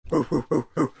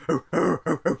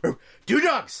Do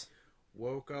dogs!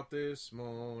 Woke up this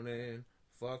morning,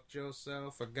 fucked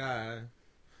yourself a guy.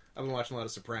 I've been watching a lot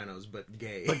of Sopranos, but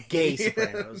gay. But gay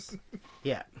Sopranos.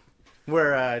 Yeah.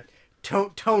 Where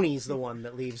Tony's the one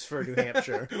that leaves for New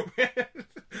Hampshire.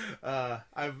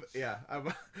 I'm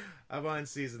on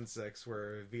season 6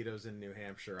 where Vito's in New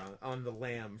Hampshire on the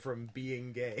lam from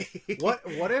being gay.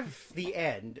 What if the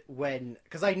end when,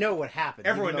 because I know what happens.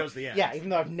 Everyone knows the end. Yeah, even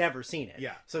though I've never seen it.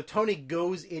 Yeah. So Tony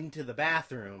goes into the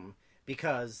bathroom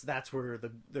because that's where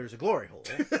there's a glory hole.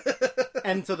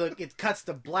 And so it cuts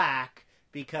to black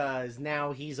because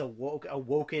now he's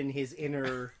awoken his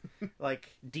inner like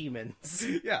demons.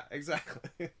 Yeah,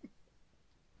 exactly.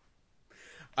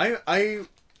 I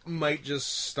might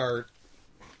just start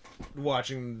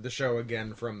watching the show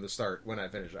again from the start when I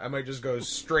finish it. I might just go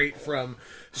straight from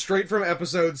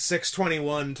episode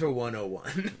 621 to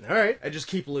 101. All right. I just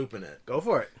keep looping it. Go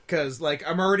for it. Because, like,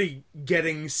 I'm already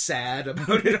getting sad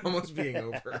about it almost being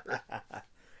over.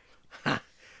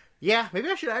 Yeah, maybe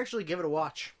I should actually give it a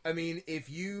watch. I mean, if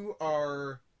you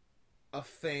are a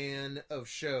fan of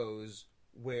shows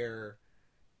where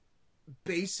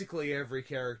basically every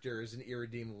character is an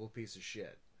irredeemable piece of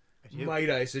shit, might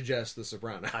I suggest The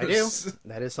Sopranos? I do.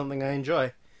 That is something I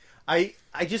enjoy. I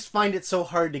just find it so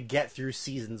hard to get through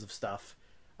seasons of stuff.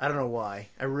 I don't know why.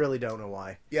 I really don't know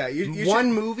why. Yeah, you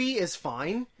One movie is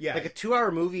fine. Yeah. Like a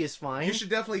 2-hour movie is fine. You should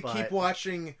definitely keep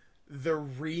watching the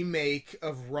remake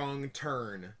of Wrong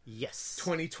Turn. Yes.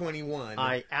 2021.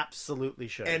 I absolutely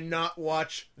should. And not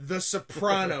watch The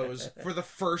Sopranos for the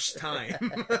first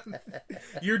time.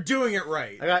 You're doing it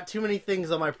right. I got too many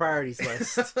things on my priorities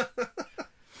list.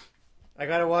 I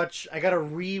gotta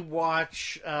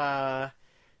rewatch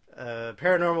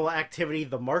Paranormal Activity,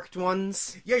 the marked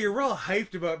ones. Yeah, you're real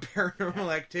hyped about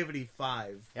Paranormal Activity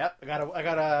 5. Yep, I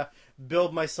gotta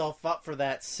build myself up for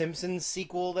that Simpsons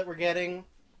sequel that we're getting.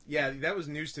 Yeah, that was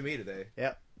news to me today.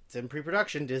 Yep, it's in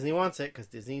pre-production. Disney wants it because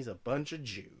Disney's a bunch of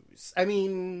Jews. I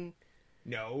mean,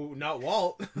 no, not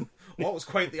Walt. Walt was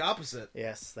quite the opposite.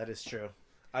 Yes, that is true.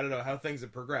 I don't know how things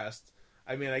have progressed.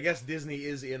 I mean, I guess Disney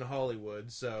is in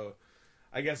Hollywood, so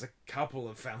I guess a couple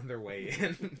have found their way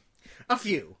in. A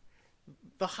few.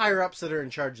 The higher-ups that are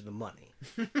in charge of the money.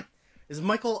 Is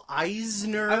Michael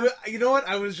Eisner... you know what?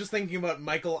 I was just thinking about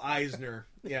Michael Eisner.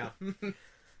 Yeah.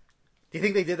 Do you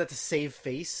think they did that to save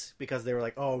face? Because they were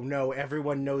like, oh no,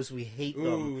 everyone knows we hate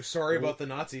them. Ooh, sorry about the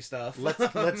Nazi stuff.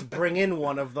 Let's bring in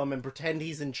one of them and pretend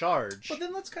he's in charge. But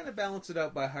then let's kind of balance it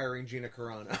out by hiring Gina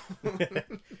Carano.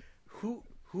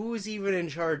 Who is even in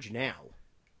charge now?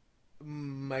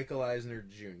 Michael Eisner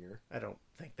Jr. I don't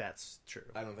think that's true.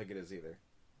 I don't think it is either.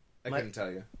 I couldn't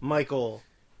tell you. Michael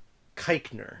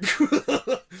Keichner.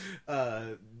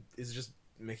 Is it just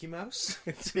Mickey Mouse?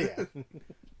 Yeah.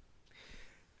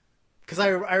 Because I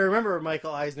remember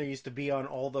Michael Eisner used to be on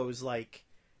all those like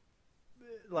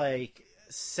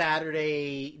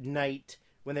Saturday night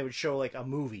when they would show like a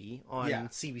movie on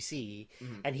CBC,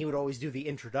 and he would always do the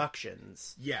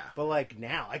introductions. Yeah. But like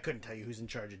now, I couldn't tell you who's in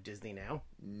charge of Disney now.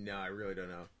 No, I really don't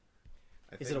know.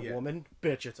 Is it a woman?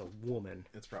 Bitch, it's a woman.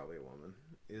 It's probably a woman.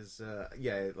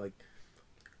 Like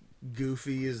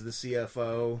Goofy is the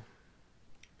CFO.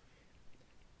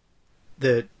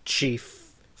 The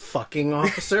chief fucking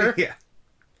officer? Yeah.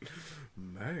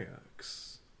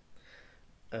 Max.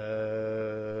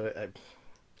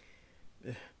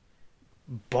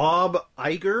 Bob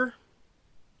Iger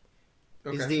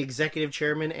is Okay. the executive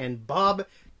chairman, and Bob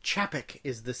Chapek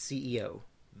is the CEO.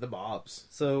 The Bobs.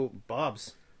 So,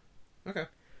 Bob's. Okay.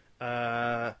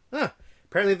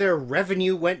 Apparently their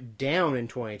revenue went down in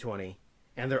 2020,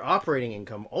 and their operating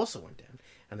income also went down,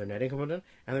 and their net income went down,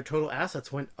 and their total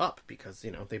assets went up because,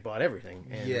 they bought everything.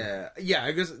 And Yeah,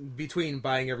 I guess between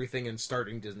buying everything and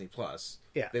starting Disney Plus,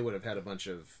 Yeah. they would have had a bunch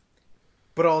of...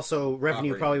 But also,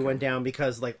 revenue Operating probably income. went down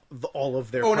because, like, all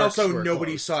of their Oh, and parks also were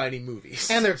nobody closed. saw any movies.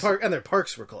 And their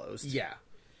parks were closed. Yeah,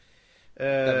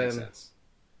 that makes sense.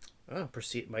 Oh,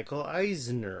 proceed, Michael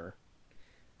Eisner.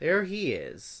 There he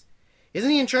is.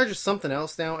 Isn't he in charge of something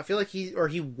else now? I feel like he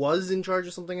was in charge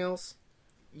of something else.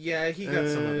 Yeah, he got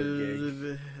some other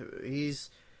gig. He's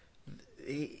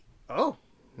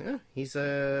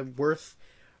worth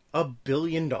 $1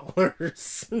 billion.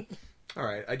 All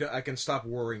right, I can stop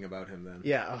worrying about him then.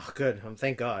 Yeah, oh, good.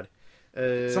 Thank God.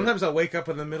 Sometimes I'll wake up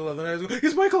in the middle of the night and go,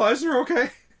 is Michael Eisner okay?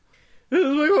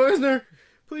 Michael Eisner,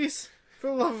 please, for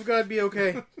the love of God, be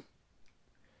okay.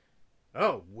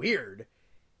 Oh, weird.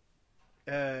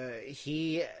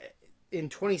 He, in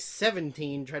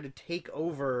 2017, tried to take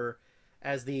over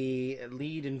as the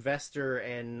lead investor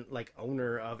and, like,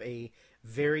 owner of a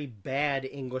very bad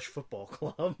English football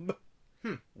club.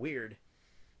 Weird.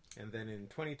 And then in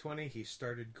 2020, he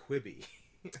started Quibi.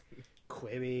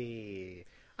 Quibi.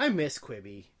 I miss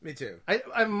Quibi. Me too.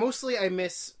 I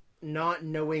miss not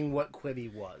knowing what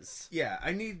Quibi was. Yeah,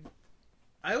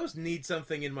 I always need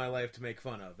something in my life to make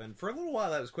fun of, and for a little while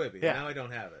that was Quibi. Yeah. Now I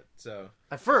don't have it, so...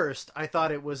 At first, I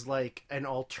thought it was like an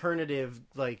alternative,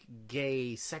 like,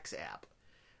 gay sex app.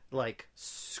 Like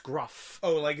Scruff.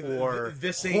 Oh, like or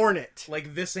this ain't... Hornet.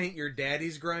 Like, this ain't your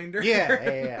daddy's grinder?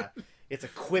 Yeah. It's a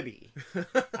Quibi.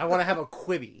 I want to have a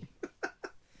Quibi.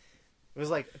 It was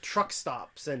like truck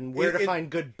stops and where to find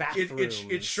good bathrooms.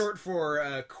 It's short for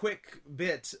a quick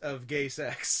bit of gay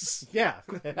sex. Yeah,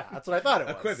 that's what I thought it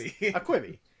was. A Quibi. A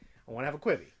Quibi. I want to have a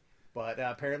Quibi. But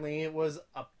apparently it was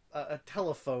a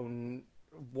telephone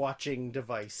watching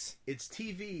device. It's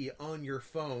TV on your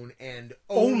phone and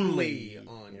only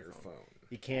on your phone.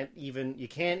 You can't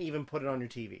even put it on your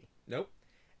TV. Nope.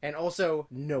 And also,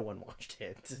 no one watched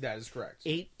it. That is correct.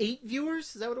 Eight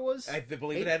viewers? Is that what it was? I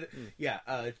believe it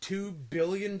had, $2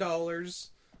 billion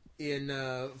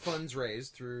in funds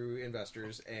raised through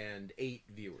investors and 8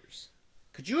 viewers.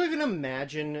 Could you even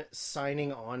imagine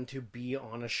signing on to be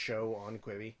on a show on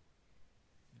Quibi?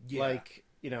 Yeah. Like,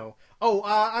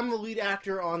 I'm the lead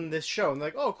actor on this show. And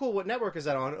like, oh, cool, what network is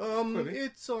that on? Quibi.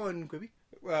 It's on Quibi.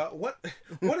 What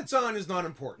it's on is not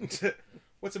important.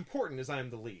 What's important is I'm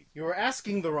the lead. You were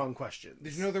asking the wrong questions.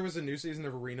 Did you know there was a new season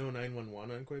of Reno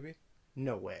 911 on Quibi?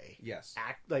 No way. Yes.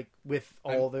 With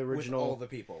all the original... With all the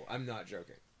people. I'm not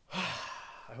joking.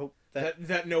 I hope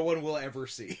that no one will ever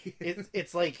see.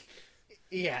 it's like...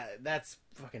 Yeah, that's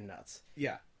fucking nuts.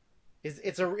 Yeah.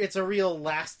 It's a real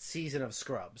last season of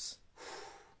Scrubs.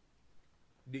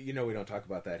 You know we don't talk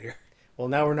about that here. Well,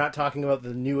 now we're not talking about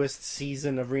the newest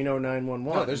season of Reno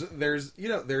 911.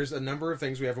 No, there's a number of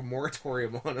things we have a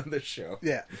moratorium on this show.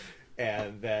 Yeah.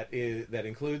 And that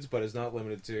includes, but is not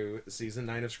limited to, season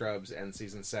 9 of Scrubs and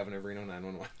season 7 of Reno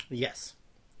 911. Yes.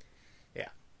 Yeah.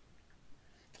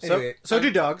 Anyway, so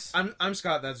do dogs. I'm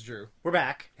Scott. That's Drew. We're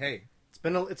back. Hey, it's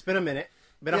been a minute,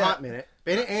 a hot minute,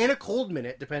 and a cold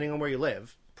minute, depending on where you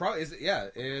live.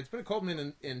 It's been a cold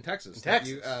minute in Texas.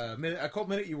 A cold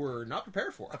minute you were not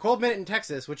prepared for. A cold minute in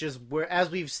Texas, which is where,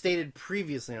 as we've stated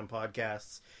previously on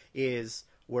podcasts, is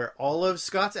where all of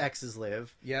Scott's exes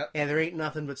live. Yep. And there ain't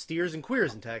nothing but steers and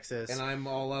queers in Texas. And I'm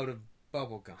all out of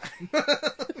bubble gum.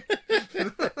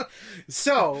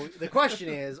 So, the question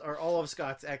is, are all of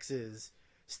Scott's exes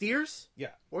steers?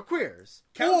 Yeah. Or queers?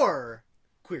 Or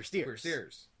queer steers? Queer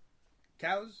steers.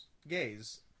 Cows,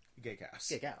 gays, gay cows.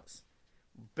 Gay cows.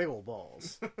 Big old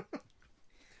balls.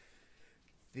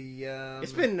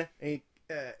 It's been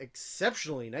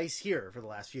exceptionally nice here for the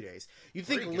last few days. You'd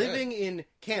think living in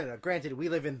Canada, granted we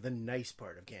live in the nice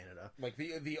part of Canada, like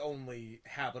the only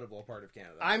habitable part of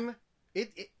Canada. I'm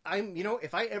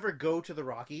if I ever go to the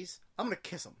Rockies, I'm gonna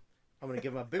kiss them. I'm gonna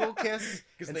give them a big old kiss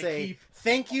and say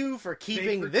thank you for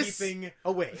keeping this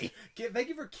away. Thank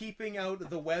you for keeping out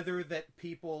the weather that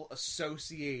people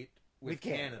associate with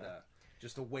Canada.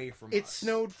 Just away from us. It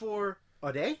snowed for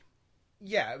a day?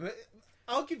 Yeah,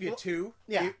 I'll give you 2.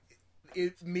 Yeah.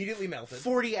 It immediately melted.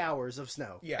 40 hours of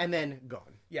snow. Yeah. And then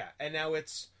gone. Yeah, and now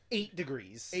it's 8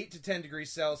 degrees. 8 to 10 degrees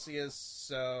Celsius,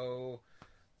 so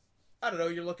I don't know,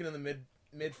 you're looking in the mid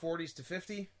 40s to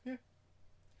 50? Yeah.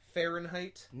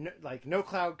 Fahrenheit. No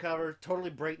cloud cover,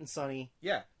 totally bright and sunny.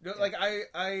 Yeah. Like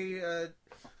I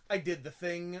did the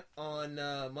thing on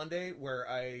Monday where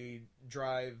I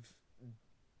drive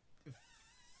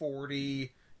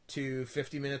 40 to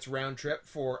 50 minutes round trip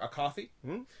for a coffee.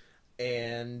 Mm-hmm.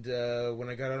 And when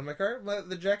I got out of my car,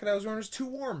 the jacket I was wearing was too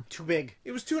warm. Too big.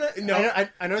 It was too... No.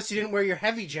 I noticed you didn't wear your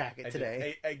heavy jacket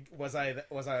today. Was I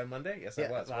on Monday? Yes, I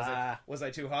was. Was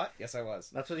I too hot? Yes, I was.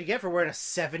 That's what you get for wearing a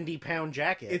 70-pound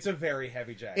jacket. It's a very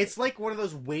heavy jacket. It's like one of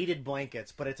those weighted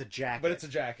blankets, but it's a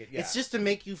jacket. Yeah. It's just to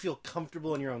make you feel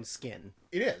comfortable in your own skin.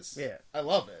 It is. Yeah. I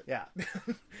love it. Yeah.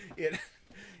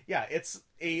 It's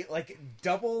a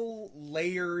double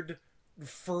layered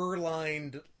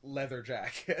fur-lined leather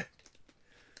jacket.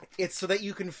 It's so that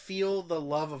you can feel the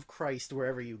love of Christ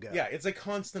wherever you go. Yeah, it's a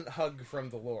constant hug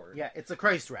from the Lord. Yeah, it's a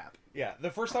Christ wrap. Yeah,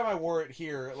 the first time I wore it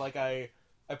here, I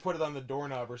put it on the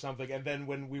doorknob or something, and then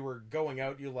when we were going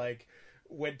out, you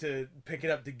went to pick it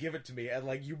up to give it to me,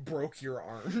 and you broke your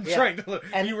arm trying to.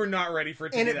 And you were not ready for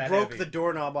it to be that heavy. And it broke the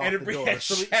doorknob off the door,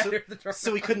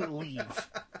 so we couldn't leave.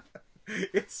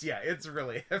 It's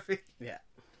really heavy. Yeah,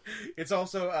 it's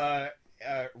also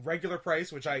regular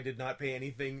price, which I did not pay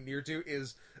anything near to,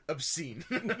 is obscene.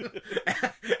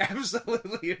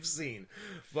 Absolutely obscene.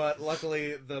 But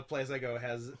luckily the place I go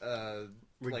has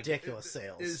ridiculous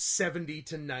sales. Is 70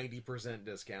 to 90%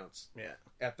 discounts Yeah,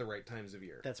 at the right times of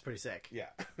year. that's pretty sick. Yeah.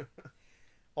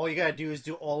 All you gotta do is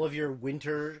do all of your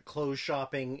winter clothes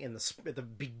shopping at the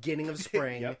beginning of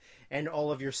spring, Yep. and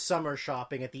all of your summer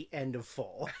shopping at the end of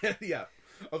fall. Yeah.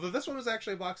 Although this one was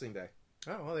actually Boxing Day.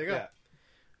 Oh, well, there you go. Yeah.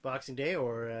 Boxing Day,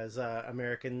 or as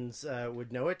Americans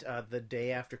would know it, the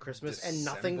day after Christmas, and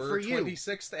nothing for you.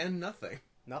 26th and nothing.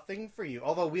 Nothing for you.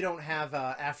 Although we don't have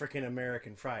African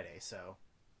American Friday, so.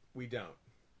 We don't.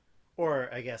 Or,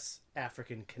 I guess,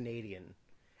 African Canadian.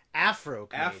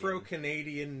 Afro-Canadian.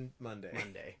 Afro-Canadian Monday.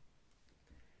 Monday.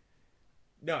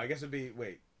 No, I guess it'd be...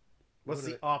 Wait. What's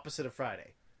What the are opposite of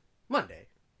Friday? Monday.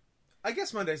 I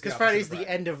guess Monday's the Because opposite Friday's of Friday. the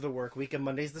end of the work week, and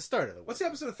Monday's the start of the week. What's the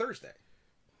opposite of Thursday?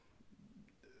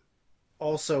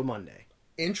 Also Monday.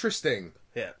 Interesting.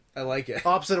 Yeah. I like it.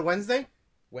 Opposite of Wednesday?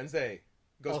 Wednesday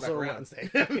goes Also back around. Wednesday.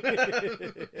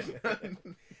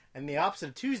 And the opposite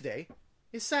of Tuesday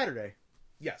is Saturday.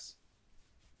 Yes.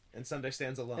 And Sunday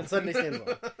stands alone. And Sunday stands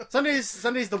alone.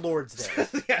 Sunday's the Lord's Day.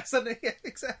 Yeah, Sunday. Yeah,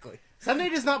 exactly. Sunday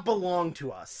does not belong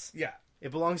to us. Yeah.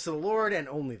 It belongs to the Lord and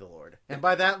only the Lord. And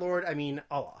by that Lord, I mean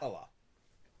Allah. Allah.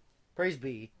 Praise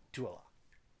be to Allah.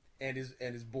 And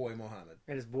his boy Muhammad.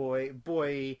 And his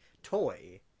boy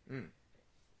Toy. Mm.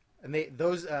 And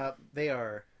they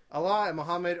are Allah and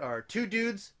Muhammad are two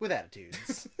dudes with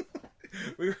attitudes.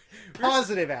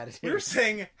 Positive attitudes. We were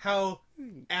saying how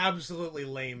absolutely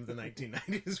lame the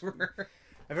 1990s were.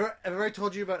 I've already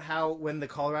told you about how when the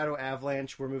Colorado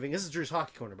Avalanche were moving. This is Drew's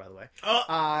Hockey Corner, by the way.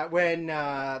 When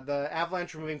the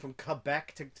Avalanche were moving from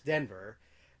Quebec to Denver,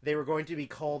 they were going to be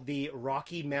called the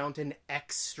Rocky Mountain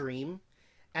Extreme.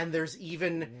 And there's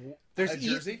even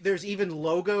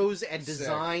logos and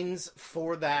designs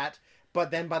for that. But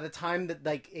then by the time that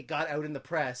it got out in the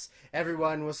press,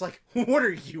 everyone was like, "What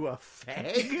are you, a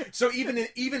fag?" So even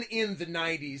in the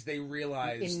 90s, they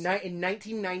realized in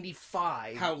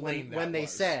 1995 how lame that when they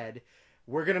was. said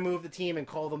we're going to move the team and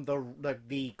call them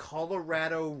the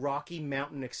Colorado Rocky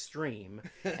Mountain Extreme,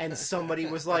 and somebody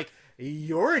was like,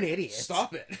 "You're an idiot.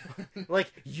 Stop it."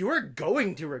 Like, you're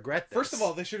going to regret this." First of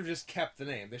all, they should have just kept the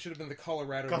name. They should have been the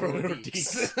Colorado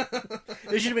Nordiques.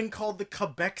 They should have been called the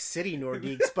Quebec City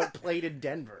Nordiques, but played in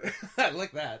Denver. I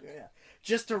like that. Yeah.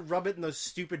 Just to rub it in those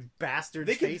stupid bastards'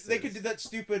 They faces. could do that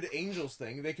stupid Angels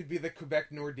thing. They could be the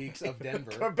Quebec Nordiques of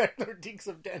Denver. Quebec Nordiques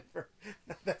of Denver.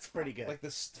 That's pretty good. Like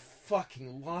the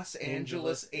fucking Los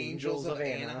Angeles Angels of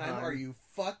Anaheim. Are you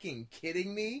fucking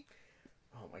kidding me?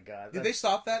 Oh my god. Did they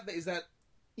stop that? Is that...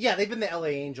 Yeah, they've been the LA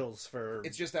Angels for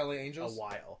It's just LA Angels? a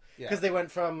while. Yeah. Because they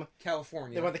went from...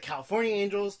 California. They went the California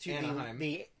Angels to Anaheim.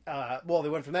 they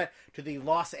went from that to the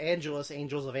Los Angeles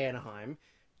Angels of Anaheim,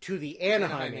 to the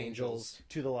Anaheim Angels,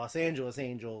 to the Los Angeles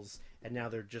Angels, and now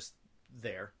they're just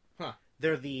there. Huh.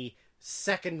 They're the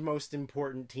second most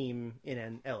important team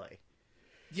in LA.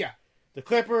 Yeah. The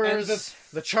Clippers, And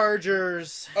the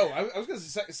Chargers. Oh, I was going to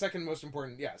say second most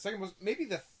important. Yeah, maybe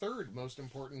the third most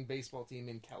important baseball team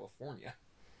in California.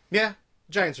 Yeah,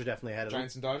 Giants are definitely ahead of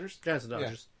Giants and Dodgers? them. Giants and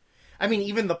Dodgers. I mean,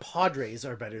 even the Padres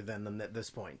are better than them at this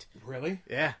point. Really?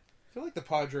 Yeah. I feel like the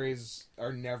Padres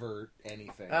are never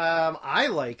anything. I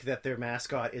like that their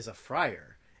mascot is a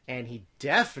friar, and he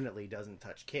definitely doesn't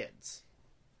touch kids.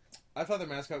 I thought their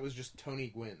mascot was just Tony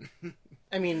Gwynn.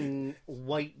 I mean,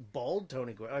 white, bald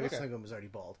Tony Gwynn. I guess Okay. Tony Gwynn was already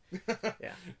bald.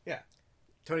 Yeah. Yeah.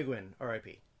 Tony Gwynn,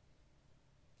 R.I.P.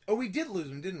 Oh, we did lose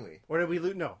him, didn't we? Or did we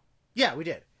lose? No. Yeah, we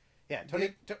did. Yeah,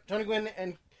 Tony Gwynn,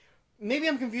 and maybe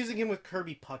I'm confusing him with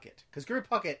Kirby Puckett, because Kirby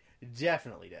Puckett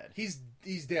definitely dead. He's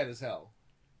dead as hell.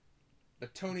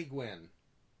 But Tony Gwynn.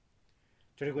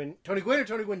 Tony Gwynn or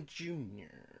Tony Gwynn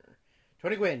Jr.?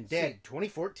 Tony Gwynn, dead,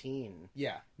 2014.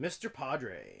 Yeah. Mr.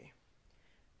 Padre.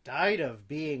 Died of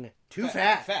being too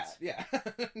fat. Fat, yeah.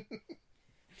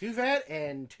 Too fat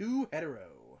and too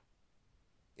hetero.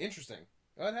 Interesting.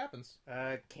 Oh, it happens.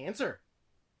 Cancer.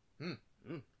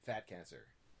 Fat cancer.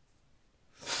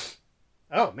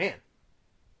 Oh, man.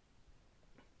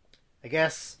 I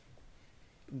guess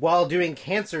while doing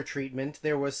cancer treatment,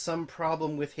 there was some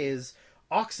problem with his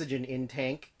oxygen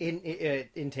intake, and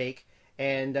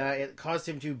it caused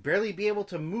him to barely be able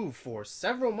to move for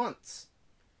several months.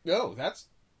 Oh, that's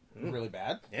really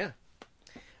bad.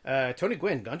 Yeah. Tony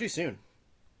Gwynn, gone too soon.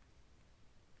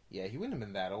 Yeah, he wouldn't have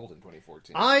been that old in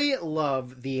 2014. I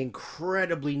love the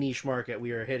incredibly niche market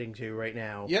we are heading to right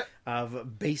now. Yep.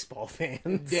 Of baseball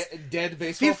fans. Dead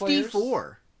baseball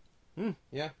 54. players?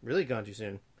 Yeah. Really gone too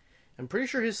soon. I'm pretty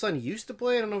sure his son used to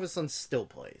play. I don't know if his son still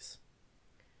plays.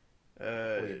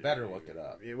 Well, you better look it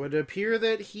up. It would appear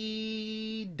that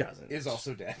he doesn't. Is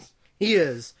also dead. He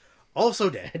is also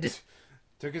dead.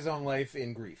 Took his own life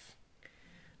in grief.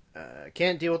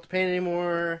 Can't deal with the pain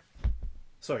anymore.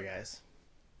 Sorry, guys.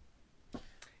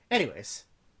 Anyways.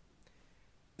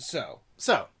 So,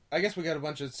 So. I guess we got a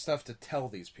bunch of stuff to tell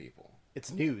these people. It's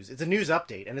news. It's a news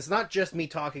update. And it's not just me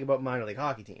talking about minor league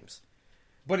hockey teams.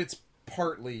 But it's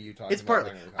partly you talking It's about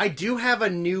partly. minor league hockey. I do have a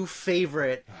new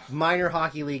favorite minor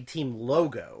hockey league team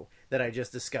logo that I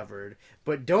just discovered.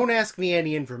 But don't ask me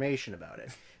any information about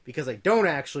it. Because I don't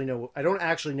actually know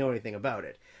anything about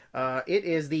it. It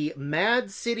is the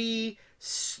Mad City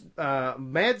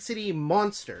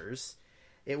Monsters.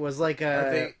 It was like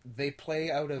a... They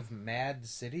play out of Mad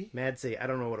City? Mad City. I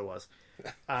don't know what it was.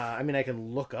 I mean, I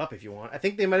can look up if you want. I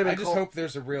think they might have been I just hope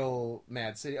there's a real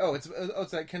Mad City. Oh, it's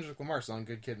that Kendrick Lamar song,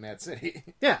 Good Kid, Mad City.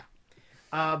 Yeah.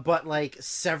 But like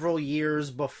several years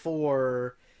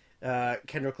before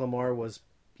Kendrick Lamar was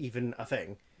even a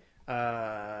thing.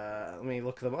 Let me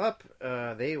look them up.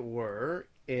 They were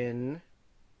in...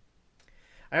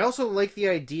 I also like the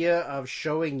idea of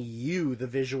showing you the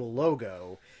visual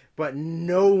logo, but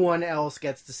no one else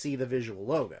gets to see the visual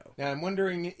logo. Now I'm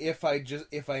wondering if I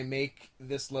make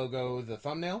this logo the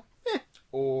thumbnail,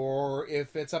 or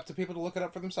if it's up to people to look it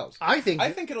up for themselves. I think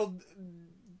it'll,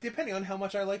 depending on how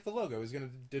much I like the logo, is going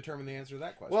to determine the answer to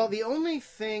that question. Well, the only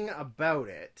thing about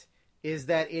it is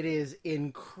that it is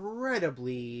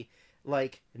incredibly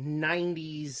like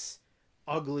 90s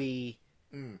ugly.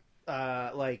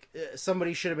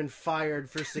 Somebody should have been fired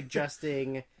for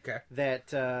suggesting that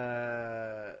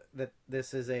that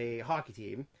this is a hockey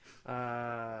team.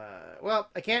 Well,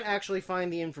 I can't actually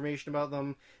find the information about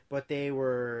them, but they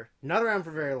were not around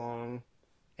for very long.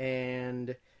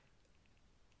 And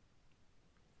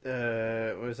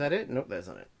was that it? Nope, that's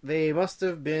not it. They must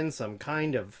have been some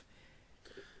kind of...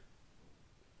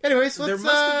 Anyways, there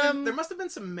must have been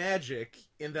some magic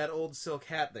in that old silk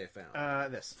hat they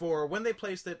found. This. For when they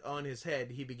placed it on his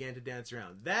head, he began to dance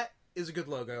around. That is a good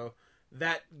logo.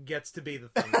 That gets to be the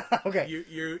thing. Okay.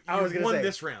 You won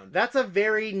this round. That's a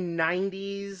very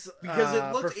 90s because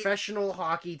it looked, professional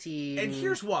hockey team. And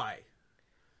here's why.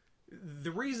 The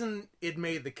reason it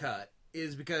made the cut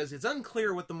is because it's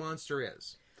unclear what the monster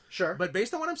is. Sure. But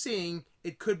based on what I'm seeing,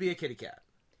 it could be a kitty cat.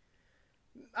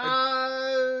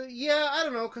 Yeah, I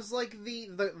don't know, because like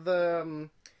the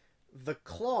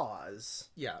claws,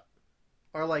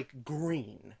 are like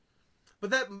green.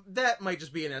 But that might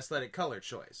just be an aesthetic color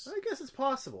choice. I guess it's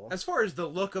possible. As far as the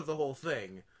look of the whole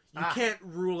thing, you can't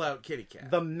rule out kitty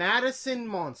cat. The Madison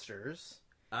Monsters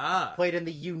played in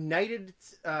the United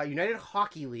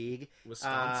Hockey League,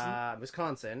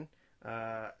 Wisconsin,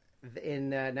 in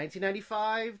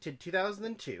 1995 to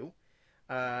 2002.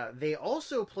 They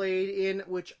also played in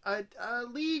a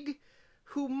league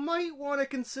who might want to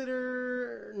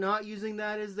consider not using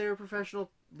that as their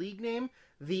professional league name,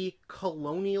 the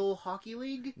Colonial Hockey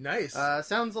League. Nice.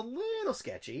 Sounds a little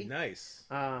sketchy. Nice.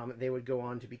 They would go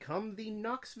on to become the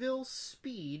Knoxville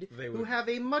Speed, who have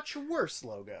a much worse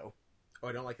logo. Oh,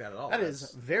 I don't like that at all. That's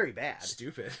is very bad.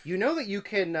 Stupid. You know that you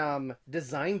can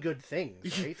design good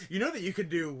things, right? You know that you can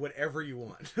do whatever you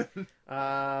want.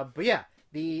 But yeah.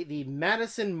 The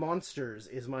Madison Monsters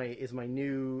is my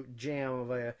new jam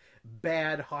of a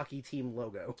bad hockey team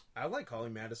logo. I like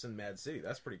calling Madison Mad City.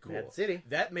 That's pretty cool. Mad City.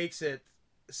 That makes it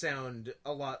sound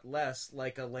a lot less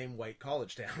like a lame white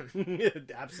college town.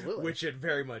 Absolutely. Which it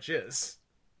very much is.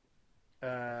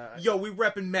 Yo, we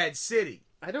reppin' Mad City.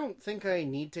 I don't think I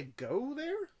need to go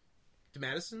there. To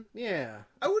Madison? Yeah.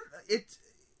 I would...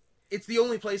 It's the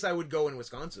only place I would go in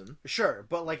Wisconsin. Sure,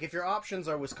 but like if your options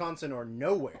are Wisconsin or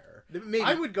nowhere, maybe,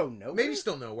 I would go nowhere. Maybe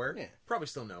still nowhere. Yeah. Probably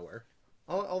still nowhere.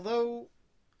 Although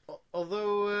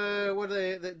what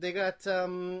they got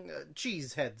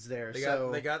cheese heads there.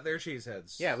 They got their cheese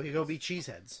heads. Yeah, we could go be cheese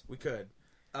heads. We could.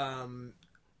 I'm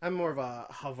more of a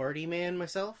Havarti man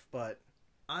myself, but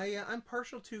I'm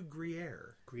partial to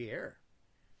Gruyere. Gruyere.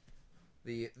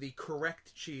 The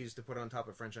correct cheese to put on top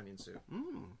of French onion soup.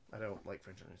 I don't like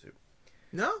French onion soup.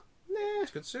 No? Nah. It's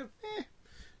good soup.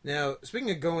 Now, speaking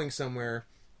of going somewhere,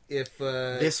 if...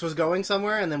 this was going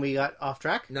somewhere and then we got off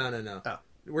track? No. Oh.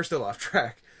 We're still off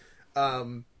track.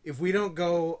 If we don't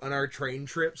go on our train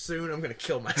trip soon, I'm going to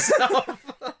kill myself.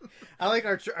 I like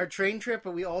our train trip,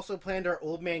 but we also planned our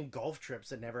old man golf trips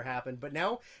that never happened. But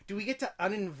now, do we get to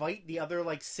uninvite the other,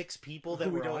 6 people that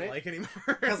we were don't on it? like anymore?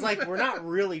 Because, we're not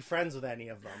really friends with any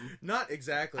of them. Not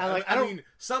exactly. I mean,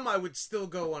 some I would still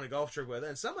go on a golf trip with,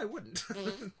 and some I wouldn't.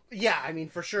 Yeah, I mean,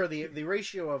 for sure, the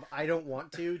ratio of I don't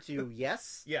want to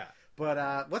yes. Yeah.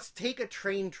 But let's take a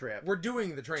train trip. We're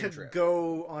doing the train trip. To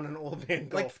go on an old man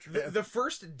golf trip. The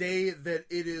first day that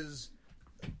it is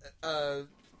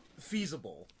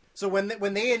feasible. So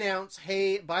when they announce,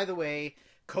 hey, by the way,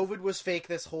 COVID was fake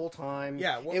this whole time.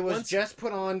 Yeah, it was just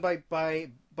put on by Joe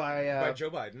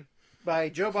Biden. By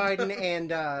Joe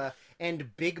Biden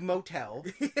and Big Motel.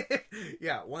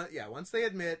 Yeah, once they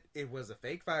admit it was a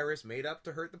fake virus made up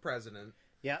to hurt the president.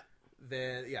 Yeah.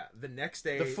 Then the next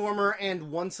day, the former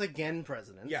and once again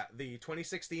president. Yeah, the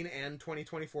 2016 and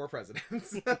 2024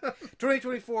 presidents.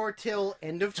 2024 till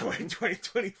end of time.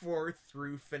 2024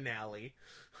 through finale.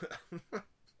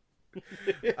 We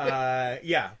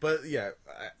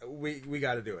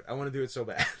got to do it. I want to do it so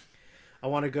bad. I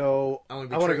want to go. I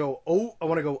want to go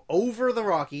over the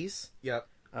Rockies. Yep.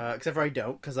 Except for I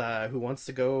don't, because who wants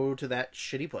to go to that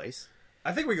shitty place?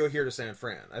 I think we go here to San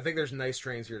Fran. I think there's nice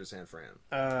trains here to San Fran.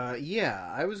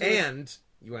 Yeah, I was. And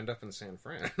you end up in San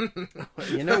Fran.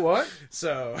 You know what?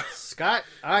 So, Scott,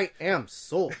 I am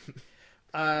sold.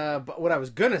 But what I was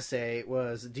gonna say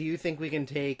was, do you think we can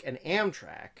take an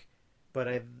Amtrak? But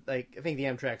I think the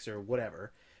Amtraks are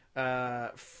whatever.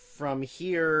 From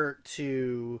here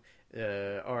to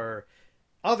our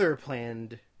other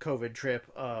planned COVID trip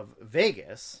of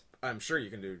Vegas. I'm sure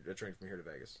you can do a train from here to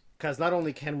Vegas. Because not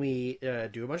only can we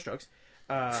do a bunch of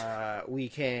drugs, we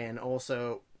can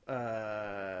also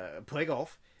play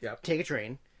golf, take a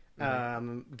train,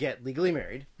 get legally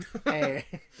married, and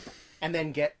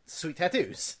then get sweet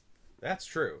tattoos. That's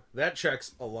true. That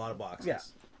checks a lot of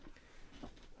boxes.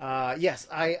 Yeah. Yes,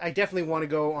 I definitely want to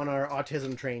go on our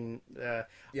autism train.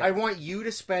 I want you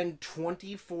to spend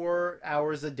 24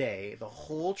 hours a day, the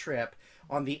whole trip,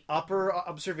 on the upper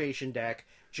observation deck,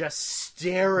 just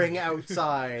staring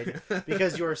outside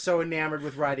because you are so enamored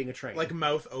with riding a train. Like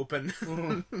mouth open.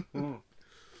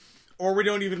 Or we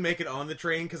don't even make it on the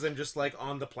train because I'm just like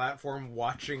on the platform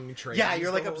watching trains. Yeah,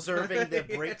 you're like observing the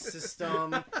brake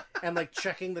system and like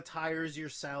checking the tires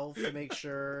yourself to make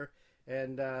sure.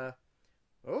 And, I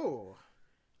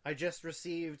just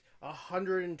received a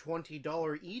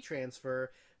 $120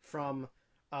 e-transfer from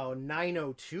a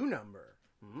 902 number.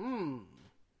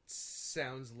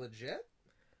 Sounds legit.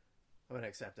 I'm gonna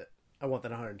accept it. I want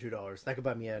that $102. That could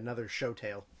buy me another show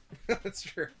tail. That's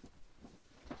true.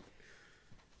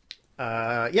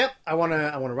 Yep. I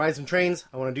wanna ride some trains.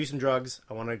 I wanna do some drugs.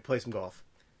 I wanna play some golf.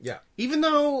 Yeah. Even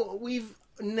though we've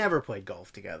never played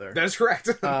golf together. That's correct.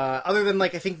 Other than I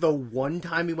think the one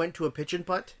time we went to a pitch and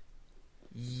putt.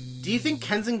 Do you think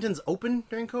Kensington's open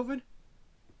during COVID?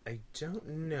 I don't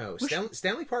know.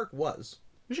 Stanley Park was.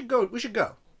 We should go.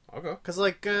 Okay. Because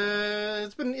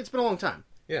it's been a long time.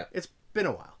 Yeah. It's been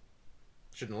a while.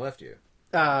 Shouldn't have left you.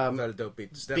 Without a dope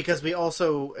beat to step. Because we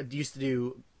also used to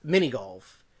do mini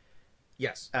golf.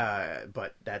 Yes.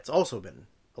 But that's also been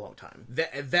a long time.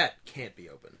 That can't be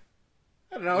open.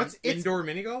 I don't know. It's indoor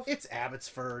mini golf. It's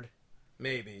Abbotsford.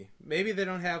 Maybe they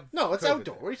don't have. No, it's COVID.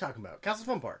 outdoor. What are you talking about? Castle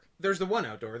Fun Park. There's the one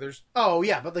outdoor. There's. Oh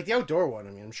yeah, but the outdoor one. I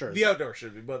mean, I'm sure the outdoor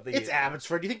should be, but it's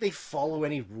Abbotsford. Do you think they follow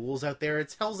any rules out there?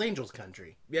 It's Hell's Angels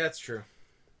country. Yeah, it's true.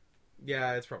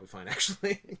 Yeah, it's probably fine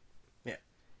actually. Yeah.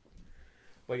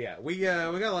 But yeah, we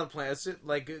got a lot of plans.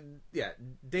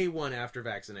 Day one after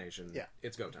vaccination. Yeah,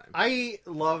 it's go time. I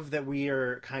love that we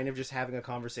are kind of just having a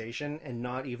conversation and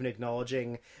not even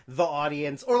acknowledging the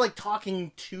audience or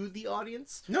talking to the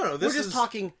audience. No, we're just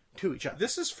talking to each other.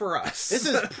 This is for us. This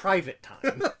is private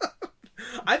time.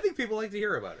 I think people like to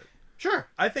hear about it. Sure.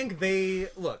 I think they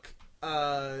look.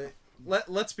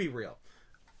 Let's be real.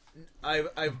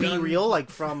 I've be done... real,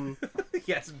 from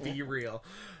yes, be real.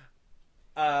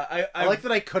 I like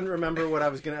that I couldn't remember what I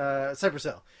was gonna Cypress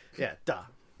Hill. Yeah, duh.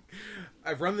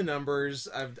 I've run the numbers.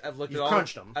 I've looked at all.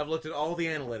 Crunched them. I've looked at all the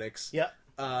analytics. Yeah.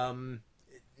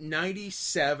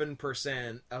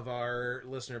 97% of our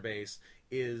listener base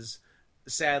is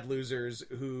sad losers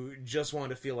who just want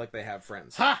to feel like they have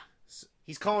friends. Ha!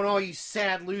 He's calling all you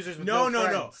sad losers with no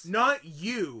friends. No, not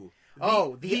you.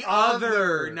 The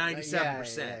other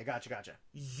 97%. Yeah, gotcha.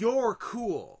 You're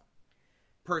cool.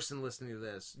 Person listening to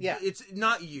this. Yeah. It's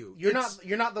not you. You're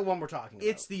not the one we're talking about.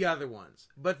 It's the other ones.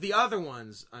 But the other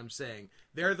ones, I'm saying,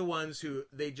 they're the ones who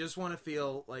they just want to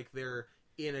feel like they're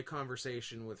in a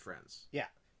conversation with friends. Yeah.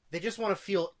 They just want to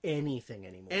feel anything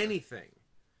anymore. Anything.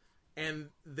 And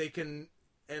they can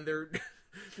and they're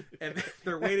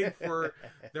waiting for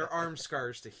their arm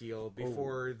scars to heal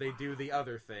before they do the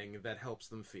other thing that helps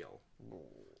them feel.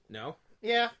 No?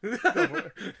 Yeah.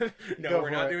 No, we're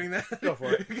not doing that. Go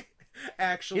for it.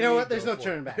 Actually, you know what? There's no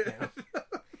turning back now.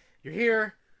 You're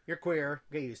here. You're queer.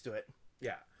 Get used to it.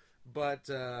 Yeah, but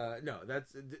no,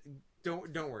 that's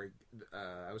don't worry.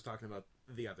 I was talking about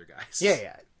the other guys.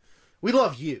 Yeah. We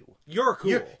love you. You're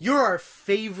cool. You're our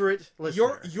favorite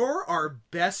listener. You're our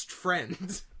best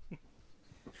friend.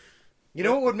 You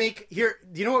know what would make here?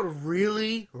 Do you know what would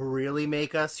really, really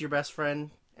make us your best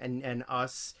friend and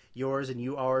us yours and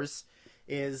you ours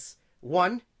is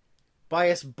one,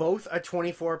 buy us both a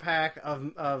 24-pack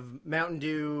of Mountain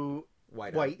Dew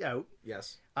White Out.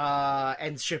 Yes.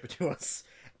 And ship it to us.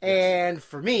 Yes. And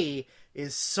for me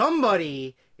is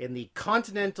somebody in the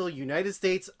continental United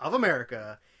States of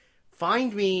America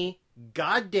find me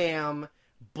goddamn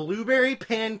blueberry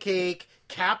pancake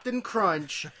Captain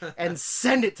Crunch and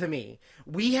send it to me.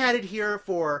 We had it here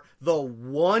for the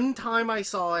one time I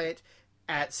saw it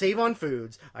at Save on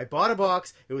Foods. I bought a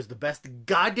box. It was the best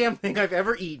goddamn thing I've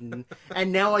ever eaten,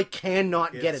 and now I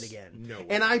cannot get it again. No way.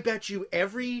 And I bet you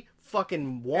every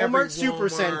fucking Walmart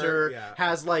Supercenter yeah.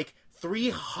 has like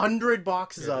 300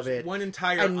 boxes of it. One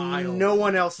entire and aisle. No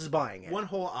one else is buying it. One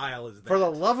whole aisle is there. For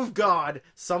the love of God,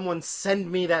 someone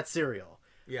send me that cereal.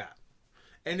 Yeah.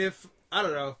 And if, I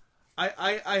don't know,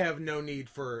 I have no need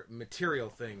for material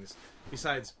things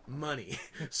besides money.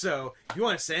 So if you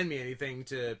want to send me anything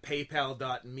to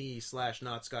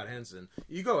paypal.me/notscotthenson,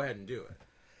 you go ahead and do it.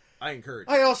 I encourage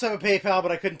you. I also have a PayPal,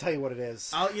 but I couldn't tell you what it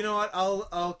is. You know what?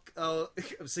 I'll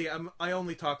see. I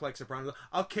only talk like Sopranos.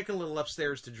 I'll kick a little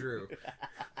upstairs to Drew,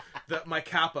 my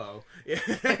capo.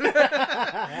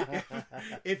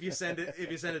 if you send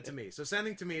it to me. So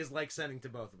sending to me is like sending to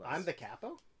both of us. I'm the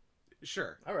capo?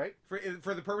 Sure. All right.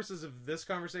 For the purposes of this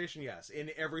conversation, yes. In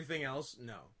everything else,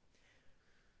 no.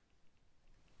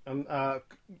 I'm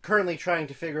currently trying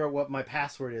to figure out what my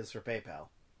password is for PayPal.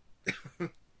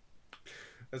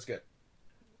 That's good.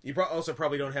 You also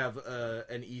probably don't have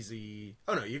an easy...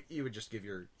 Oh, no, you would just give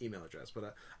your email address.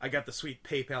 But I got the sweet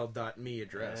paypal.me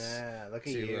address. Look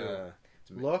at you.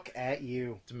 Look at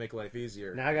you. To make life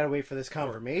easier. Now I got to wait for this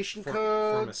confirmation code.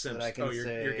 From a Simps.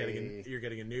 You're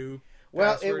getting a new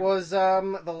Well, password? it was...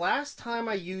 the last time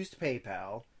I used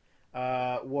PayPal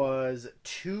was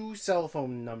 2 cell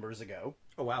phone numbers ago.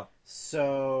 Oh, wow.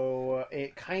 So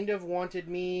it kind of wanted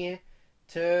me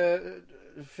to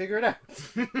figure it out.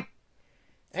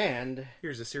 And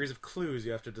here's a series of clues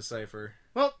you have to decipher.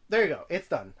 Well, there you go. It's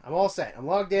done. I'm all set. I'm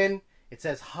logged in. It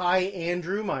says, "Hi,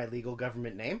 Andrew," my legal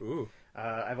government name. Ooh.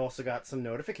 I've also got some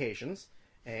notifications.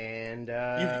 And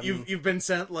you've been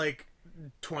sent like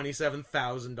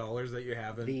 $27,000 that you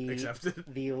haven't accepted.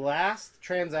 The last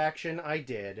transaction I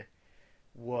did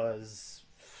was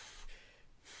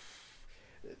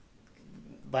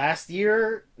last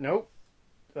year. Nope.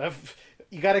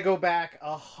 You got to go back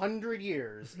 100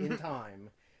 years in time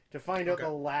to find out the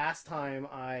last time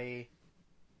I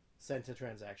sent a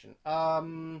transaction.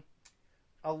 $11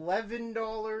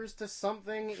 to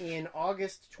something in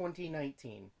August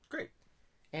 2019. Great.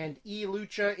 And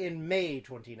eLucha in May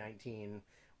 2019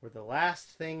 were the last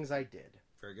things I did.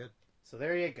 Very good. So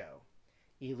there you go.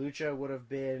 eLucha would have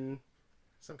been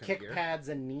some kind kick pads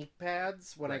and knee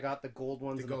pads when I got the gold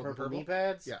ones and the purple knee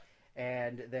pads. Yeah.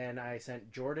 And then I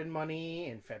sent Jordan money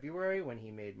in February when he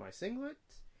made my singlet.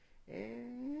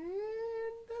 And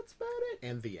that's about it.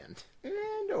 And the end.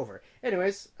 And over.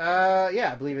 Anyways,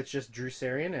 I believe it's just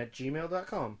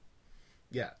drewsarian@gmail.com.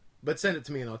 Yeah. But send it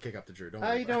to me and I'll kick up the Drew.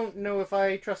 I don't know if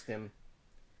I trust him.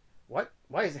 What?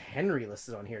 Why is Henry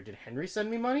listed on here? Did Henry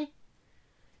send me money?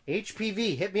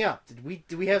 HPV, hit me up. Did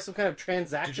we have some kind of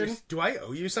transaction? Do I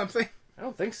owe you something? I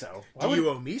don't think so. Do you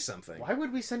owe me something? Why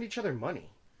would we send each other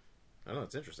money? I don't know,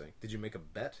 it's interesting. Did you make a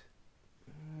bet?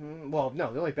 Well,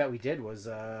 no, the only bet we did was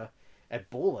at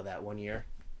Bola that one year.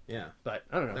 Yeah. But,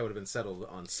 I don't know. That would have been settled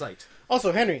on site.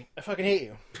 Also, Henry, I fucking hate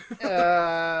you.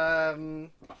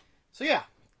 So, yeah.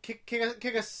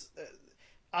 Kick us...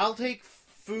 I'll take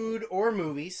food or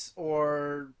movies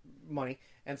or money,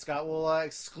 and Scott will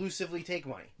exclusively take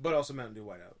money. But also Mountain Dew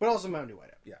Whiteout.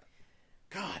 Yeah.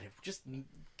 God, just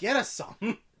get us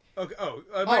some. Okay.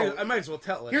 I might as well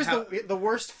tell it. Here's the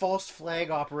worst false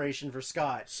flag operation for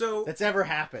Scott that's ever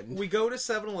happened. We go to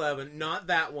 7-Eleven, not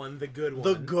that one, the good one.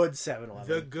 The good 7-Eleven.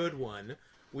 The good one.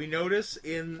 We notice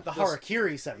in... The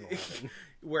Harakiri 7-Eleven.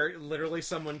 Where literally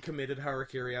someone committed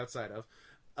Harakiri outside of.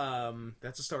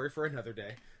 That's a story for another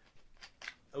day.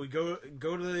 We go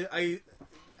to the... I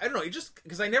don't know,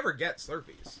 because I never get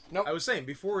Slurpees. Nope. I was saying,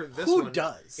 before this one... Who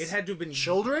does? It had to have been...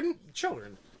 Children?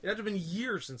 Children. It had to have been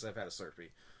years since I've had a Slurpee.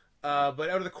 But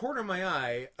out of the corner of my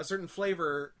eye, a certain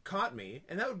flavor caught me,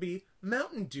 and that would be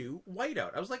Mountain Dew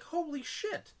Whiteout. I was like, holy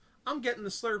shit, I'm getting the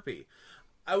Slurpee.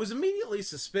 I was immediately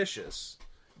suspicious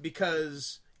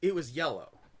because it was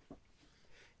yellow.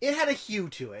 It had a hue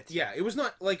to it. Yeah, it was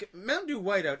not, like, Mountain Dew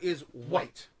Whiteout is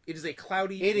white. It is a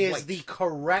cloudy It is white. the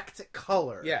correct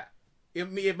color. Yeah.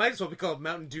 It might as well be called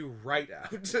Mountain Dew Right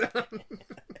Out.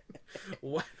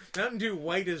 Mountain Dew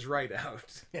White is right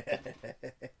out.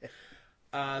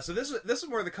 So this is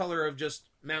more the color of just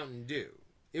Mountain Dew.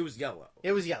 It was yellow.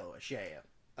 It was yellowish, yeah.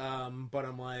 But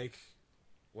I'm like,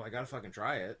 well, I gotta fucking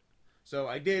try it. So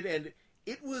I did, and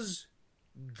it was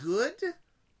good,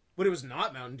 but it was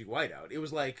not Mountain Dew Whiteout. It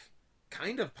was like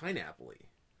kind of pineapple-y.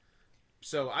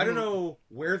 So I don't know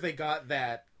where they got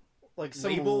that Like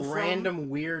some label random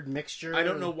weird mixture. I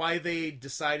don't know why they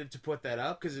decided to put that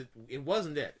up, because it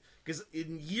wasn't it. Because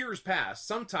in years past,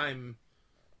 sometime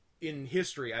in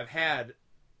history, I've had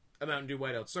a Mountain Dew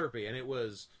Whiteout Slurpee, and it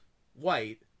was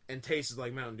white and tasted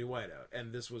like Mountain Dew Whiteout,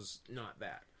 and this was not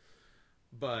that.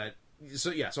 But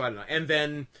so I don't know. And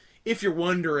then, if you're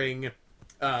wondering,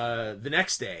 the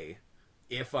next day,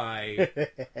 if I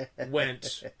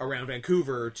went around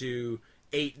Vancouver to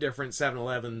 8 different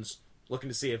 7-Elevens looking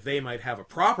to see if they might have a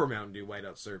proper Mountain Dew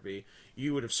Whiteout Slurpee,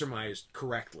 you would have surmised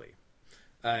correctly.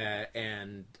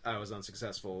 And I was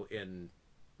unsuccessful in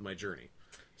my journey.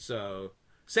 So,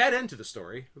 sad end to the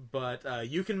story, but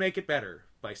you can make it better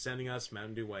by sending us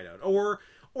Mountain Dew Whiteout.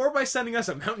 Or by sending us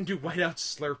a Mountain Dew Whiteout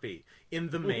Slurpee in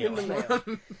the mail.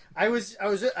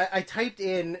 I typed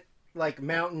in, like,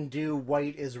 Mountain Dew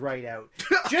White is right out,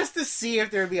 just to see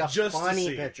if there'd be a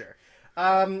funny picture.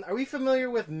 Are we familiar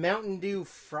with Mountain Dew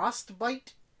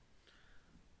Frostbite?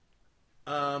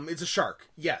 It's a shark,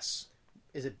 yes.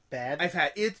 Is it bad?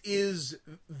 It is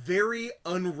very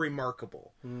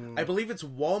unremarkable. I believe it's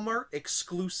Walmart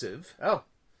exclusive. Oh.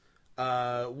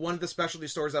 One of the specialty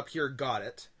stores up here got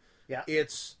it. Yeah.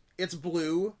 It's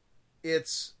blue.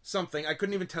 It's something. I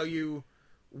couldn't even tell you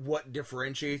what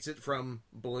differentiates it from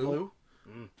blue.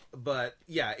 But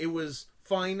yeah, it was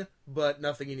fine, but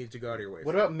nothing you need to go out of your way for.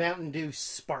 What about Mountain Dew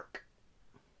Spark?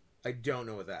 I don't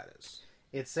know what that is.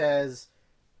 It says,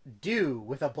 Dew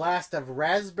with a blast of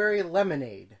raspberry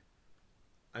lemonade.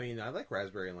 I mean, I like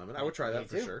raspberry and lemon. I would try that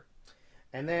for sure.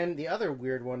 And then the other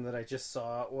weird one that I just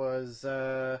saw was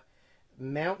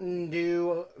Mountain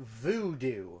Dew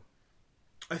Voodoo.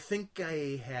 I think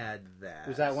I had that.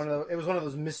 Was that one of the? It was one of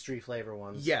those mystery flavor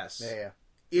ones. Yes. Yeah.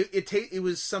 It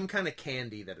was some kind of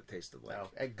candy that it tasted like.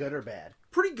 Oh, good or bad?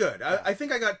 Pretty good. I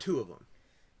think I got 2 of them.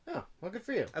 Oh, well, good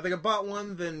for you. I think I bought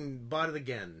one, then bought it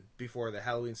again before the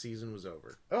Halloween season was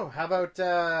over. Oh, how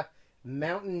about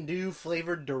Mountain Dew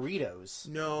flavored Doritos?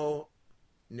 No.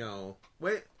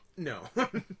 Wait, no.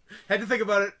 Had to think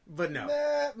about it, but no.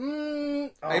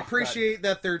 I appreciate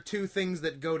that they're 2 things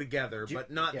that go together, but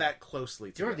not that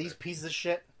closely together. Do you remember these pieces of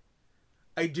shit?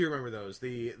 I do remember those.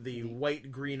 The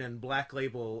white, green, and black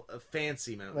label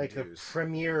fancy Mountain like Dews. the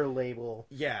premier label.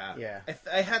 Yeah. Yeah.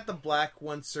 I had the black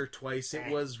once or twice. It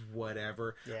was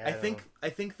whatever. Yeah, I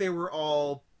think they were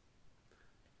all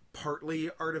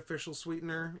partly artificial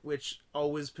sweetener, which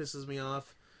always pisses me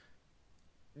off.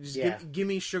 Just give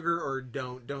me sugar or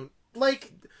don't.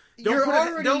 Like,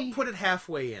 don't put it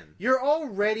halfway in. You're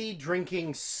already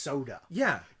drinking soda.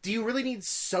 Yeah. Do you really need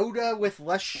soda with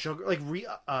less sugar? Like,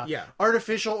 yeah.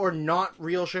 Artificial or not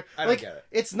real sugar? I don't get it.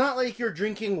 It's not like you're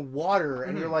drinking water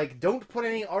and you're like, don't put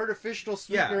any artificial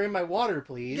sweetener in my water,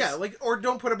 please. Yeah, like, or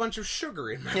don't put a bunch of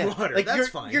sugar in my water. Like, That's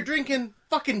fine. You're drinking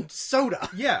fucking soda.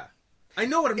 Yeah. I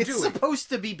know what I'm doing. It's supposed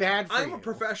to be bad for you. I'm a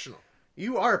professional.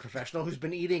 You are a professional who's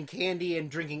been eating candy and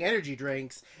drinking energy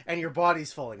drinks, and your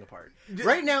body's falling apart.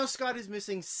 Right now, Scott is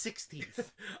missing 6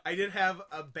 teeth. I did have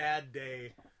a bad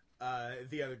day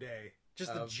the other day.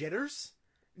 Just the jitters?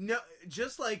 No,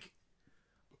 just like...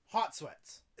 Hot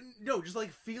sweats. No, just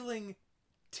like feeling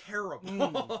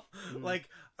terrible. Like,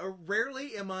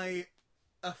 rarely am I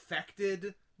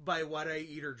affected by what I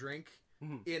eat or drink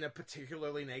in a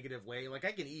particularly negative way. Like,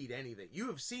 I can eat anything. You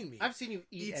have seen me. I've seen you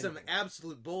eat some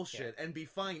absolute bullshit and be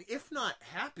fine, if not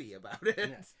happy about it.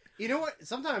 Yeah. You know what?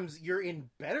 Sometimes you're in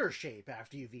better shape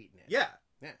after you've eaten it. Yeah.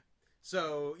 Yeah.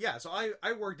 So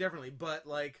I work differently, but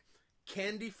like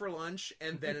candy for lunch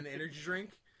and then an energy drink.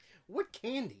 What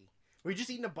candy? Were you just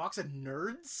eating a box of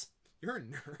Nerds? You're a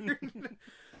nerd.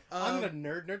 I'm not a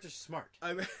nerd. Nerds are smart.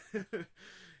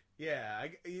 Yeah,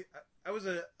 I was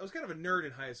kind of a nerd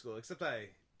in high school, except I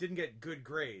didn't get good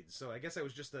grades, so I guess I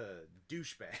was just a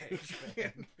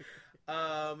douchebag.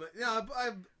 I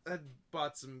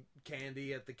bought some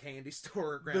candy at the candy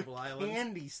store at Granville Island.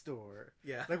 Candy store?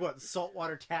 Yeah. Like what,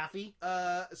 saltwater taffy?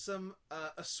 Some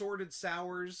assorted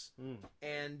sours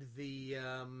and the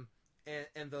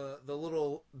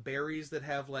little berries that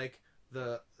have like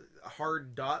the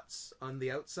hard dots on the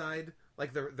outside,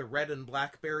 like the red and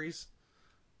black berries.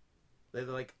 They're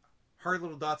like hard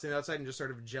little dots on the outside and just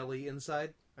sort of jelly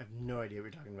inside. I have no idea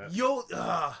what you're talking about.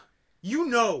 You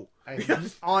know.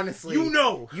 Honestly, you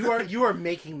know. You are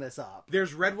making this up.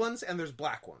 There's red ones and there's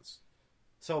black ones.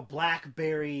 So black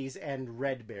berries and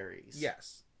red berries.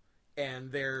 Yes. And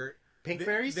they're pink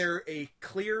berries? They're a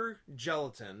clear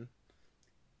gelatin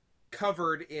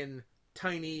covered in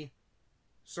tiny,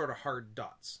 sort of hard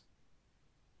dots.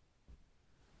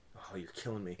 Oh, you're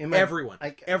killing me. Everyone.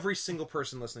 Every single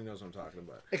person listening knows what I'm talking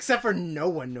about. Except for no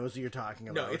one knows what you're talking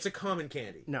about. No, it's a common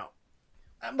candy. No.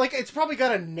 Like, it's probably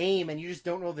got a name, and you just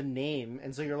don't know the name,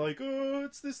 and so you're like, oh,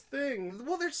 it's this thing.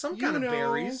 Well, there's some kind of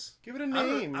berries. Give it a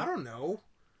name. I don't know.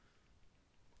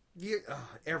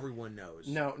 Everyone knows.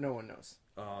 No one knows.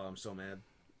 Oh, I'm so mad.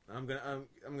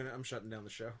 I'm shutting down the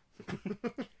show.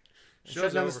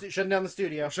 Shutting down the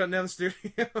studio. I'm shutting down the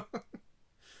studio.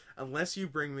 Unless you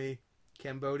bring me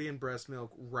Cambodian breast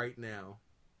milk right now.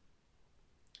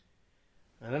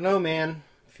 I don't know, man.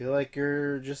 I feel like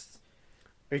you're just...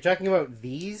 Are you talking about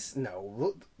these?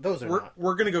 No, those are not.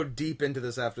 We're going to go deep into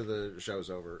this after the show's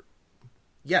over.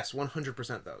 Yes,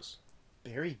 100% those.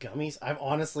 Berry gummies? I've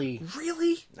honestly...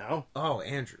 Really? No. Oh,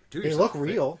 Andrew. They look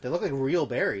real. They look like real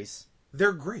berries.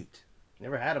 They're great.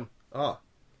 Never had them. Oh.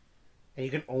 And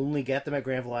you can only get them at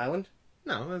Granville Island?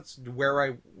 No, that's where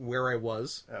I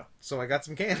was. Oh. So I got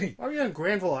some candy. Why are you on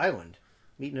Granville Island?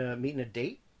 Meeting a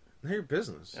date? None of your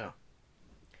business. Oh.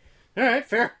 Alright,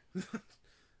 fair.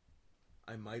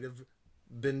 I might have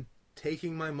been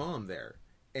taking my mom there.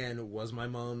 And was my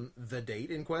mom the date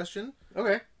in question?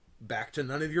 Okay. Back to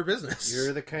none of your business.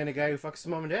 You're the kind of guy who fucks his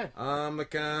mom and dad. I'm the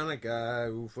kind of guy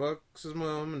who fucks his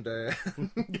mom and dad.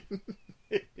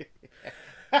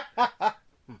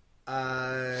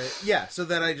 Yeah, so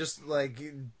then I just,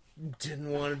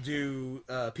 didn't want to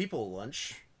do people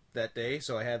lunch that day,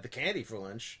 so I had the candy for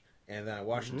lunch, and then I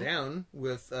washed it down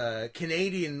with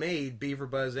Canadian-made Beaver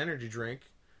Buzz energy drink.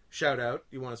 Shout out.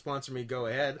 You want to sponsor me, go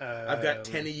ahead. I've got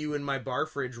 10 of you in my bar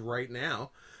fridge right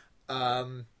now.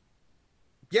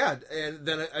 Yeah, and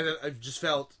then I just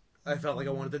felt like I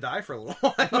wanted to die for a little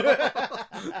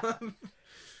while.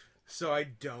 So I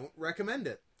don't recommend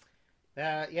it.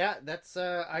 Yeah, that's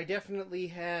I definitely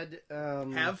had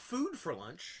Have food for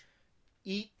lunch.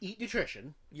 Eat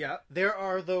nutrition. Yeah. There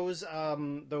are those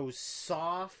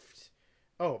soft.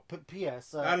 Oh,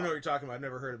 P.S. I don't know what you're talking about. I've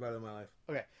never heard about it in my life.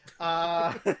 Okay.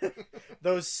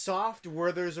 Those soft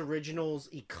Werther's Originals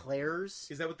eclairs.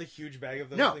 Is that what the huge bag of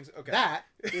those No, things? Okay. That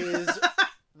is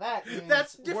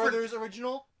That's different. Werther's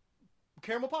Original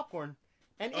caramel popcorn.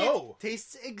 And Oh. it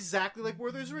tastes exactly like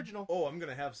Werther's Original. Oh, I'm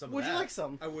gonna have some. Would of you that. like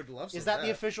some? I would love some. Is that of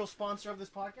the official sponsor of this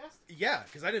podcast? Yeah,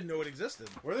 because I didn't know it existed.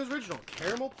 Werther's Original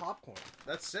caramel popcorn.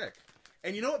 That's sick.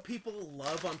 And you know what people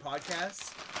love on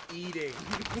podcasts? Eating.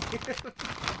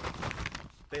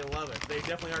 They love it. They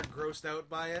definitely aren't grossed out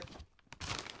by it.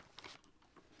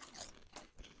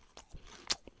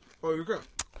 Oh,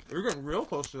 you're getting real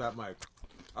close to that mic.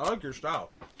 I like your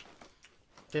style.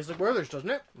 Tastes like Werther's, doesn't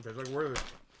it? It tastes like Werther's.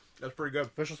 That's pretty good.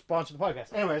 Official sponsor of the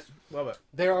podcast. Anyways, Love it.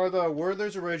 there are the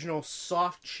Werther's Original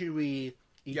soft, chewy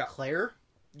eclair.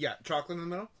 Yeah, chocolate in the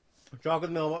middle?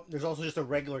 Chocolate milk. There's also just a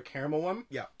regular caramel one.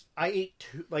 Yeah. I ate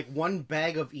one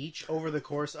bag of each over the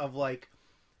course of I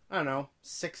don't know,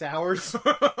 6 hours.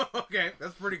 Okay,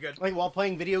 that's pretty good. While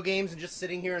playing video games and just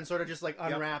sitting here and sort of just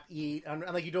unwrap, eat,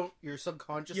 you're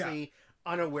subconsciously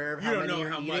unaware of how many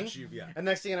you're eating. Much you've And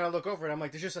next thing I look over and I'm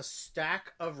like, there's just a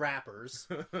stack of wrappers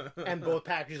and both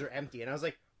packages are empty. And I was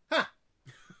like, huh,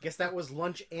 guess that was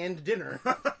lunch and dinner.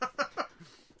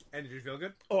 And did you feel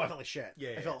good? Oh, I felt like shit.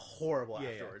 Yeah, I felt horrible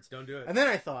afterwards. Yeah. Don't do it. And then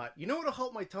I thought, you know what'll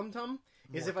help my tum tum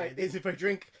is if I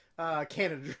drink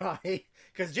Canada Dry,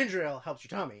 because ginger ale helps your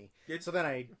tummy. So then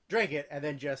I drank it and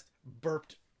then just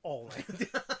burped all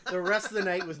night. The rest of the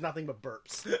night was nothing but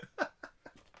burps.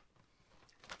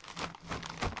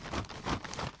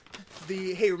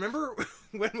 Hey, remember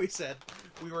when we said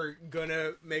we were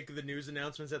gonna make the news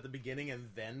announcements at the beginning and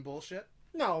then bullshit?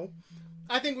 No.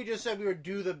 I think we just said we would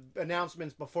do the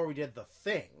announcements before we did the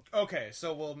thing. Okay,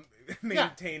 so we'll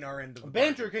maintain our end of the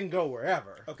banter bargain. can go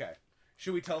wherever. Okay.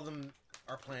 Should we tell them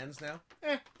our plans now?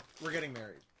 We're getting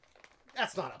married.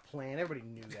 That's not a plan. Everybody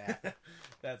knew that.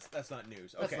 That's not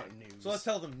news. That's Okay. not news. So let's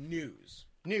tell them news.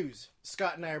 News.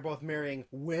 Scott and I are both marrying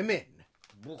women.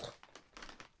 Ugh.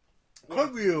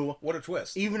 Could you What a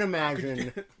twist. even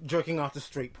imagine jerking off to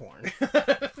straight porn?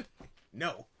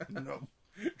 No. No.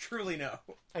 Truly no.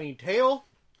 I need tail.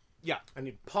 Yeah. I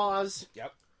need paws.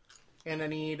 Yep. And I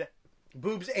need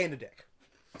boobs and a dick.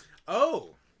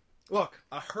 Oh. Look.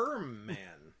 A Herm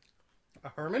man. A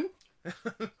Herman?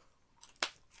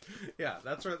 Yeah,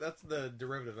 that's the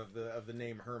derivative of the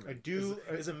name Herman. I do...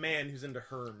 Is a man who's into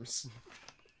Herms.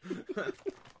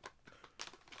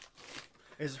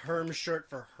 Is Herm short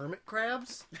for hermit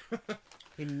crabs?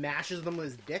 He mashes them with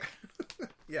his dick?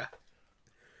 Yeah.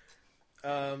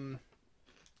 No,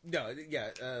 yeah,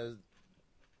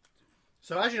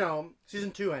 So as you know,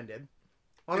 season 2 ended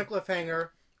on a cliffhanger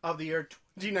of the year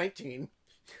 2019.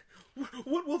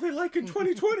 What will they like in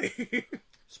 2020?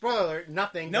 Spoiler alert,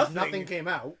 nothing. 'Cause nothing came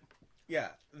out. Yeah,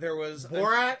 there was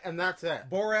Borat, and that's it.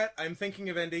 Borat, I'm thinking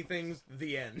of ending things,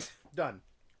 the end. Done.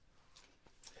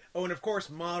 Oh, and of course,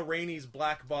 Ma Rainey's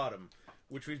Black Bottom,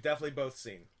 which we've definitely both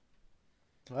seen.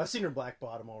 Well, I've seen her Black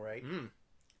Bottom, all right.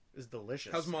 It's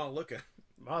delicious. How's Ma looking?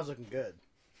 Ma's looking good.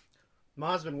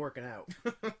 Ma's been working out.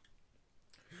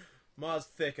 Ma's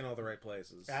thick in all the right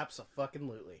places.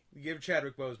 Abso-fucking-lutely. Give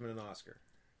Chadwick Boseman an Oscar.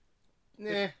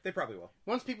 Nah. They probably will.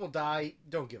 Once people die,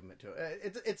 don't give them it to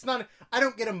it. It's not... I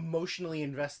don't get emotionally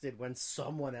invested when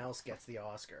someone else gets the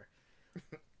Oscar.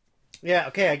 Yeah,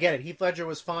 okay, I get it. Heath Ledger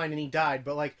was fine and he died,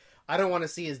 but, like, I don't want to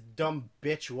see his dumb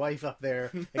bitch wife up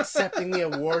there accepting the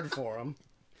award for him.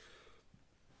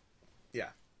 Yeah.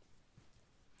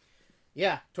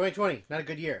 Yeah, 2020, not a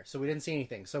good year, so we didn't see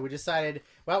anything. So we decided,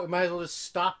 well, we might as well just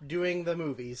stop doing the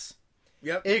movies.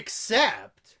 Yep.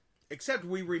 Except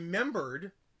we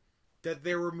remembered that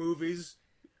there were movies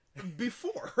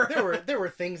before. there were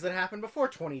things that happened before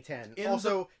 2010.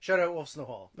 Also, shout out Wolf Snow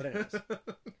Hall. But anyways,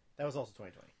 that was also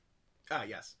 2020. Ah,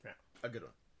 yes. Yeah. A good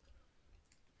one.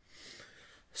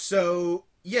 So,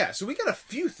 yeah, so we got a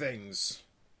few things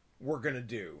we're going to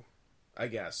do, I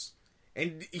guess.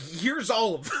 And here's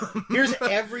all of them. Here's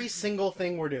every single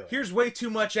thing we're doing. Here's way too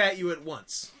much at you at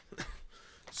once.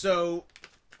 So,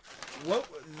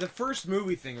 the first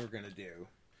movie thing we're going to do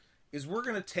is we're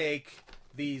going to take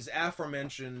these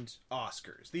aforementioned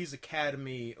Oscars, these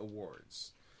Academy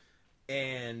Awards,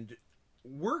 and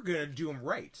we're going to do them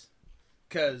right.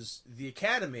 Because the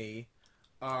Academy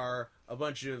are a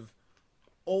bunch of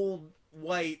old,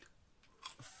 white,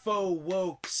 faux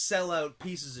woke, sellout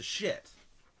pieces of shit.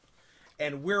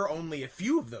 And we're only a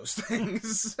few of those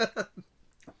things.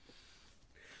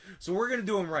 So we're going to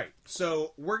do them right.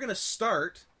 So we're going to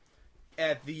start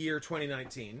at the year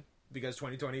 2019, because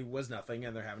 2020 was nothing,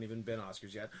 and there haven't even been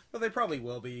Oscars yet. But they probably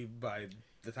will be by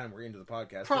the time we're into the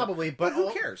podcast. Probably, but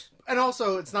who cares? And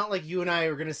also, it's not like you and I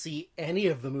are going to see any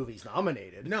of the movies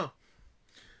nominated. No.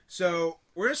 So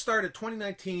we're going to start at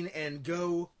 2019 and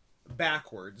go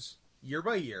backwards, year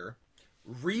by year,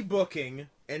 rebooking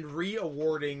and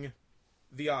re-awarding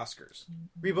the Oscars.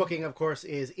 Rebooking, of course,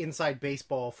 is inside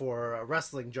baseball for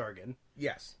wrestling jargon.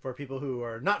 Yes. For people who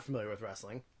are not familiar with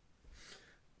wrestling.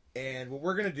 And what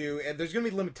we're going to do, and there's going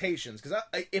to be limitations, because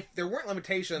if there weren't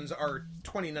limitations, our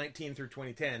 2019 through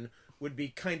 2010 would be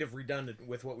kind of redundant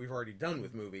with what we've already done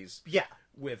with movies. Yeah.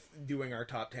 With doing our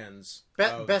top 10s.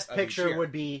 Best Picture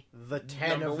would be the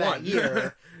 10 number of that one.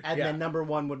 year, and Yeah. then number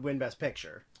one would win Best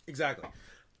Picture. Exactly.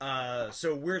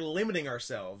 So we're limiting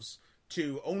ourselves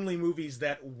to only movies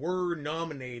that were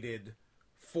nominated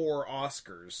for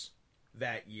Oscars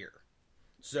that year.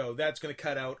 So that's going to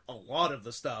cut out a lot of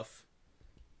the stuff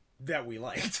that we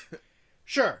liked.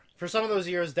 Sure. For some of those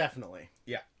years, definitely.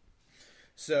 Yeah.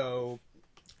 So,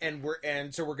 we're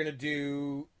going to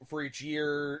do for each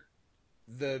year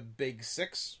the big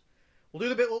six. We'll do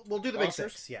the big Oscars?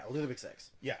 six. Yeah, we'll do the big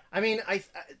six. Yeah. I mean,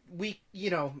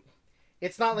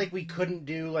 it's not like we couldn't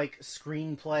do like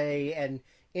screenplay and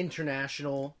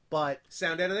international, but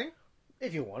Sound editing?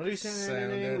 if you want to do sound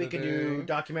editing, editing. we could do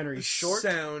documentary short.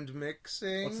 Sound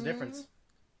mixing. What's the difference?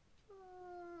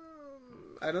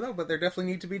 I don't know, but there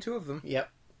definitely need to be two of them. Yep.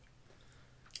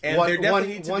 And there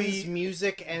definitely need to one's be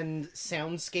music and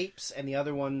soundscapes, and the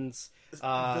other one's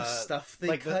the stuff they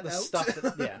like cut the out. stuff.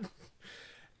 That,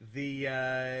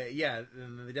 yeah.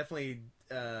 They definitely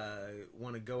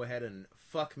want to go ahead and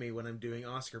fuck me when I'm doing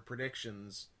Oscar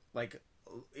predictions, like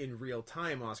in real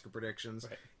time Oscar predictions,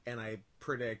 Right. and I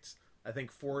predict, I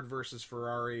think, Ford versus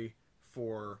Ferrari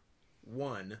for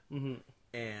one,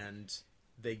 and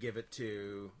they give it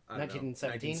to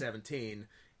 1917,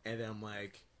 and then I'm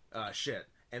like, shit.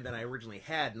 And then I originally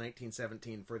had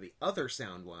 1917 for the other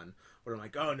sound one, but I'm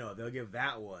like, oh no, they'll give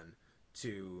that one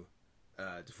to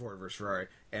Ford versus Ferrari,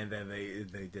 and then they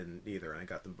didn't either, and I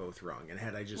got them both wrong. And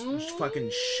had I just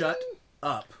fucking shut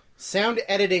up. Sound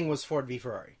editing was Ford v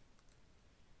Ferrari.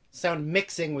 Sound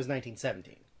mixing was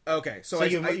 1917. Okay, so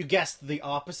you guessed the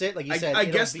opposite, like you said.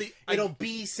 It'll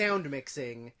be sound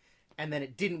mixing, and then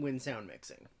it didn't win sound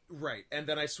mixing. Right, and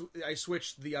then I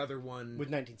switched the other one with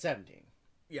 1917.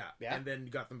 Yeah, Yeah, and then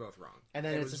got them both wrong. And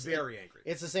then I was very angry.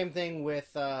 It's the same thing with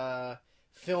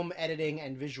film editing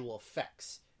and visual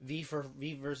effects. Ford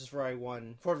versus Ferrari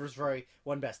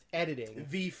won best editing.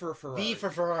 V for Ferrari. V for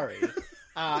Ferrari,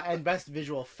 and best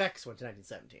visual effects went to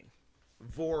 1917.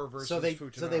 Vor versus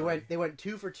Futanari. So they went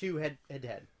 2 for 2 head to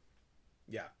head.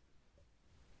 Yeah,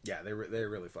 they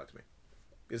really fucked me.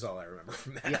 Is all I remember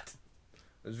from that. Yeah.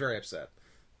 I was very upset.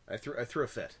 I threw a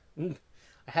fit.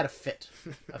 I had a fit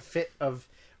of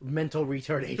mental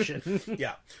retardation.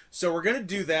 Yeah. So we're gonna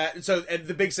do that. So and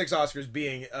the big 6 Oscars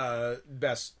being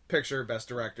Best Picture, Best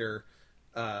Director,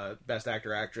 Best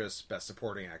Actor, Actress, Best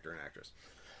Supporting Actor and Actress.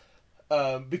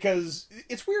 Because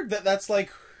it's weird that that's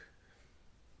like,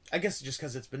 I guess just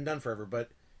because it's been done forever, but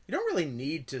you don't really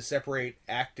need to separate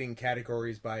acting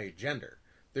categories by gender.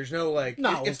 There's no like,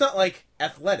 No. It's not like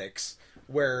athletics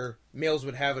where males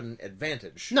would have an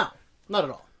advantage. No, not at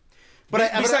all. But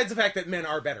Besides the fact that men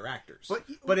are better actors,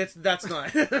 but that's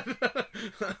not.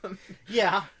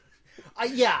 Yeah.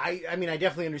 I mean, I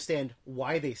definitely understand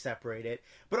why they separate it,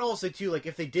 but also too, like,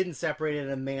 if they didn't separate it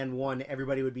and a man won,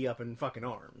 everybody would be up in fucking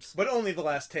arms. But only the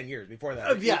last 10 years. Before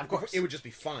that, Yeah, of course, it would just be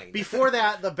fine. Before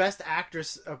that, the Best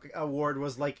Actress award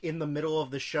was like in the middle of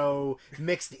the show,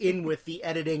 mixed in with the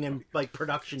editing and like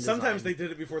production design. Sometimes they did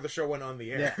it before the show went on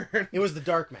the air. Yeah. It was the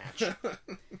dark match.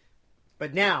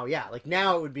 But now, yeah, like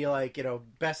now it would be like, you know,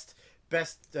 best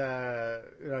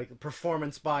like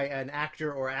performance by an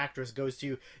actor or actress goes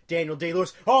to Daniel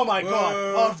Day-Lewis. Oh my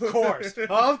god!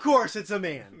 Of course, it's a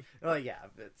man. Like, yeah,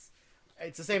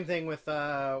 it's the same thing with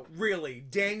Really,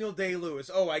 Daniel Day-Lewis.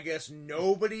 Oh, I guess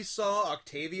nobody saw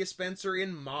Octavia Spencer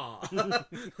in Ma.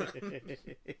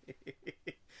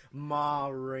 Ma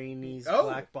Rainey's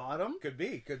Black Bottom. Could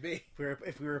be.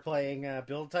 If we were playing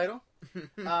build title.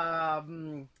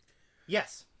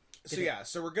 Yes.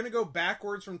 So we're gonna go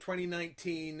backwards from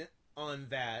 2019 on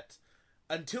that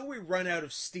until we run out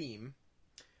of steam,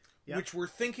 which we're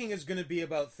thinking is gonna be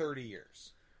about 30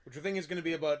 years. Which we're thinking is gonna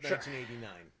be about 1989.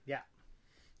 Yeah.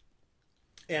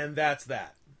 And that's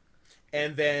that.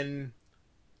 And then,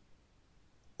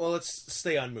 well, let's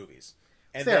stay on movies.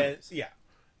 And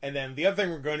And then the other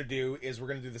thing we're going to do is we're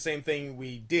going to do the same thing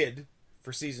we did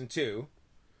for season 2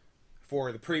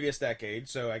 for the previous decade.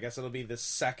 So I guess it'll be the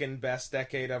second best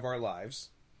decade of our lives.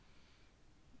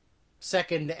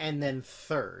 Second and then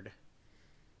third.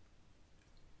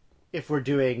 If we're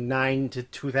doing 9 to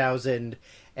 2000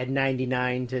 and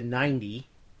 99 to 90.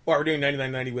 Well, we're doing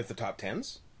 99-90 with the top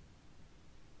 10s?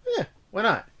 Yeah, why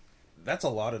not? That's a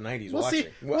lot of 90s we'll watching. See.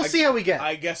 We'll see how we get.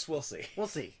 I guess we'll see. We'll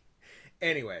see.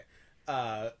 Anyway,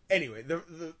 the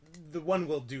one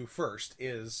we'll do first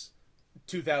is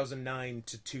 2009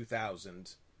 to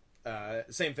 2000.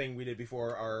 Same thing we did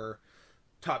before, our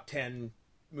top 10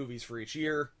 movies for each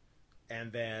year,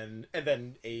 and then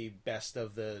a best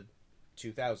of the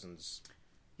 2000s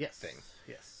thing.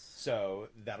 Yes. So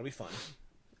that'll be fun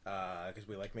because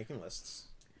we like making lists.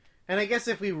 And I guess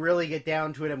if we really get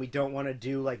down to it and we don't want to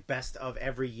do like best of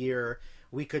every year,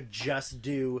 we could just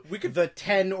do the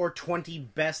 10 or 20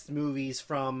 best movies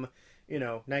from,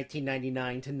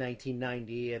 1999 to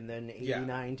 1990 and then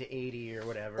 89 to 80 or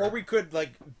whatever. Or we could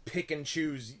like pick and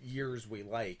choose years we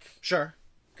like. Sure.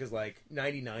 Because like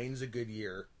 99's a good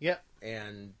year. Yep.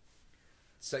 And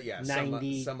so yeah,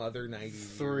 90, some other 90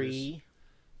 3 years.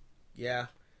 Yeah.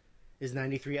 Is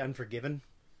 93 Unforgiven?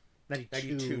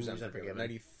 92 is Unforgiven.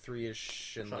 93 is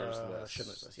Schindler's List.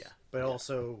 Schindler's List, yeah. But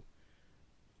also,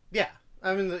 yeah.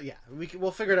 I mean,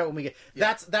 we'll figure it out when we get.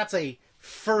 Yeah. That's a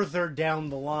further down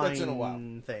the line That's in a while.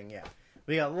 thing. Yeah,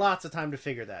 we got lots of time to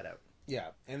figure that out. Yeah,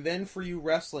 and then for you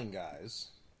wrestling guys,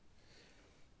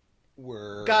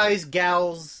 guys,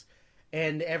 gals,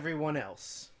 and everyone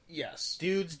else. Yes,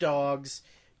 dudes, dogs,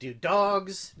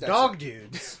 dogs, dog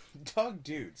dudes, dog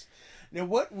dudes. Now,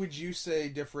 what would you say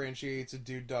differentiates a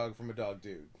dude dog from a dog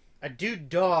dude? A dude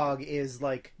dog is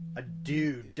like a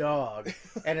dude dog,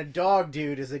 and a dog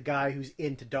dude is a guy who's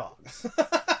into dogs.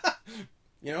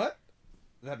 You know what?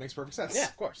 That makes perfect sense. Yeah,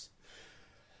 of course.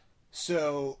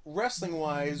 So,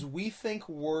 wrestling-wise, we think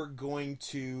we're going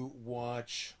to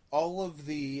watch all of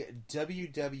the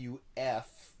WWF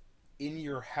In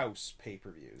Your House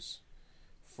pay-per-views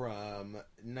from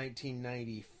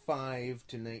 1995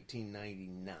 to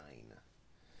 1999.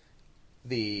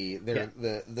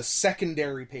 The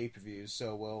secondary pay-per-views,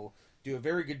 so we'll do a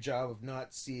very good job of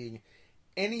not seeing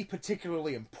any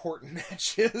particularly important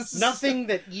matches. Nothing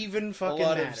that even fucking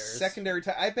matters. A lot of secondary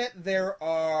I bet there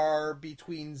are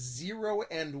between 0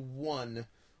 and 1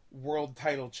 world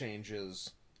title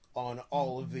changes on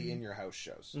all of the In Your House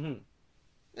shows.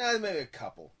 Mm-hmm. Maybe a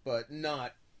couple, but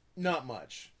not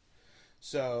much.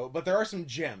 So, but there are some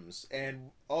gems, and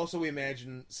also we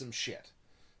imagine some shit.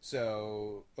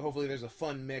 So hopefully there's a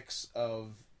fun mix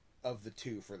of the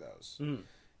two for those. Mm.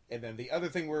 And then the other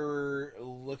thing we're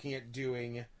looking at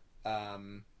doing,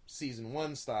 season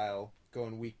 1 style,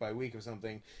 going week by week of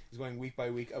something, is going week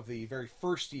by week of the very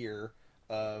first year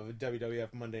of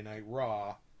WWF Monday Night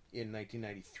Raw in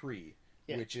 1993,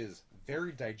 which is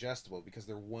very digestible because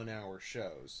they're 1-hour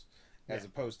shows. as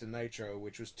opposed to Nitro,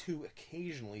 which was 2,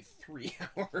 occasionally 3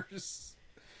 hours.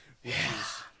 Which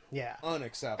is Yeah.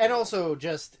 unacceptable. And also,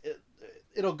 just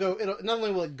it'll not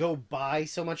only will it go by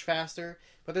so much faster,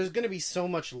 but there's going to be so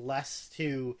much less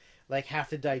to like have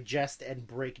to digest and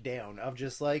break down of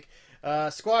just like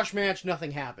squash match,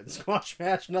 nothing happens. Squash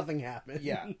match, nothing happens.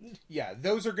 Yeah.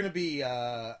 Those are going to be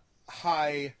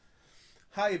high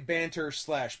banter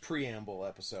 / preamble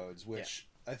episodes, which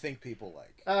I think people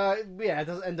like. Yeah,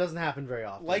 it doesn't happen very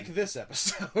often. Like this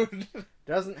episode.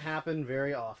 Doesn't happen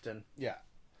very often. Yeah.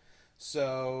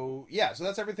 So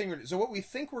that's everything. So what we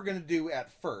think we're going to do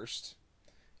at first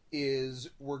is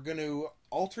we're going to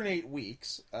alternate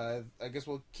weeks. I guess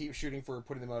we'll keep shooting for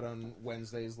putting them out on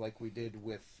Wednesdays like we did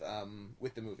with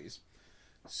the movies.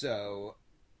 So,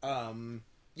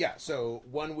 so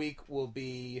 1 week will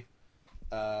be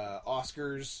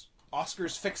Oscars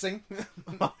fixing.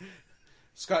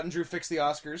 Scott and Drew fix the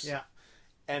Oscars. Yeah.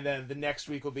 And then the next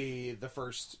week will be the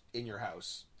first In Your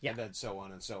House. Yeah. And then so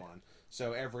on and so on.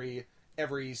 So every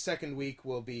second week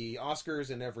will be Oscars,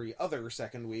 and every other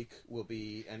second week will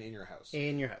be an In Your House.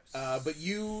 In Your House. But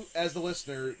you, as the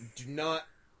listener, do not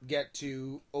get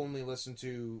to only listen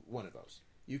to one of those.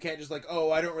 You can't just like,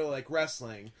 oh, I don't really like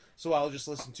wrestling, so I'll just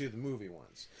listen to the movie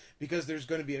ones. Because there's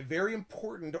going to be a very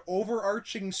important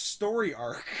overarching story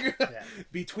arc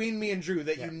between me and Drew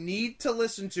that you need to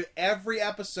listen to every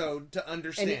episode to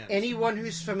understand. Anyone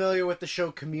who's familiar with the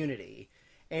show Community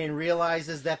and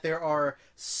realizes that there are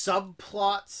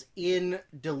subplots in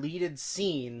deleted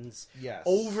scenes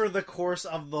over the course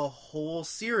of the whole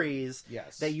series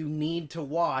that you need to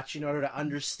watch in order to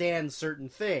understand certain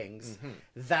things. Mm-hmm.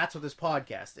 That's what this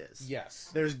podcast is.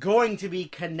 Yes. There's going to be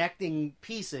connecting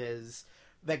pieces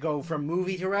that go from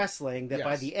movie to wrestling that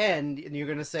by the end, and you're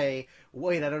going to say,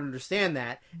 wait, I don't understand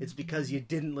that. It's because you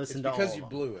didn't listen to all of them. Because you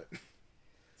blew it.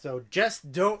 So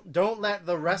just don't let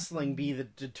the wrestling be the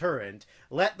deterrent.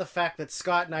 Let the fact that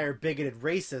Scott and I are bigoted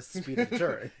racists be the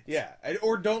deterrent.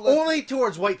 Or don't let... Only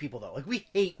towards white people, though. Like, we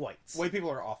hate whites. White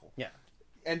people are awful. Yeah.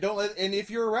 And and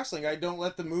if you're a wrestling guy, don't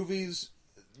let the movies...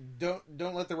 Don't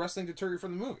let the wrestling deter you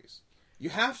from the movies. You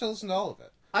have to listen to all of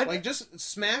it. Just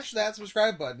smash that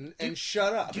subscribe button and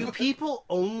shut up. Do people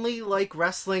only like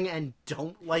wrestling and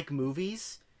don't like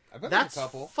movies? I bet That's there's a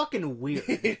couple. Fucking weird.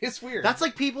 It's weird. That's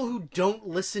like people who don't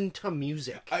listen to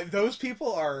music. Those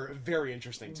people are very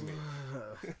interesting to me.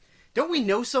 Don't we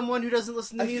know someone who doesn't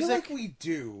listen to music? I feel like we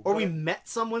do. Or we met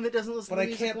someone that doesn't listen to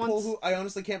music I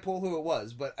honestly can't pull who it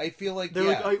was, but I feel like they're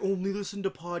like, I only listen to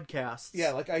podcasts.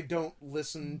 Yeah, like I don't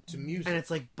listen to music. And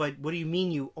it's like, but what do you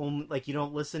mean you only, like, you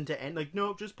don't listen to, and like,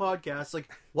 no, just podcasts.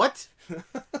 Like, what?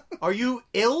 Are you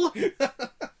ill?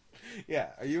 Yeah,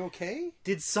 are you okay?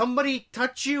 Did somebody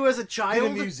touch you as a child?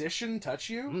 Did a musician touch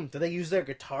you? Did they use their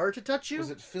guitar to touch you?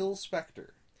 Was it Phil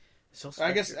Spector?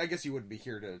 I guess you wouldn't be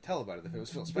here to tell about it if it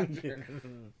was Phil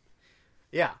Spector.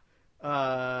 Yeah.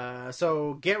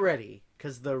 So get ready,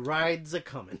 because the ride's a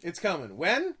coming. It's coming.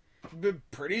 When?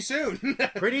 Pretty soon.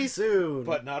 Pretty soon.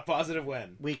 But not positive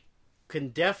when. We can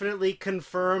definitely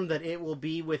confirm that it will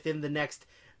be within the next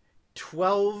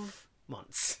 12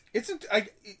 months.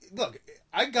 Look,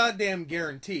 I goddamn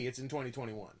guarantee it's in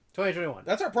 2021. 2021.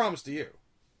 That's our promise to you.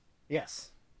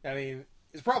 Yes. I mean,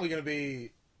 it's probably going to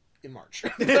be in March.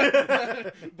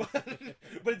 but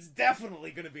it's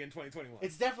definitely going to be in 2021.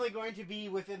 It's definitely going to be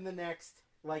within the next,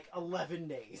 11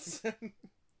 days.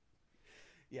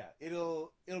 Yeah,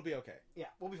 it'll be okay. Yeah,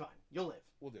 we'll be fine. You'll live.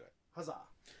 We'll do it. Huzzah.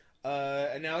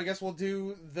 And now I guess we'll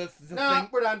do the no, thing.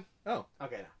 We're done. Oh.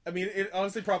 Okay, no. I mean, it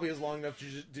honestly probably is long enough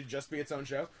to just be its own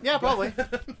show. Yeah, probably.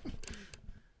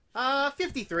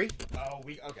 53. Oh,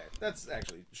 okay. That's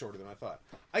actually shorter than I thought.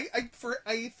 I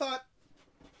thought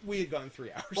we had gone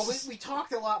 3 hours. Well, we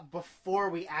talked a lot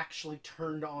before we actually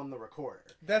turned on the recorder.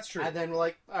 That's true. And then we're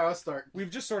like, all right, let's start.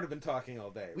 We've just sort of been talking all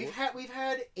day. We've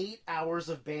had 8 hours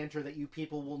of banter that you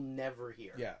people will never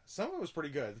hear. Yeah, some of it was pretty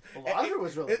good. A lot of it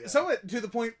was really good. Some of it, to the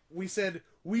point we said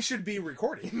we should be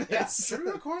recording this. Yeah. Should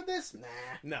we record this? Nah.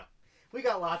 No. We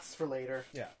got lots for later.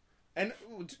 Yeah. And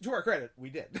to our credit, we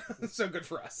did. So good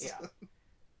for us. Yeah.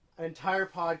 An entire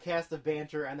podcast of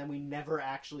banter, and then we never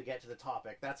actually get to the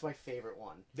topic. That's my favorite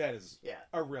one. That is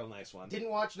a real nice one. Didn't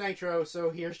watch Nitro, so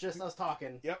here's just us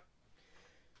talking. Yep.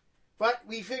 But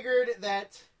we figured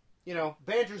that,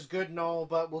 banter's good and all,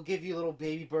 but we'll give you little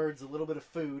baby birds a little bit of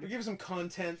food. We'll give you some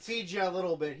content. Feed you a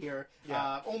little bit here.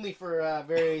 Yeah. Only for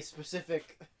very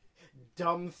specific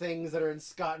dumb things that are in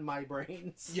Scott and my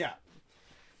brains. Yeah.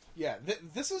 Yeah.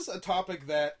 This is a topic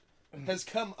that has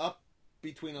come up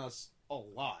between us a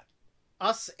lot.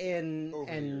 Us and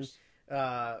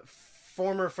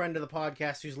former friend of the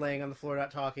podcast who's laying on the floor not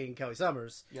talking, Kelly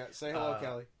Summers. Yeah, say hello,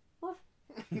 Kelly.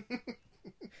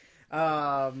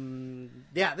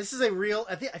 Yeah, this is a real.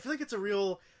 I feel like it's a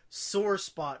real sore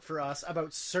spot for us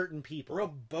about certain people. A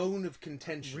real bone of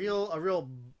contention. A real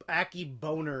acky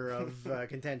boner of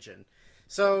contention.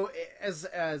 So,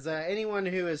 as anyone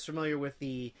who is familiar with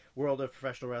the world of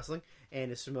professional wrestling and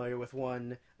is familiar with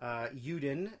one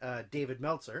Uden, David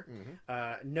Meltzer,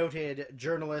 noted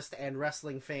journalist and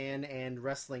wrestling fan and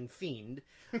wrestling fiend,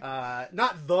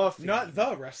 not the fiend, Not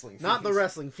the wrestling fiend. not the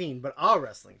wrestling fiend, but a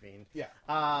wrestling fiend.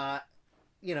 Yeah.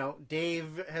 You know,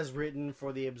 Dave has written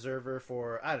for The Observer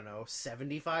for, I don't know,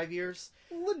 75 years?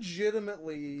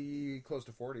 Legitimately close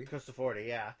to 40. Close to 40,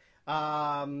 yeah.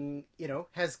 You know,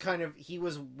 has kind of, he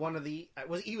was one of the,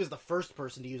 he was the first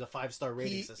person to use a 5-star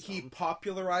rating system. He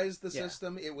popularized the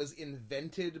system. It was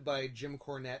invented by Jim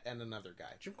Cornette and another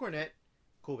guy. Jim Cornette,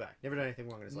 cool guy. Never done anything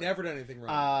wrong in his life. Never done anything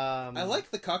wrong. I like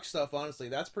the cuck stuff, honestly.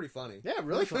 That's pretty funny. Yeah,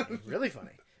 really funny. Really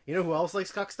funny. You know who else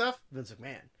likes cuck stuff? Vince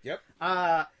McMahon. Yep.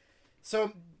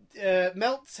 So,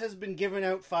 Meltz has been giving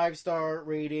out 5-star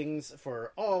ratings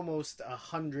for almost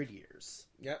 100 years.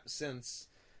 Yep, since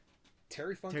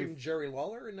Terry Funk and Jerry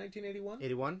Lawler in 1981.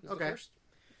 81? Okay.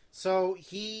 So,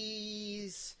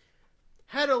 he's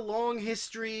had a long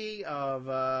history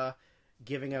of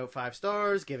giving out 5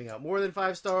 stars, giving out more than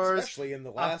 5 stars. Especially in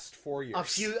the last 4 years.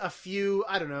 A few,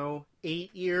 I don't know,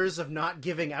 8 years of not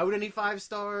giving out any 5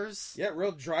 stars. Yeah,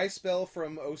 real dry spell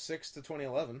from 06 to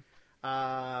 2011.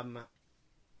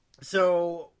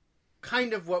 So,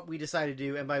 kind of what we decided to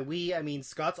do, and by we, I mean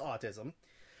Scott's autism,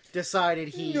 decided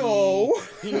he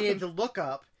needed to look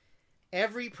up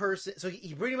every person. So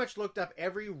he pretty much looked up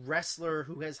every wrestler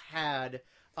who has had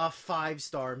a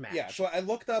 5-star match. Yeah, so I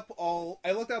looked up all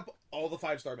the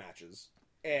 5-star matches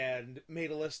and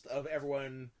made a list of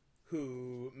everyone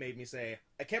who made me say,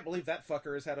 I can't believe that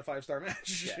fucker has had a 5-star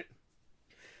match. Yeah.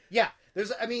 Yeah,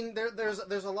 there's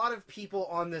a lot of people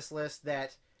on this list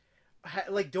that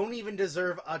don't even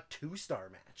deserve a 2-star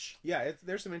match. Yeah,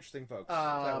 there's some interesting folks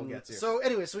that we'll get to. So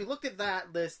anyway, so we looked at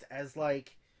that list as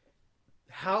like,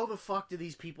 how the fuck do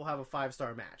these people have a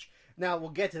 5-star match? Now we'll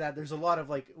get to that. There's a lot of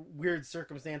like weird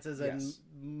circumstances and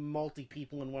multi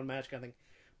people in one match kind of thing.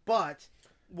 But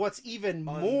what's even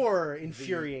more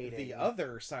infuriating, the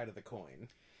other side of the coin,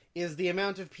 is the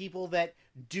amount of people that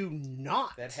do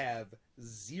not, that have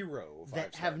 0 5-star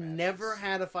that have matches. never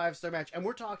had a 5-star match, and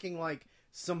we're talking like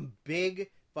some big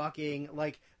fucking,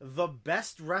 like, the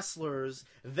best wrestlers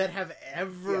that have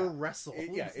ever wrestled.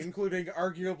 Yeah, including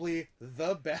arguably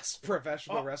the best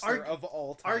professional wrestler of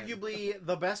all time. Arguably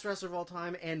the best wrestler of all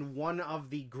time, and one of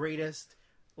the greatest,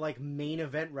 like, main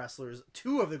event wrestlers,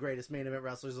 2 of the greatest main event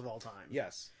wrestlers of all time.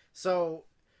 Yes. So,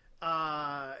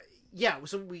 yeah,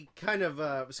 so we kind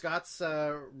of, Scott's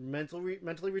mentally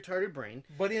retarded brain.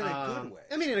 But in a good way.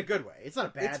 I mean, in a good way. It's not a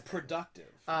bad It's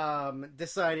productive.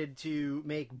 decided to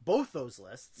make both those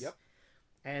lists. Yep.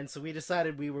 And so we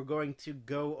decided we were going to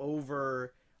go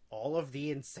over all of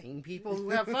the insane people who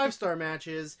have 5-star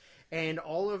matches and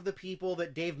all of the people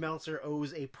that Dave Meltzer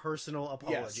owes a personal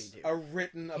apology to. A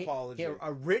written apology.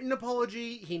 A written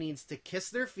apology. He needs to kiss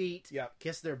their feet,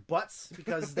 kiss their butts,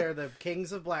 because they're the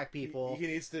kings of black people. He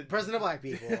needs to... President of black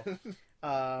people.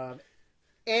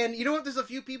 And you know what? There's a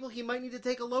few people he might need to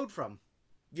take a load from.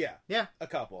 Yeah. Yeah. A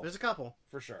couple. There's a couple.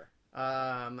 For sure.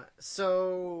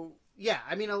 So, yeah.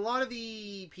 I mean, a lot of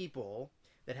the people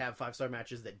that have 5-star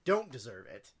matches that don't deserve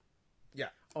it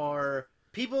are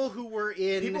people who were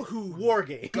in War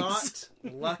Games. Got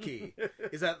lucky.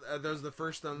 Is that... those the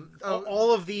first...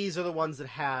 all of these are the ones that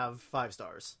have 5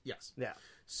 stars. Yes. Yeah.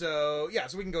 So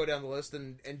we can go down the list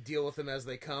and deal with them as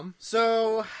they come.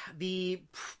 So, the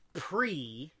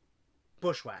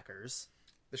pre-Bushwhackers...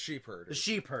 The sheep herders.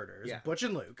 Yeah. Butch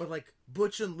and Luke. But, like,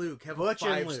 Butch and Luke have a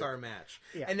 5-star match.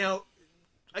 Yeah. And now,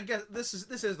 I guess this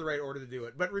is the right order to do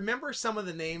it. But remember some of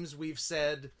the names we've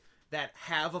said that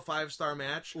have a 5-star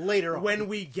match? Later on. When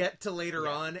we get to later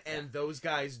on and those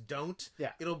guys don't,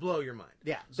 it'll blow your mind.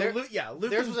 Yeah. So, Luke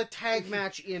theirs was a tag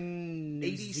match in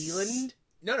New Zealand?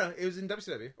 No, it was in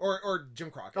WCW. Or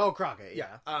Jim Crockett. Oh, Crockett,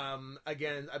 yeah.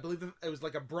 Again, I believe it was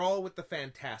like a brawl with the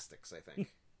Fantastics, I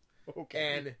think.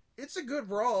 Okay. And it's a good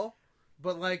brawl,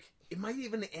 but, like, it might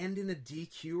even end in a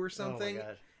DQ or something. Oh, my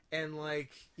God. And, like...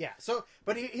 Yeah, so...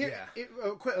 But here...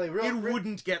 quickly, it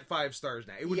wouldn't get 5 stars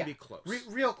now. It wouldn't be close.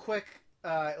 Real quick,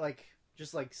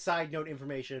 just side note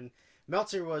information.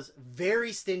 Meltzer was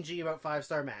very stingy about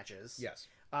 5-star matches. Yes.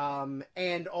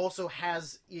 And also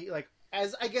has, like,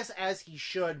 as he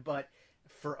should, but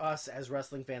for us as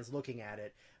wrestling fans looking at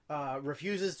it,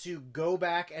 refuses to go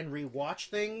back and rewatch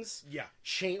things, Yeah.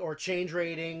 change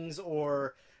ratings,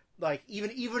 or like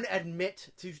even admit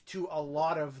to a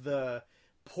lot of the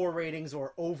poor ratings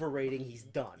or overrating he's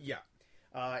done. Yeah.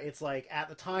 It's like, at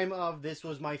the time of this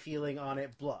was my feeling on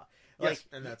it, blah. Like, Yes,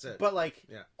 and that's it. But like,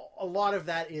 Yeah. a lot of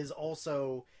that is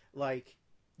also like,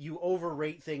 you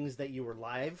overrate things that you were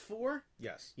live for.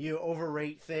 Yes. You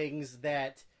overrate things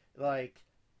that, like,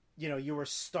 you know, you were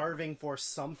starving for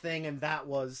something, and that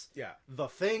was Yeah. the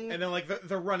thing. And then, like,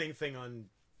 the running thing on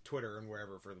Twitter and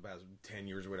wherever for the past 10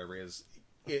 years or whatever is,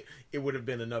 it would have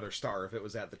been another star if it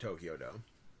was at the Tokyo Dome.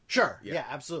 Sure. Yeah. Yeah,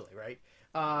 absolutely, right?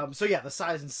 So, yeah, the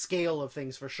size and scale of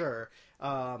things for sure.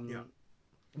 Yeah.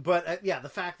 But, yeah, the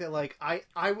fact that, like,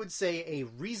 I would say a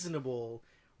reasonable,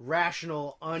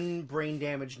 rational,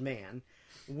 unbrain-damaged man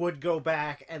would go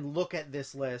back and look at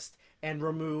this list and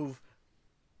remove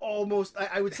almost,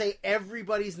 I would say,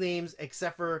 everybody's names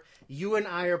except for you and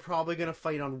I are probably going to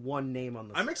fight on one name on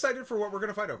this I'm list. excited for what we're going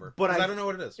to fight over. But 'cause I don't know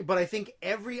what it is. But I think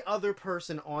every other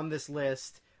person on this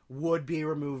list would be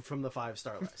removed from the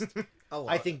 5-star list. A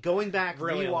lot. I think going back,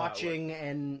 Really a lot rewatching,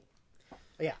 and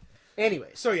yeah.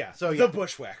 Anyways, So yeah, so yeah, the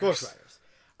Bushwhackers. Bushwhackers.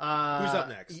 Who's up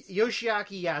next?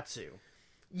 Yoshiaki Yatsu.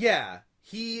 Yeah,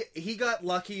 he got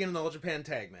lucky in an All Japan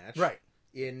tag match, Right.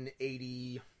 in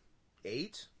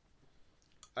 '88,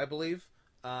 I believe.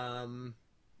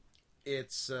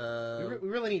 It's We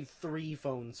really need 3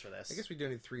 phones for this. I guess we do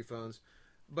need 3 phones,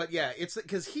 but yeah, it's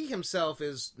because he himself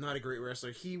is not a great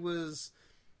wrestler. He was,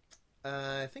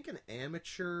 I think, an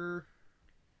amateur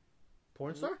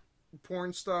Porn star?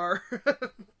 porn star.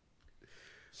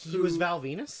 He was Val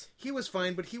Venus? He was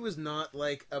fine, but he was not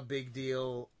like a big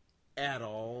deal at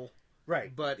all.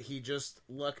 Right. But he just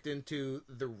lucked into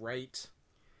the right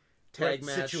tag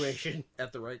match situation.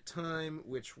 at the right time,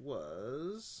 which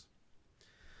was,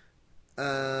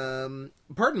 pardon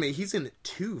me, he's in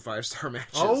 2 5-star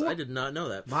matches. Oh, I did not know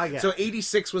that. my God. So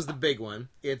 86 was the big one.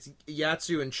 It's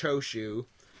Yatsu and Choshu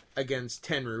against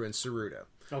Tenryu and Saruta.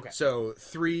 Okay. So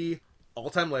 3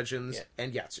 all-time legends Yeah.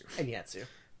 and Yatsu And Yatsu.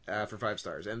 for 5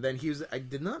 stars. And then I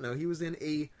did not know he was in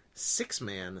a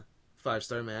 6-man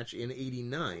 5-star match in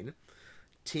 '89,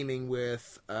 teaming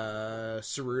with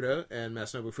Saruta and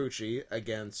Masanobu Fuchi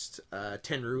against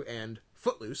Tenryu and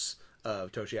Footloose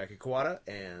of Toshiaki Kawada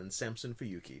and Samson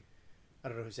Fuyuki. I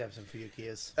don't know who Samson Fuyuki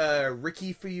is.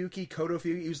 Ricky Fuyuki, Koto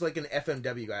Fuyuki. He was like an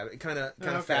FMW guy, kind of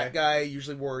Okay. fat guy.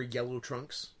 Usually wore yellow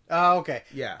trunks. Oh, okay.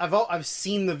 Yeah. I've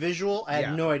seen the visual. I Yeah.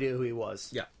 had no idea who he was.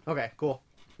 Yeah. Okay, cool.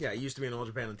 Yeah, he used to be an All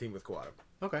Japan team with Kawada.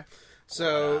 Okay.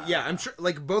 So yeah, I'm sure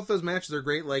like both those matches are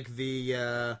great. Like the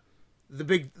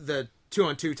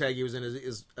 2-on-2 tag he was in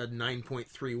is a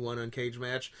 9.31 on Cage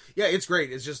Match. Yeah, it's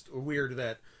great. It's just weird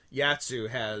that Yatsu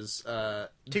has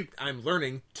 2. I'm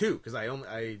learning 2 because I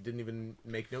didn't even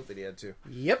make note that he had 2.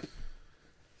 Yep.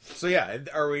 So yeah,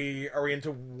 are we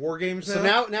into War Games now?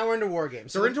 So now we're into War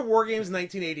Games. So we're into War Games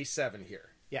 1987 here.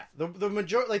 Yeah, the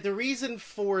majority, like, the reason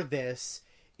for this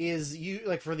is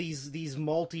for these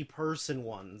multi-person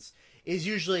ones is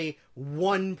usually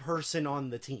one person on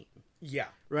the team, Yeah,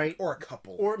 right? or a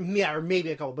couple, or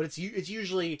maybe a couple, but it's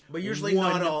usually not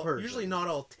one all. person. Usually not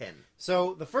all 10.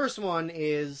 So the first one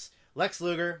is Lex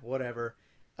Luger, whatever,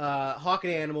 Hawk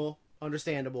and Animal,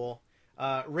 understandable.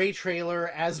 Ray Traylor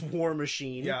as War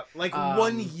Machine. Yeah, like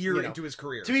 1 year you know, into his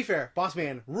career. To be fair, Boss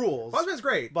Man rules. Bossman's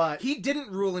great, but he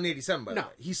didn't rule in '87. By the No.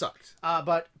 way, he sucked.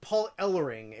 But Paul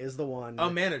Ellering is the one.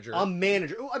 A manager. A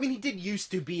manager. I mean, he did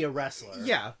used to be a wrestler.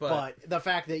 Yeah, but the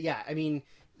fact that, I mean,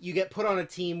 you get put on a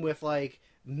team with like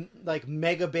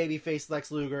mega babyface Lex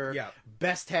Luger. Yeah.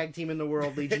 Best tag team in the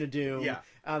world, Legion of Doom. Yeah.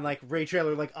 And like Ray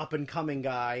Traylor, like up and coming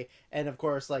guy, and of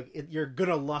course, like you're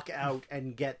gonna luck out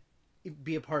and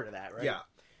be a part of that, right? yeah.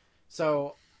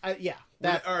 So,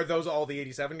 that Are those all the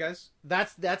 '87 guys?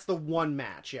 that's the one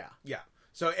match. Yeah. Yeah.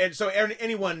 So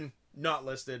anyone not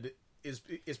listed is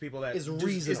people that Is is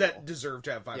reasonable. that deserve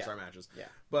to have 5-star matches. Yeah.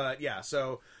 But yeah,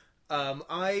 so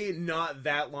I not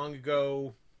that long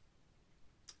ago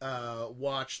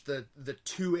watched the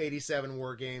 287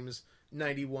 War Games,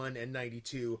 91 and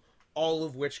 92, all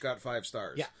of which got 5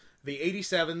 stars. Yeah. The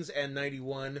 87s and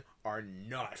 91 are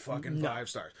not fucking No. 5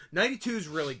 stars. 92 is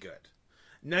really good.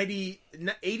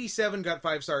 87 got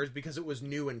 5 stars because it was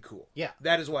new and cool. Yeah.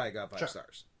 That is why I got 5 Sure.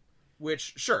 stars.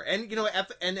 Which, sure, and you know, at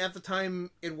the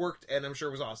time it worked, and I'm sure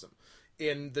it was awesome.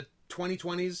 In the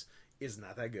 2020s, is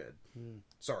not that good.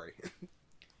 Sorry.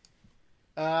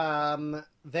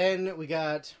 Then we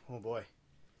got, oh boy,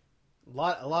 a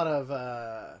lot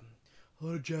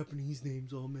of Japanese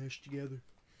names all mashed together.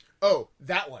 Oh,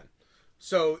 that one.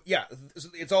 So, yeah,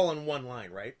 it's all in one line,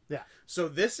 right? Yeah. So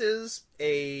this is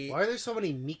a... Why are there so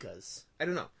many Mikas? I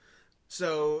don't know.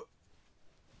 So,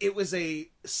 it was a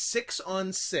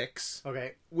 6-on-6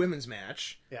 Okay. women's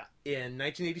match Yeah. in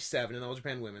 1987 in All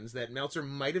Japan Women's that Meltzer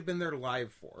might have been there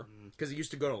live for, because he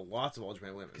used to go to lots of All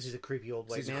Japan Women's. Because he's a creepy old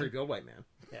white He's man. a creepy old white man.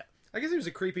 Yeah. I guess he was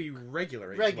a creepy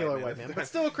regular White man, but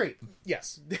still a creep.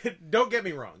 Yes. Don't get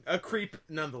me wrong. A creep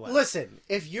nonetheless. Listen,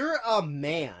 if you're a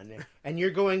man and you're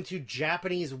going to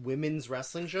Japanese women's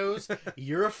wrestling shows,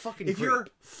 you're a fucking If creep. you're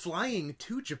flying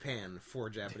to Japan for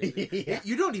Japanese, Yeah.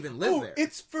 you don't even live there.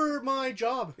 It's for my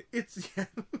job. It's.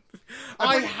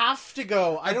 I have to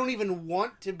go. I don't even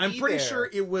want to be I'm pretty there. sure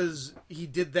it was he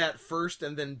did that first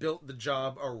and then built the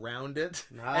job around it,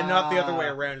 and not the other way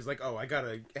around. He's like, oh, I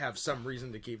gotta have some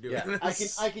reason to keep doing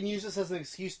this. I can use this as an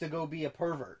excuse to go be a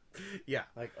pervert. Yeah.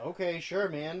 Like, okay, sure,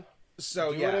 man.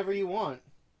 So Do yeah. whatever you want.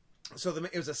 So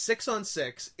it was a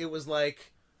 6-on-6. It was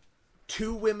like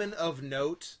 2 women of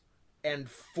note and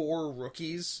 4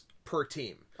 rookies per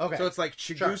team. Okay. So it's like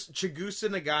Chigusa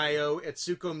Nagayo,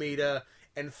 Etsuko Mita,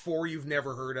 and 4 you've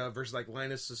never heard of versus like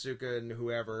Linus Suzuka and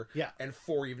whoever. Yeah. And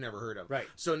 4 you've never heard of. Right.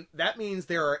 So that means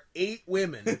there are 8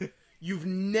 women you've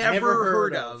never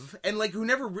heard of. And like who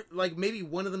never, like maybe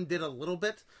one of them did a little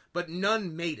bit, but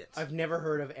none made it. I've never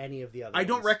heard of any of the other I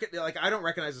don't ones. I don't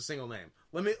recognize a single name.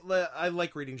 I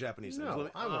like reading Japanese names. No,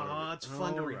 I won't. It's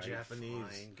fun to read Alright,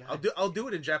 Japanese. fine. I'll do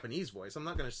it in Japanese voice. I'm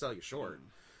not going to sell you short.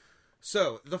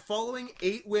 So, the following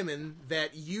 8 women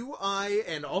that you, I,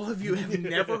 and all of you have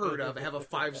never heard of have a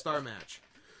 5-star match.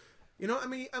 You know, I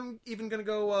mean, I'm even going to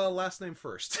go last name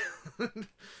first.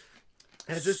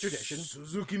 As is tradition.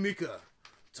 Suzuki Mika,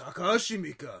 Takahashi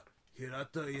Mika,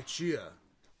 Hirata Ichiya,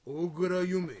 Ogura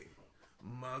Yumi,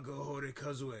 Magahori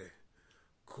Kazue,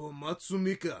 Komatsu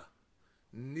Mika,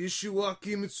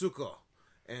 Nishiwaki Mitsuko,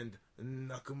 and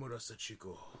Nakamura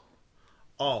Sachiko.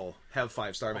 All have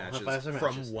 5-star matches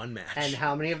from one match. And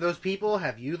how many of those people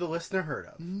have you, the listener, heard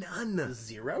of? None.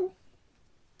 0?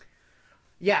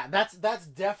 Yeah, that's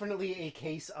definitely a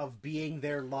case of being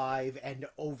there live and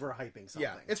overhyping something.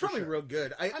 Yeah, it's for probably sure. real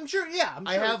good. I'm sure. Yeah, I'm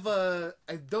I sure. have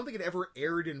I don't think it ever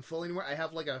aired in full anymore. I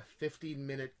have like a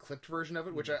 15-minute clipped version of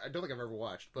it, which I don't think I've ever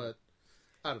watched, but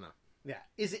I don't know. Yeah,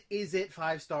 is it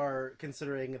 5-star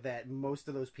considering that most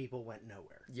of those people went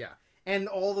nowhere, Yeah. and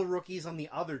all the rookies on the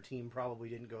other team probably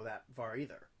didn't go that far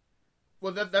either.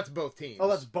 Well, that's both teams. Oh,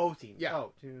 that's both teams. Yeah.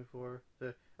 Oh, 2, 4.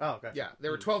 Oh, okay. Yeah, there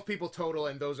were 12 people total,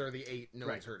 and those are the 8 no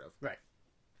one's heard of. Right.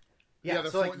 The Yeah. other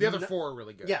so four, the other 4 are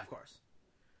really good. Yeah, of course.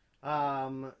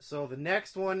 So the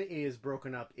next one is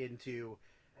broken up into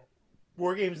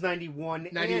War Games 91,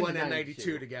 91 and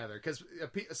 92 together, because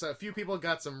a few people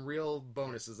got some real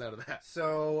bonuses out of that.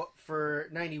 So for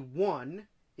 91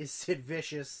 is Sid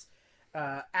Vicious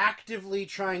actively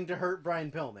trying to hurt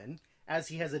Brian Pillman, as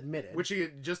he has admitted. Which he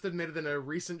just admitted in a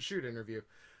recent shoot interview.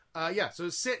 Yeah, so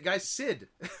Sid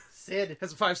Sid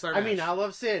has a 5-star match. I mean, I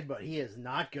love Sid, but he is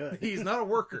not good. He's not a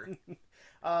worker.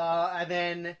 And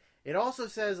then it also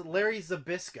says Larry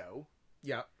Zbyszko.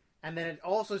 Yeah. And then it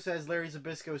also says Larry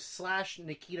Zbyszko /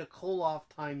 Nikita Koloff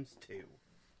times 2.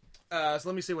 So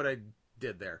let me see what I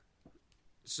did there.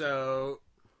 So,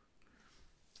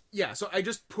 yeah, so I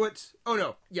just put... Oh,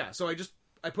 no. Yeah, so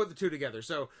I put the 2 together.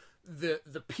 So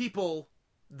the people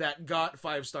that got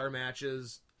 5-star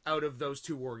matches out of those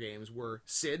 2 war games were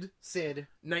Sid,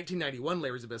 1991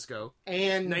 Larry Zbyszko,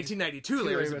 and 1992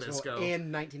 Larry Zbyszko,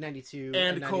 and 1992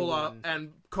 and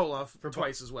Koloff for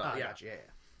twice as well. Yeah. Gotcha, yeah.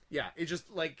 Yeah, it just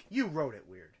like You wrote it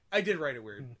weird. I did write it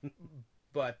weird,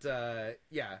 but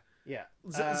yeah, Yeah.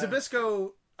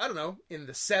 Zbyszko. I don't know, in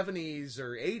the 70s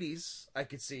or 80s, I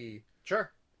could see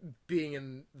Sure. being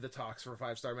in the talks for a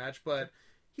 5-star match, but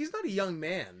he's not a young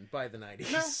man by the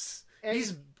 90s. And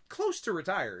he's close to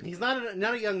retired. He's not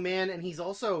a young man, and he's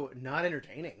also not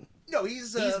entertaining. No,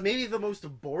 he's maybe the most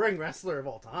boring wrestler of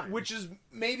all time. which is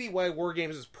maybe why War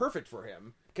Games is perfect for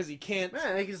him, because he can't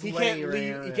he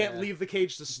can't leave the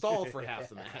cage to stall for half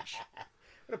the match.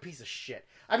 What a piece of shit.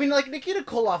 I mean, like, Nikita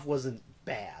Koloff wasn't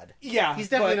bad. Yeah, He's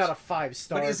definitely not a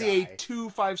 5-star But is guy. he a 2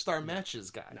 5-star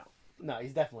matches guy? No,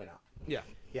 he's definitely not. Yeah.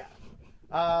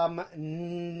 Yeah.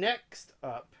 Next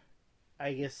up, I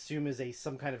assume is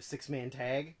some kind of 6-man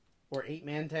tag or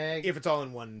 8-man tag. If it's all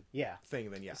in one Yeah.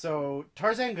 thing, then yeah. So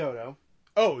Tarzan Goto,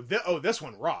 This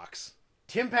one rocks.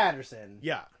 Tim Patterson,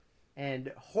 Yeah.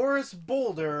 and Horace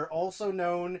Boulder, also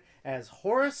known as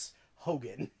Horace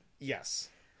Hogan. Yes.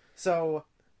 So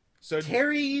So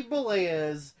Terry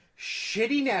Bollea's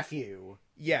shitty nephew.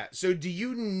 yeah. So do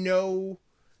you know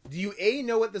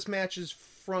what this match is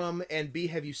from, and B,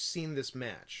 have you seen this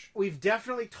match? We've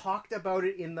definitely talked about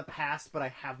it in the past, but I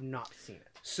have not seen it.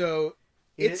 So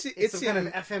It's it's some in kind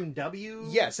of FMW.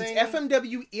 yes, thing? it's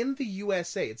FMW in the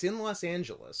USA. It's in Los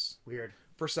Angeles Weird.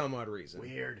 for some odd reason.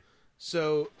 Weird.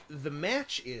 So the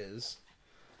match is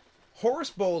Horace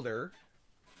Boulder,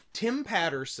 Tim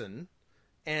Patterson,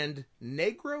 and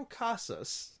Negro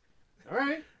Casas All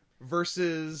right.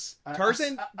 versus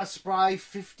Tarzan. A spry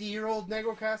 50-year-old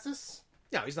Negro Casas.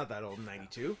 No, he's not that old.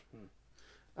 92.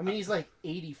 I mean, he's like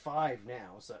 85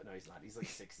 now. So no, he's not. He's like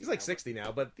 60. He's like now, 60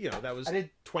 now, but that was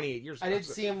 28 years ago. I did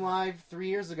see him live 3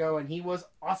 years ago, and he was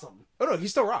awesome. Oh no, he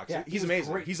still rocks. Yeah, He's he was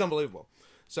amazing. great. He's unbelievable.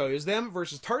 So it was them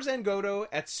versus Tarzan Goto,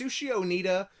 Atsushi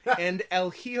Onita, and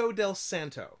El Hijo del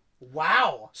Santo.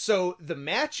 Wow. So the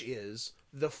match is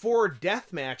the 4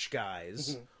 deathmatch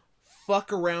guys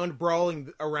fuck around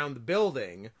brawling around the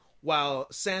building while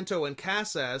Santo and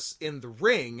Casas in the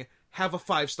ring have a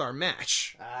 5-star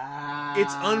match.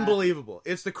 It's unbelievable.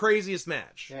 It's the craziest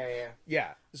match.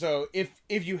 Yeah. So if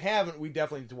you haven't, we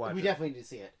definitely need to watch it. We definitely need to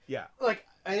see it. Yeah. Like,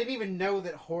 I didn't even know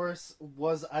that Horace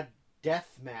was a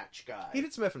deathmatch guy. He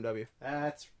did some FMW.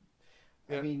 That's...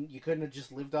 Yeah. I mean, you couldn't have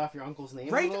just lived off your uncle's name.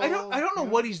 Right? A I little, don't know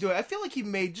what he's doing. I feel like he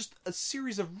made just a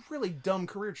series of really dumb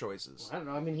career choices. I don't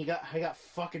know. I mean, he got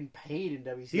fucking paid in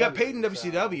WCW. He got paid in so-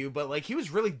 WCW, but like he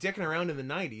was really dicking around in the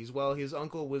 90s while his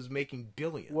uncle was making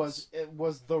billions. was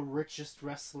the richest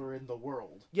wrestler in the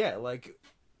world. Yeah, like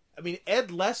I mean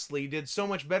Ed Leslie did so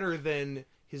much better than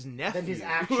his nephew. Than his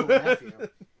actual nephew.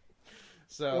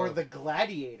 So Or the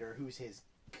Gladiator, who's his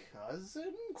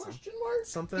cousin? Question mark.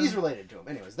 something. He's related to him.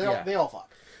 Anyways, they all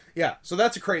fuck. Yeah, so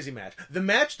that's a crazy match. The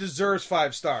match deserves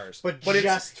 5 stars, But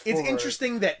it's for-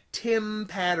 interesting that Tim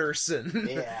Patterson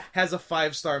Yeah. has a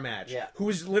 5-star match. Yeah. Who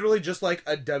was literally just like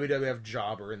a WWF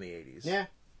jobber in the 80s. Yeah,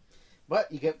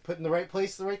 but you get put in the right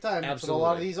place at the right time. That's what a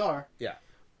lot of these are. Yeah.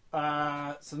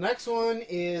 So the next one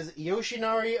is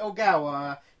Yoshinari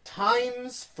Ogawa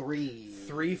times 3.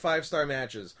 3 5-star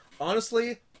matches.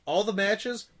 Honestly, all the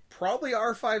matches probably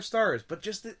are 5 stars, but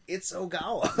just it's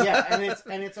Ogawa. Yeah, and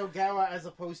it's Ogawa as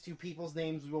opposed to people's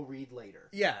names we'll read later.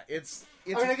 Yeah, it's I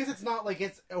mean, I guess it's not like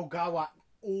it's Ogawa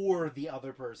or the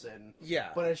other person. yeah.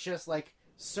 But it's just like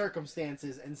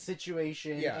circumstances and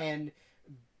situation Yeah. and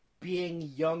being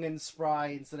young and spry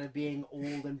instead of being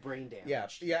old and brain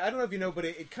damaged. Yeah, I don't know if you know, but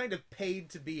it kind of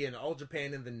paid to be in All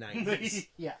Japan in the 90s.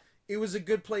 Yeah. It was a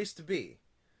good place to be.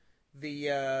 The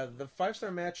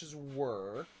 5-star matches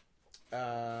were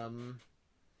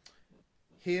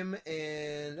him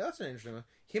and that's an interesting one.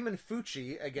 Him and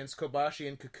Fuchi against Kobashi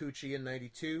and Kikuchi in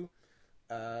 92.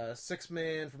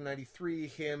 6-man from 93.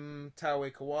 Him,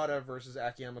 Taue Kawada versus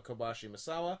Akiyama, Kobashi,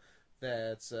 Misawa.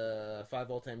 That's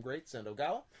 5 all-time greats and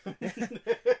Ogawa.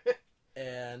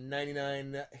 And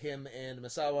 99, him and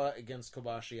Misawa against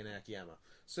Kobashi and Akiyama.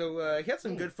 So he had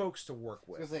some good folks to work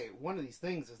I was with. gonna say, one of these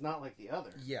things is not like the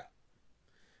other. Yeah.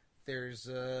 There's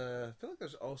I feel like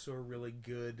there's also a really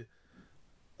good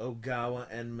Ogawa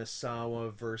and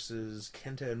Misawa versus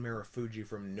Kenta and Marufuji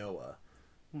from Noah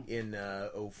in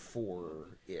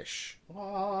 04-ish.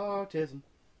 Autism.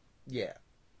 Yeah.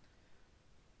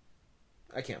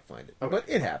 I can't find it. Okay. But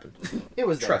it happened. It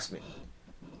was there. Trust me.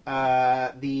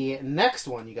 The next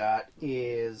one you got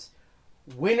is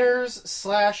Winners /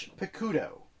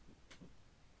 Pikudo.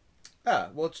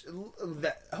 Well,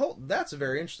 that's a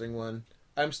very interesting one.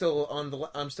 I'm still on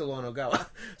Ogawa.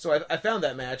 So I found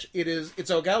that match.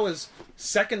 It's Ogawa's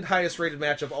second highest rated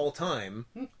match of all time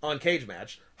on Cage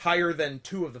Match, higher than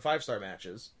 2 of the 5-star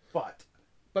matches. But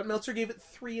Meltzer gave it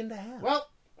 3.5. Well,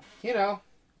 you know,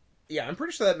 Yeah, I'm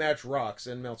pretty sure that match rocks,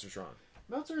 and Meltzer's wrong.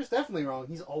 Meltzer is definitely wrong.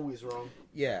 He's always wrong.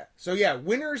 Yeah. So yeah,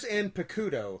 Winners and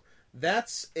Pikudo.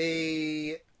 That's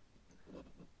a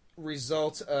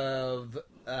result of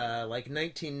like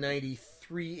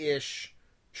 1993-ish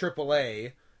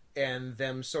AAA and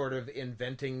them sort of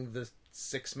inventing the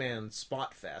 6-man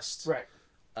spot fest. Right.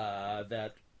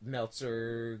 That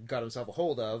Meltzer got himself a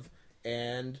hold of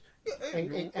and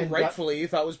And rightfully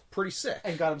thought was pretty sick.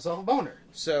 And got himself a boner.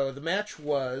 So the match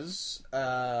was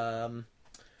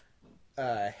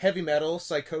Heavy Metal,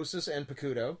 Psychosis, and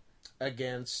Pikudo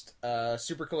against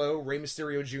Super Calo, Rey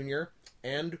Mysterio Jr.,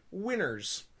 and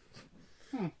Winners.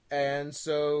 And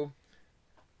so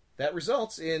that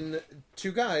results in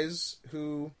 2 guys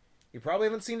who you probably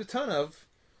haven't seen a ton of,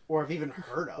 Or have even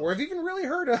heard of. or have even really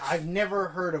heard of. I've never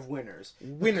heard of Winners.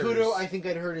 Winners. Pikudo, I think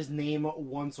I'd heard his name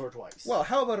once or twice. Well,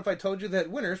 how about if I told you that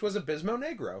Winners was Abismo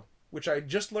Negro, which I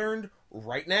just learned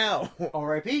right now.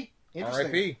 R.I.P. Interesting.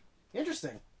 R.I.P.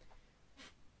 Interesting.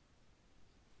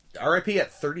 R.I.P.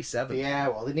 at 37. Yeah,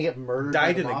 well, didn't he get murdered?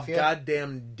 Died by in the a mafia?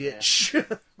 goddamn ditch.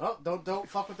 Well, don't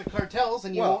fuck with the cartels,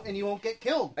 and you Well- won't get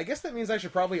killed. I guess that means I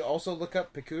should probably also look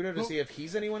up Pikuda to see if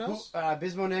he's anyone else.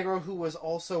 Bismo Negro, who was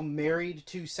also married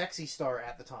to Sexy Star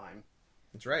at the time.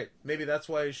 That's right. Maybe that's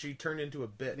why she turned into a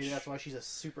bitch. Maybe that's why she's a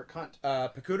super cunt.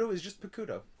 Pikudo is just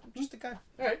Pikudo. Just a guy.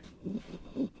 All right.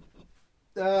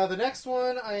 The next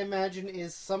one, I imagine,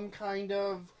 is some kind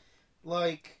of,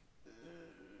 like,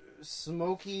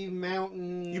 Smoky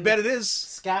Mountain... You bet it is.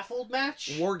 Scaffold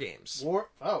match? War Games.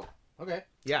 Oh, okay.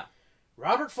 Yeah.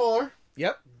 Robert Fuller,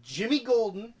 Yep. Jimmy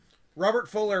Golden, Robert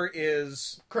Fuller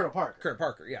is Colonel Parker. Kurt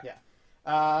Parker, yeah.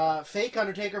 Yeah. Fake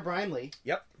Undertaker Brian Lee,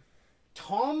 Yep.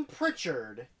 Tom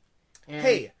Pritchard, and...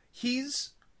 Hey, he's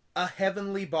a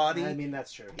heavenly body I mean,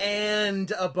 that's true.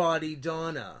 and a body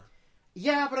Donna.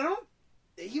 Yeah, but I don't...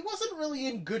 He wasn't really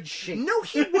in good shape. No,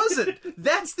 he wasn't.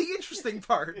 That's the interesting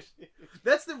part.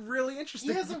 That's the really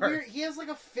interesting He has part. he has like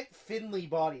a fit Finley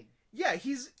body. Yeah,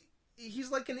 he's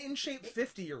like an in-shape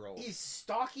 50-year-old. He's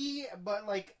stocky, but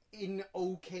like in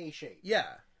okay shape. Yeah.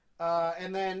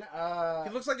 And then He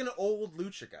looks like an old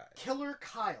lucha guy. Killer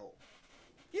Kyle.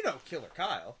 You know Killer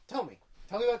Kyle. Tell me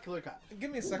about Killer Kyle. Give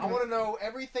me a second. I want to know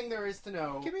everything there is to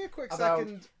know. Give me a quick about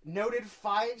second. Noted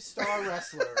 5-star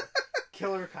wrestler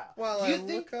Killer Kyle. While do you I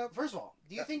think? look up- First of all,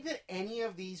 do you think that any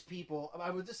of these people? I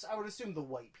would assume the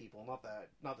white people,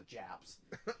 not the Japs.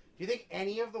 Do you think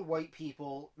any of the white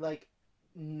people like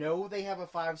know they have a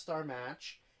 5-star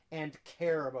match and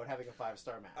care about having a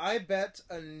 5-star match? I bet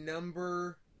a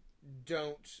number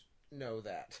don't know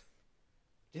that.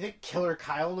 Do you think Killer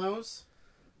Kyle knows?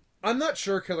 I'm not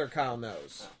sure Killer Kyle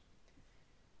knows.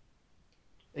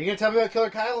 Are you gonna tell me about Killer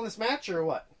Kyle in this match or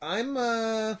what? I'm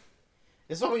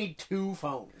This is why we need 2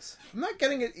 phones. not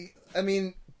getting it. I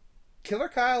mean, Killer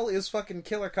Kyle is fucking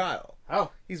Killer Kyle.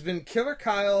 Oh, He's been Killer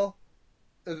Kyle,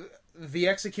 the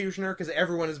Executioner, because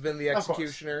everyone has been the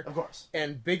Executioner, of course.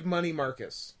 and Big Money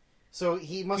Marcus. So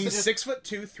he must have He's just...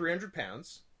 6'2", 300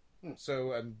 pounds.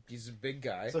 So he's a big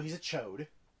guy. So he's a chode.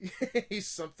 He's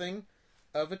something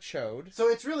of a chode. So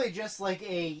it's really just like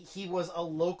he was a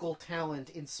local talent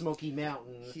in Smoky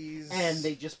Mountain, and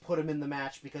they just put him in the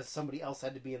match because somebody else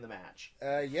had to be in the match.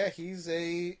 Yeah, he's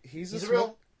a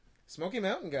real Smoky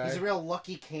Mountain guy. He's a real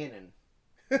lucky cannon.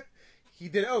 He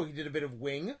did a bit of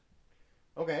Wing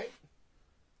Okay.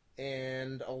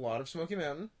 and a lot of Smoky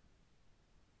Mountain.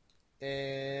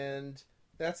 And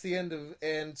that's the end of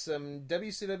and some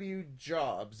WCW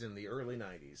jobs in the early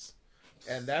 90s.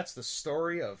 And that's the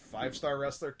story of 5-star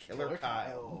wrestler Killer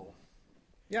Kyle.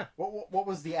 Yeah. What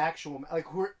was the actual like?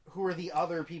 Who are the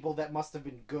other people that must have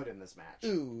been good in this match?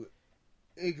 Ooh,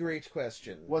 a great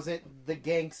question. Was it the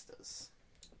Gangstas?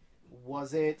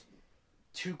 Was it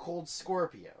Too Cold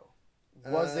Scorpio?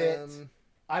 Was it?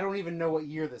 I don't even know what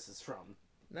year this is from.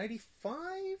 95?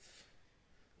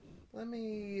 Let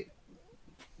me...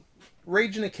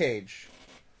 Rage in a Cage.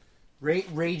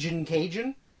 Ragin'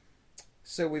 Cajun?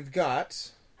 So we've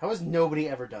got... How has nobody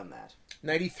ever done that?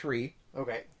 93.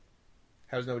 Okay.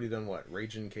 How's nobody done what?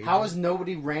 Rage in Cage? How has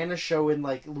nobody ran a show in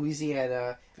like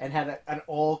Louisiana and had an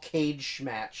all cage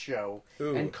match show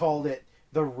Ooh. and called it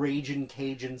the Ragin'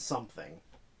 Cajun something?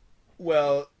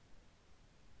 Well,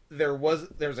 there was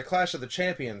a Clash of the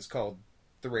Champions called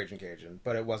the Raging Cajun,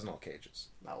 but it wasn't all cages.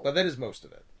 No. But that is most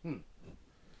of it.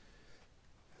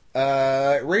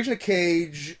 Rage in a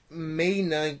Cage, May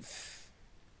 9th,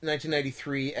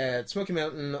 1993 at Smoky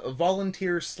Mountain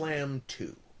Volunteer Slam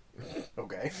 2.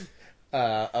 Okay.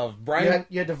 Of Brian...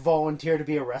 You had to volunteer to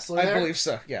be a wrestler there? I believe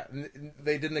so, yeah.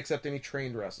 They didn't accept any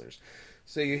trained wrestlers.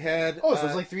 So you had... Oh, so it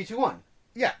was like 3-2-1.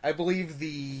 Yeah, I believe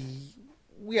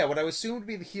what I would assume would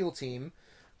be the heel team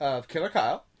of Killer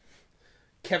Kyle,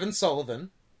 Kevin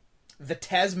Sullivan, the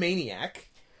Tasmaniac.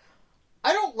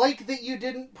 I don't like that you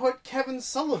didn't put Kevin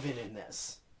Sullivan in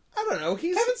this. I don't know,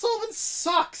 Kevin Sullivan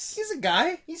sucks. He's a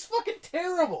guy. He's fucking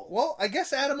terrible. Well, I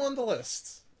guess add him on the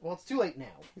list. Well, it's too late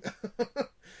now.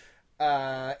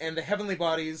 And the Heavenly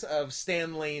Bodies of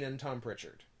Stan Lane and Tom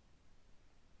Pritchard.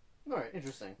 Alright,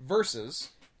 interesting. Versus...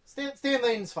 Stan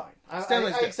Lane's fine. I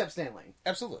accept Stan Lane.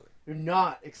 Absolutely. Do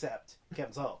not accept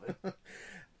Kevin Sullivan.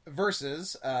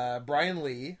 Versus Brian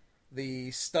Lee,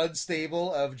 the stud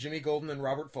stable of Jimmy Golden and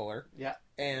Robert Fuller. Yeah.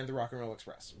 And the Rock and Roll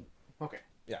Express. Okay.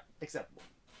 Yeah. Acceptable.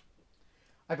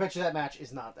 I bet you that match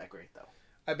is not that great, though.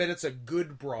 I bet it's a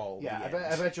good brawl. Yeah, I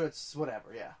bet you it's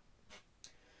whatever, yeah.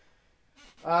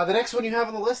 The next one you have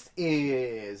on the list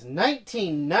is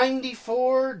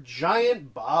 1994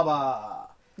 Giant Baba.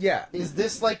 Yeah. Is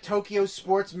this like Tokyo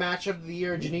Sports Match of the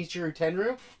Year, Junichiro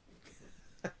Tenryu?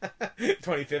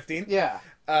 2015? Yeah.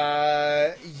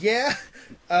 Yeah.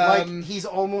 Like he's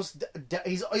almost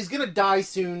he's gonna die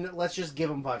soon. Let's just give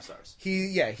him 5 stars.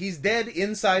 He's dead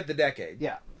inside the decade.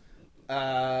 Yeah.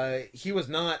 He was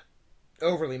not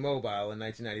overly mobile in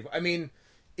 1994. I mean,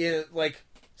 in like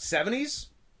 70s,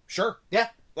 sure. Yeah.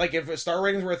 Like if star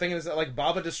ratings were a thing, is that like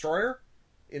Baba Destroyer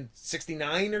in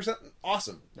 69 or something?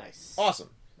 Awesome. Nice. Awesome.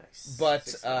 Nice.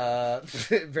 But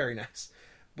very nice.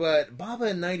 But Baba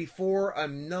in 94,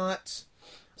 I'm not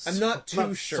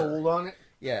too sure. Sold on it.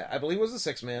 Yeah, I believe it was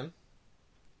a 6-man.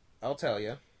 I'll tell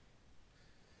you.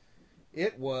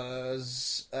 It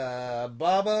was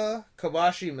Baba,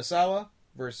 Kobashi, Misawa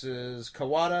versus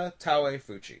Kawada, Taue,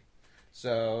 Fuchi.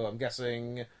 So I'm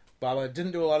guessing Baba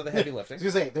didn't do a lot of the heavy lifting. I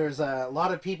was gonna say, there's a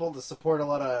lot of people to support a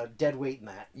lot of dead weight in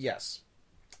that. Yes.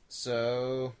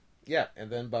 So, yeah. And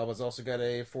then Baba's also got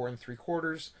a 4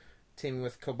 3/4, teaming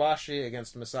with Kobashi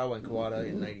against Misawa and Kawada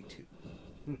in 92.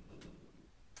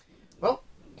 Well,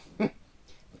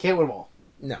 can't win them all.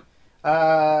 No.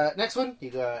 Next one,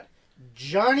 you got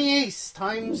Johnny Ace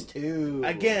times 2.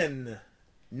 Again,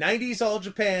 90s All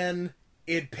Japan,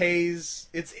 it pays.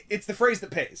 It's the phrase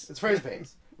that pays. It's phrase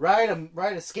pays. Ride a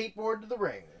skateboard to the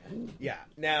ring. Yeah.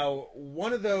 Now,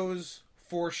 one of those,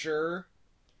 for sure,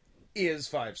 is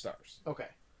 5 stars. Okay.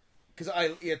 Because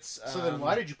it's... So then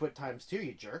why did you put times 2,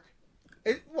 you jerk?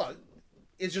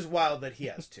 It's just wild that he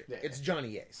has 2. Yeah. It's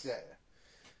Johnny Ace. Yeah.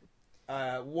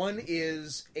 One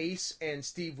is Ace and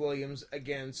Steve Williams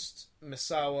against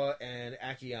Misawa and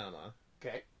Akiyama.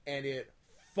 Okay. And it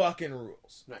fucking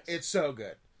rules. Nice. It's so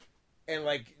good. And,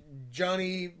 like,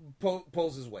 Johnny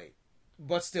pulls his weight.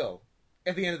 But still,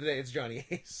 at the end of the day, it's Johnny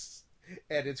Ace.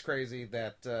 And it's crazy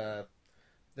that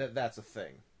that's a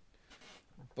thing.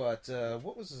 But,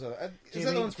 what was his other... His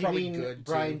other one's probably good,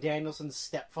 Bryan too. Danielson's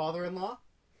stepfather-in-law?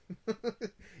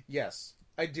 Yes,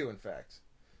 I do, in fact.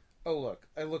 Oh, look,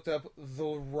 I looked up the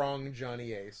wrong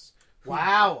Johnny Ace.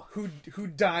 Wow. Who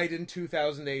died in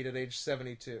 2008 at age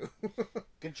 72.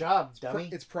 Good job, dummy.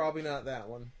 It's probably not that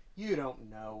one. You don't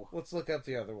know. Let's look up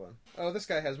the other one. Oh, this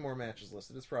guy has more matches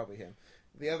listed. It's probably him.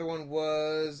 The other one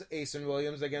was Ace and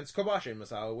Williams against Kobashi and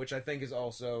Misawa, which I think is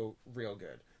also real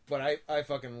good. But I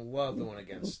fucking love the one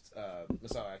against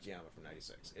Misawa Akiyama from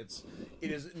 '96. It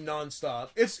is nonstop.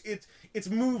 It's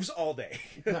moves all day.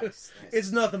 Nice.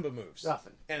 It's nothing but moves.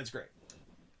 Nothing. And it's great.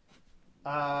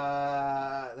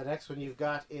 The next one you've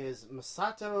got is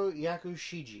Masato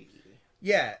Yakushiji.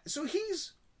 Yeah, so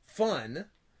he's fun,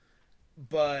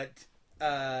 but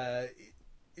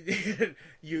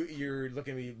you're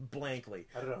looking at me blankly.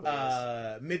 I don't know who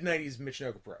it is. Mid-90s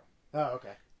Michinoku Pro. Oh,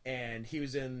 okay. And he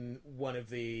was in one of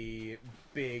the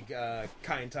big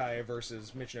Kaintai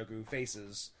versus Michinoku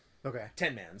faces. Okay.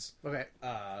 10-mans. Okay.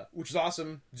 Which is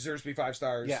awesome. Deserves to be 5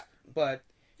 stars. Yeah. But,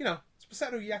 it's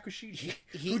Masato Yakushiji,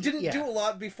 who didn't do a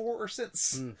lot before or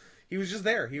since. Mm. He was just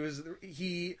there.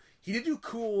 He did do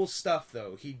cool stuff,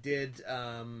 though. He did,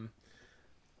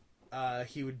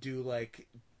 he would do, like,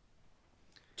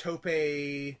 tope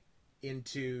into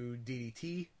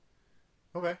DDT.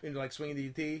 Okay. Into, like, swinging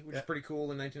DDT, which is pretty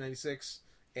cool in 1996.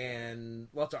 And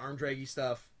lots of arm draggy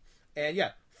stuff. And,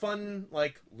 yeah, fun,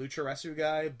 like, Lucharesu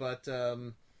guy, but,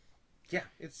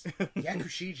 it's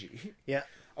Yakushiji. Yeah.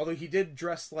 Although he did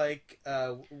dress like,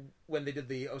 when they did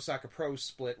the Osaka Pro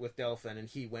split with Delphin, and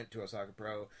he went to Osaka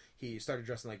Pro, he started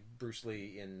dressing like Bruce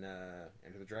Lee in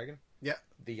Enter the Dragon. Yeah.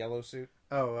 The yellow suit.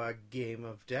 Oh, Game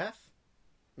of Death?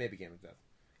 Maybe Game of Death.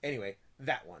 Anyway,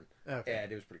 that one. Okay.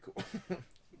 And it was pretty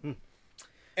cool.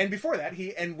 And before that,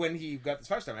 when he got this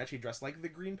 5-star match, he dressed like the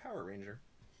Green Power Ranger.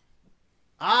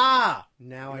 Ah!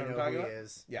 Now You I know know what I'm who he talking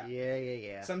is. Yeah.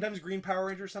 Yeah. Sometimes Green Power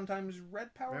Ranger, sometimes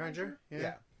Red Power Ranger?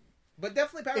 Yeah. But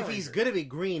definitely Power Ranger. If he's going to be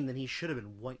green, then he should have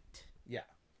been white. Yeah.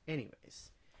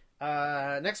 Anyways.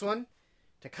 Next one.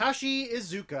 Takashi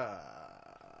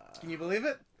Iizuka. Can you believe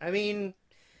it? I mean...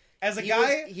 As a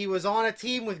guy... He was on a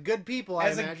team with good people, I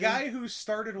imagine. As a guy who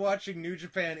started watching New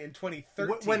Japan in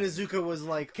 2013... When Iizuka was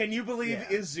like... Can you believe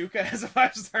Iizuka has a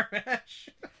 5-star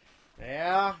match?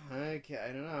 Yeah. Okay, I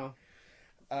don't know.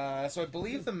 So I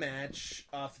believe the match,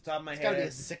 off the top of my head... It's got to be a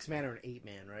 6-man or an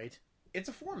 8-man, right? It's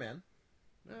a 4-man.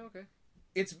 Oh, okay.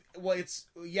 It's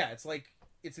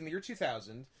in the year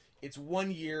 2000. It's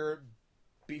 1 year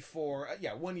before...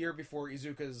 1 year before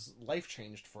Iizuka's life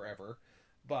changed forever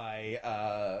by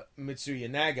Mitsuya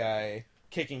Nagai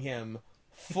kicking him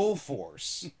full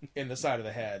force in the side of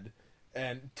the head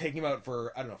and taking him out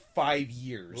for, 5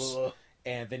 years. Ugh.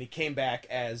 And then he came back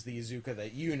as the Iizuka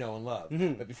that you know and love.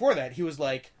 Mm-hmm. But before that, he was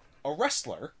like a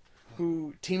wrestler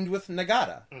who teamed with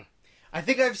Nagata. I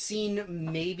think I've seen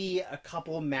maybe a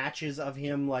couple matches of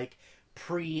him, like,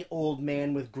 pre-old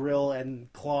man with grill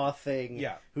and claw thing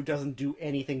Yeah. who doesn't do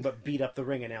anything but beat up the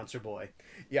ring announcer boy.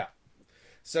 Yeah.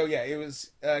 So yeah, it was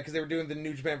because they were doing the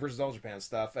New Japan versus All Japan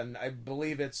stuff, and I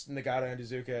believe it's Nagata and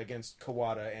Iizuka against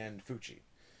Kawada and Fuchi,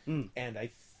 and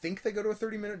I think they go to a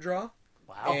 30-minute draw.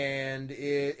 Wow. And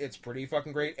it's pretty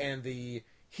fucking great, and the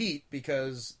heat,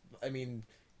 because I mean,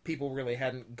 people really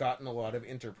hadn't gotten a lot of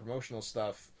inter-promotional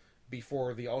stuff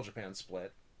before the All Japan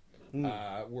split,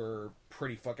 were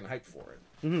pretty fucking hyped for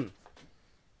it. Mm-hmm.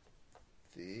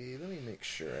 Let me make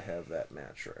sure I have that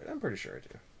match right. I'm pretty sure I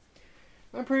do.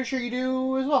 I'm pretty sure you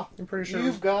do as well. I'm pretty sure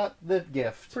You've got the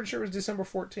gift. Pretty sure it was December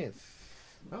 14th.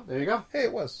 Oh, there you go. Hey,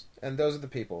 it was. And those are the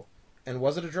people. And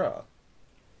was it a draw?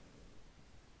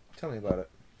 Tell me about it.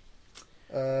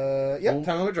 Tell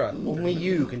me about a draw. Only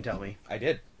you can tell me. I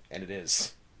did. And it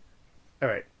is. All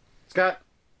right. Scott,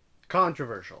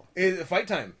 controversial. Fight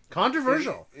time.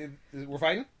 Controversial. We're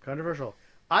fighting? Controversial.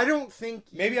 I don't think...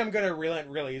 Maybe I'm going to relent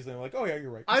really easily. I'm like, oh yeah,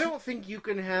 you're right. I don't think you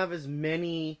can have as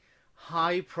many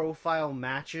high-profile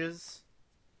matches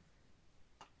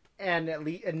and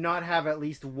not have at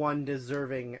least one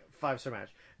deserving 5-star match.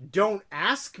 Don't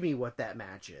ask me what that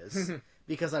match is,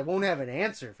 because I won't have an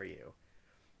answer for you.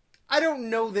 I don't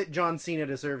know that John Cena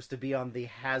deserves to be on the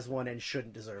has one and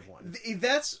shouldn't deserve one.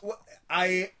 That's what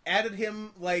I added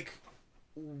him, like,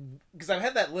 because I've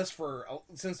had that list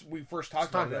since we first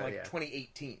talked about it in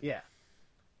 2018. Yeah.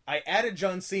 I added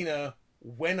John Cena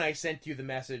when I sent you the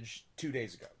message 2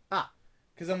 days ago.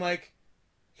 Because I'm like,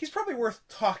 he's probably worth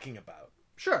talking about.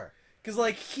 Sure. Because,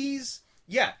 like, he's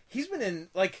been in,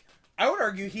 like, I would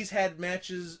argue he's had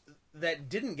matches that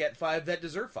didn't get 5 that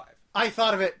deserve 5. I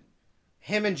thought of it.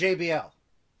 Him and JBL.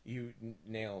 You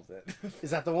nailed it. Is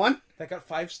that the one? That got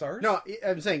 5 stars? No,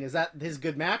 I'm saying, is that his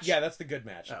good match? Yeah, that's the good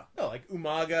match. Oh. No, like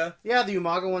Umaga. Yeah, the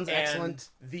Umaga one's and excellent.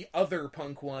 The other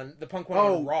Punk one, the Punk one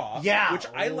on Raw. Yeah. Which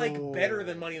I like better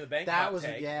than Money in the Bank. That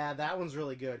one's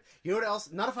really good. You know what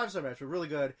else? Not a 5-star match, but really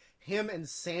good. Him and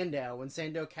Sandow, when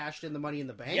Sandow cashed in the Money in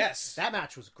the Bank. Yes. That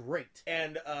match was great.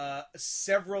 And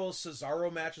several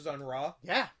Cesaro matches on Raw.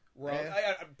 Yeah. Raw,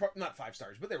 not 5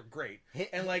 stars, but they were great.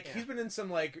 And he's been in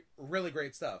some like really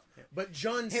great stuff. Yeah. But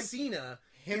John Cena,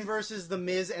 him versus The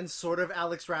Miz and sort of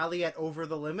Alex Riley at Over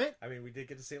the Limit. I mean, we did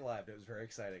get to see it live. It was very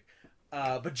exciting.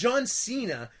 But John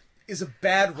Cena is a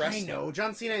bad wrestler. I know.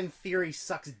 John Cena in theory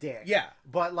sucks dick. Yeah,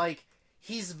 but like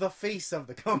he's the face of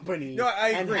the company. No, I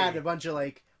agree. And had a bunch of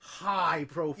like high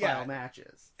profile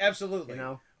matches. Absolutely. You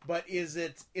know. But is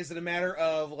it a matter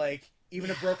of like, even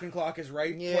a broken clock is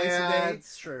right twice a day? Yeah,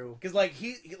 it's true. Because like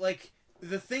he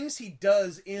the things he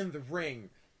does in the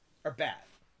ring are bad.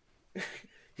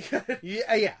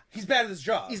 Yeah. He's bad at his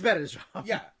job. He's bad at his job.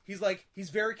 Yeah. He's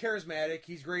very charismatic.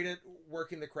 He's great at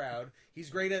working the crowd. He's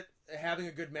great at having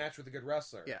a good match with a good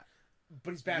wrestler. Yeah.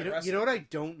 But he's bad at wrestling. You know what I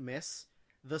don't miss?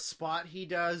 The spot he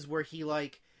does where he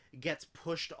like gets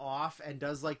pushed off and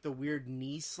does like the weird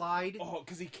knee slide. Oh,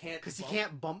 because he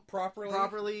can't bump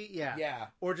properly. Yeah.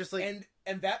 Or just like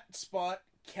and that spot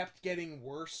kept getting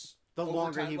worse the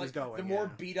longer he was going. The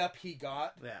more beat up he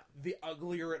got, the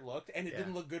uglier it looked, and it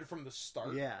didn't look good from the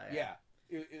start. Yeah.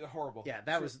 It horrible. Yeah,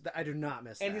 I do not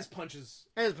miss and that. His punches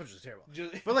are terrible.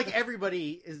 But like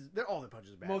everybody all their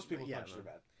punches are bad. Most people's punches are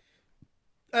bad.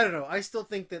 I don't know. I still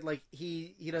think that like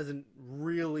he doesn't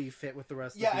really fit with the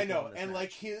rest of the people. Yeah, I know. And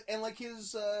match.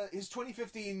 His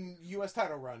 2015 US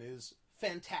title run is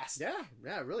fantastic.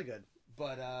 Yeah, really good.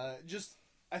 But I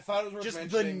thought it was worth mentioning.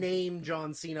 Just the name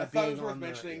John Cena. I thought it was worth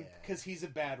mentioning because he's a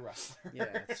bad wrestler. Yeah,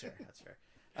 that's fair. That's fair.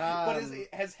 But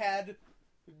has had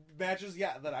matches,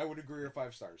 that I would agree are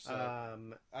 5 stars. So I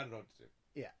don't know what to do.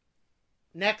 Yeah.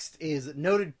 Next is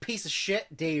noted piece of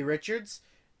shit Davey Richards.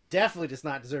 Definitely does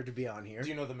not deserve to be on here. Do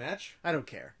you know the match? I don't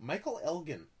care. Michael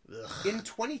Elgin. In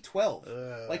 2012.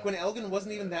 Like when Elgin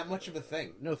wasn't even that much of a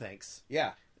thing. No thanks.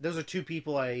 Yeah. Those are 2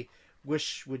 people I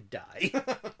wish would die.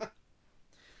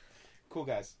 Cool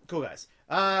guys.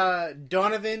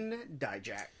 Donovan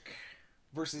Dijak.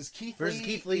 Versus Keith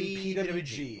Lee in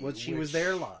PWG. She was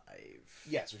there live.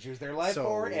 Yes, which she was there live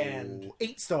for, and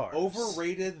 8 stars.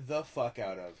 Overrated the fuck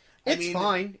out of. It's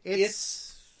fine.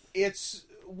 It's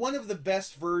one of the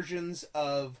best versions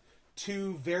of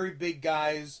 2 very big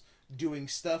guys doing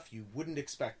stuff you wouldn't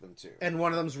expect them to. And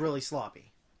one of them's really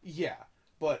sloppy. Yeah,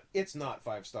 but it's not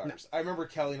 5 stars. No. I remember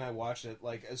Kelly and I watched it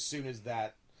like as soon as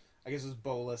that, I guess it was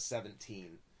Bola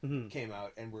 17 came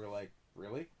out, and we were like,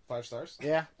 really? 5 stars?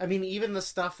 Yeah. I mean, even the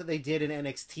stuff that they did in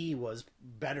NXT was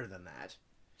better than that.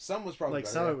 Some was probably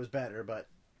better. Some of it was better, but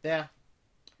yeah.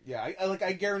 Yeah,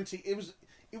 I guarantee it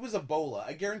was a Bola.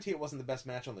 I guarantee it wasn't the best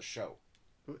match on the show.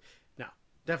 No,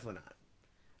 definitely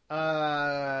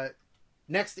not.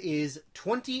 Next is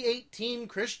 2018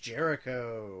 Chris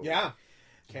Jericho. Yeah.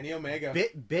 Kenny Omega.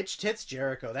 Bitch tits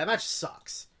Jericho. That match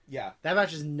sucks. Yeah. That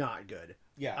match is not good.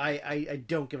 Yeah. I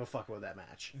don't give a fuck about that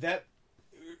match.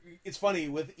 It's funny,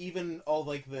 with even all,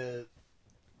 like, the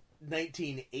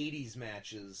 1980s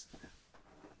matches,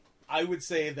 I would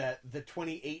say that the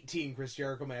 2018 Chris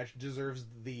Jericho match deserves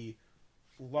the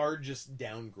largest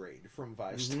downgrade from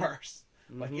 5 stars.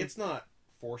 Like, it's not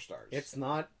 4 stars. It's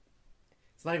not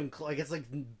even like, it's like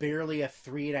barely a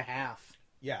 3.5.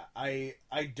 Yeah, I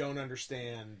don't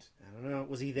understand. I don't know.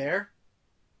 Was he there?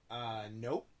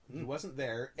 Nope. He wasn't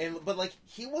there. But like,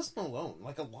 he wasn't alone.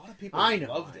 Like, a lot of people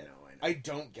loved it. I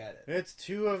don't get it. It's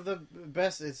two of the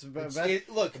best. Best I of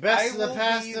the will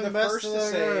past be and the best first of to the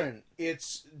say current.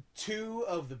 it's 2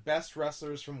 of the best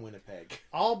wrestlers from Winnipeg.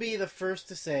 I'll be the first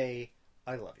to say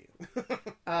I love you.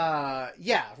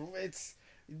 Yeah, it's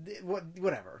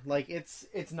whatever. Like, it's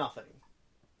nothing.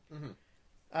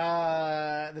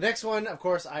 The next one, of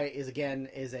course, is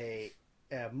a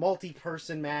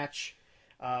multi-person match.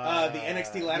 The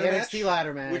NXT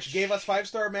ladder match, which gave us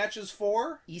 5-star matches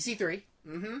for EC3,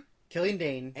 Killian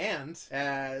Dane, and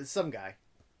some guy,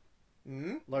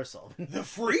 Lars Sullivan, the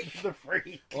Freak, the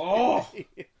Freak. Oh,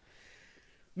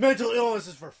 mental illness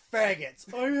is for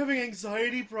faggots. I'm having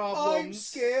anxiety problems. I'm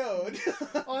scared.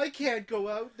 I can't go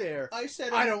out there. I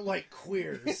said I don't like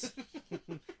queers.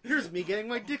 Here's me getting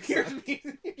my dick sucked.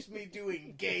 Here's me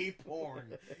doing gay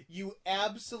porn. You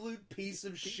absolute piece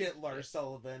of shit, Lars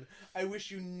Sullivan. I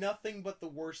wish you nothing but the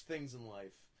worst things in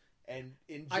life. And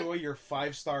enjoy your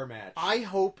 5-star match. I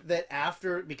hope that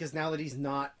after, because now that he's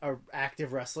not an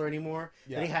active wrestler anymore,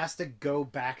 that he has to go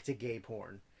back to gay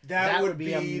porn. That would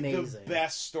be amazing. The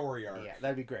best story arc. Yeah,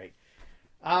 that'd be great.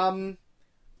 I don't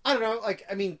know. Like,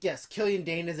 I mean, yes, Killian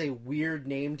Dane is a weird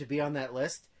name to be on that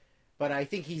list, but I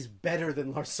think he's better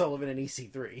than Lars Sullivan and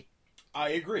EC3. I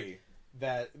agree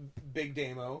that Big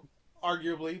Damo,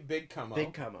 arguably Big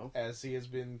Como, as he has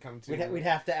been come to. We'd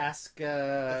have to ask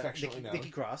Nikki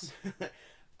Cross.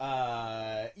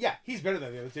 Yeah, he's better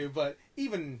than the other two, but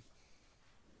even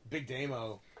Big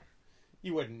Damo,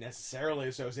 you wouldn't necessarily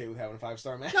associate with having a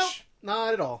 5-star match. No,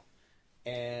 not at all.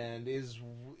 And is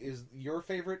your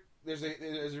favorite? There's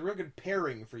a real good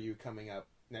pairing for you coming up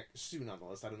soon on the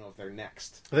list. I don't know if they're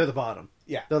next. They're the bottom.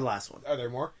 Yeah, they're the last one. Are there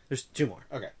more? There's 2 more.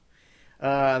 Okay.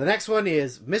 The next one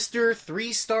is Mr.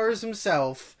 3 stars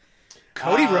himself,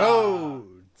 Cody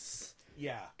Rhodes.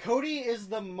 Yeah, Cody is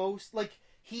the most, like,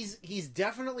 he's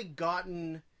definitely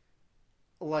gotten,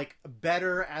 like,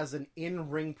 better as an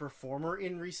in-ring performer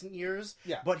in recent years.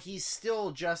 Yeah. But he's still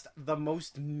just the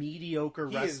most mediocre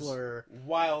wrestler. He is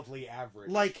wildly average.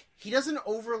 Like, he doesn't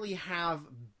overly have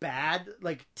bad,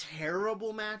 like,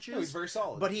 terrible matches. No, he's very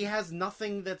solid. But he has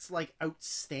nothing that's, like,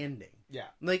 outstanding. Yeah.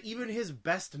 Like, even his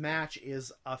best match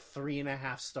is a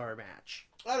 3.5-star match.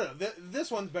 I don't know.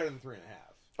 This one's better than 3.5.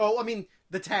 Oh, I mean,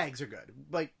 the tags are good.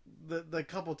 Like, the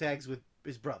couple tags with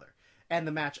his brother. And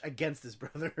the match against his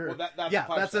brother. Well, that's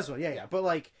that's this one. Yeah. But,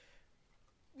 like,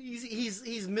 he's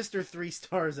Mr. 3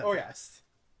 stars at best.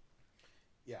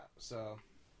 Yeah, so,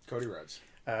 Cody Rhodes.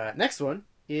 Next one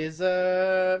is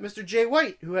Mr. Jay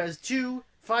White, who has 2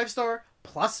 5-star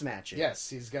plus matches. Yes,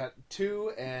 he's got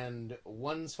 2, and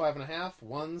one's 5.5,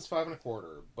 one's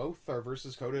 5.25. Both are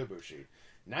versus Kota Ibushi.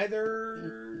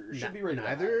 Neither should be rated.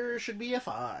 Neither should be a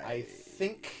 5. I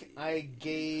think I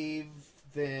gave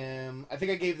them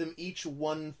each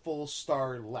 1 full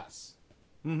star less.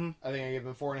 Mm-hmm. I think I gave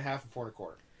them 4.5 and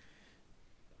 4.25.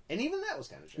 And even that was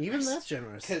kind of generous. Even that's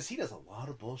generous. Because he does a lot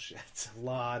of bullshit. A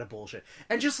lot of bullshit.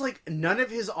 And just, like, none of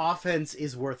his offense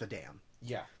is worth a damn.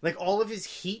 Yeah. Like, all of his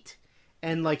heat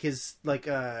and, like, his, like,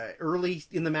 early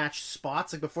in the match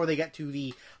spots, like, before they get to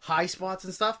the high spots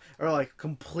and stuff, are, like,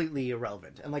 completely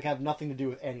irrelevant. And, like, have nothing to do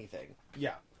with anything.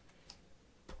 Yeah.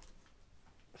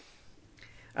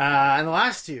 And the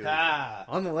last 2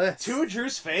 on the list. 2 of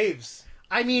Drew's faves.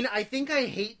 I mean, I think I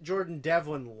hate Jordan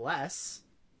Devlin less.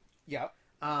 Yep.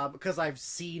 Because I've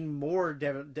seen more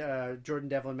Jordan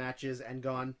Devlin matches and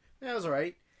gone, that was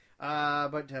alright.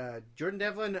 But Jordan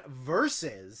Devlin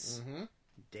versus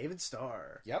David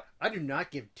Starr. Yep. I do not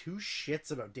give 2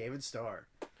 shits about David Starr.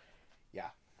 Yeah.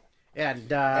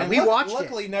 And we watched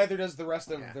luckily, neither does the rest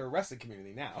of the wrestling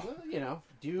community now. Well, you know,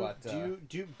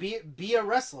 be a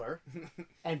wrestler,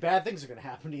 and bad things are going to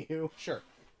happen to you. Sure.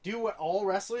 Do what all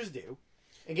wrestlers do,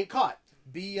 and get caught.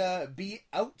 Be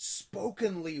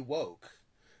outspokenly woke.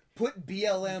 Put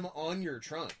BLM on your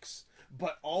trunks,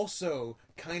 but also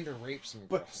kind of rape some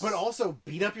girls. But also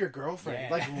beat up your girlfriend,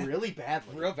 like, really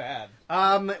badly. Real bad.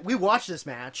 We watched this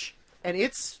match, and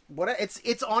it's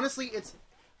honestly,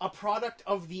 a product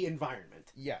of the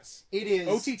environment. Yes. It is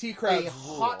OTT crowds a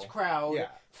hot rule. crowd Yeah.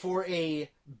 for a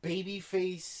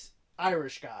babyface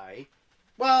Irish guy.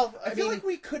 Well, I feel like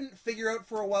we couldn't figure out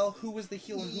for a while who was the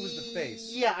heel and who was the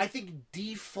face. Yeah, I think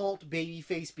default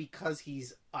babyface because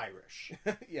he's Irish.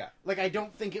 Yeah. Like, I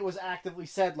don't think it was actively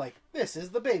said, like, this is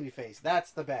the babyface,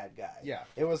 that's the bad guy. Yeah.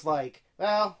 It was like,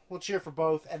 well, we'll cheer for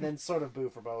both, and then sort of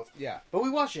boo for both. Yeah. But we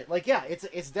watch it. Like, yeah,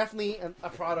 it's definitely a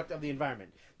product of the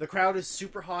environment. The crowd is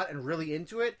super hot and really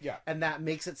into it, Yeah. and that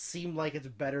makes it seem like it's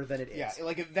better than it is. Yeah,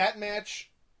 like if that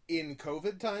match in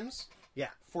COVID times, Yeah.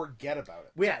 forget about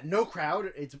it. Well, yeah, no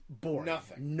crowd, it's boring.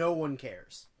 Nothing. No one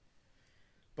cares.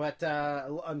 But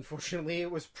unfortunately,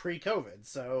 it was pre-COVID,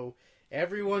 so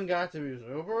everyone got to be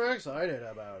super excited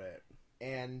about it.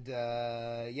 And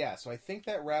yeah, so I think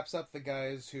that wraps up the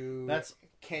guys who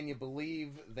can you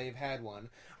believe they've had one.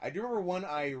 I do remember one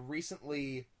I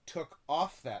recently took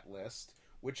off that list,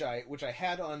 which I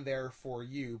had on there for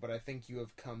you, but I think you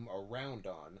have come around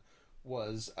on,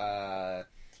 was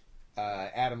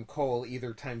Adam Cole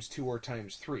either ×2 or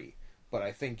 ×3. But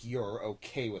I think you're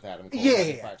okay with Adam Cole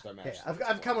having a 5-star match. Yeah,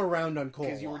 I've come around on Cole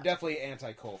because you were definitely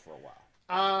anti-Cole for a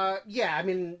while. Yeah, I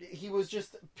mean, he was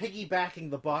just piggybacking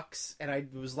the Bucks, and I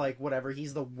was like, whatever,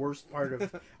 he's the worst part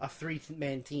of a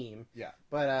 3-man team. Yeah.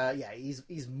 But, yeah,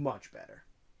 he's much better.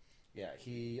 Yeah,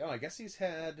 I guess he's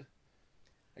had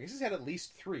at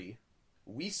least 3.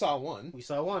 We saw one. We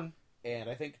saw one. And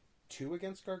I think 2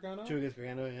 against Gargano? 2 against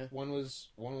Gargano, yeah. One was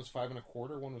 5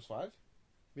 1/4, one was 5?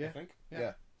 Yeah. I think?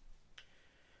 Yeah.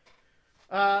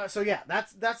 So yeah,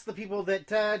 that's the people that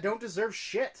don't deserve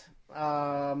shit.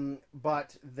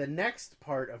 But the next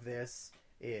part of this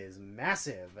is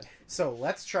massive. So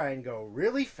let's try and go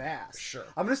really fast. Sure.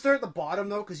 I'm going to start at the bottom,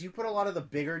 though, because you put a lot of the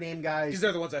bigger name guys. These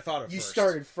are the ones I thought of You first.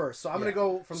 started first. So I'm going to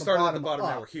go from the Started bottom at the bottom,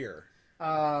 up. now we're here.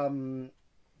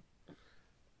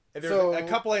 There's So- a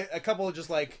couple of just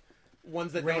like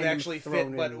ones that don't Random actually fit,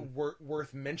 thrown but in.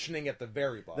 worth mentioning at the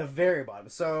very bottom. The very bottom.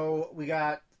 So we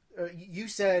got, you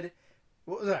said,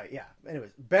 well, right, yeah.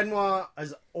 Anyways, Benoit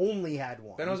has only had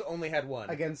one. Benoit's only had one.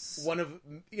 Against... One of,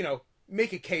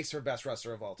 make a case for best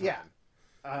wrestler of all time.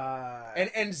 Yeah.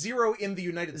 And 0 in the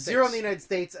United States. 0 in the United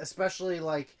States, especially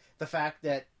like the fact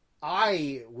that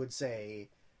I would say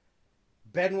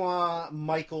Benoit,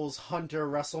 Michaels, Hunter,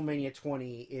 WrestleMania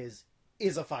 20 is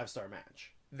a 5-star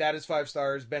match. That is 5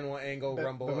 stars. Benoit Angle,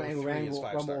 Rumble, Angle, 03 is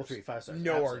 5 Rumble stars. 03, 5 stars.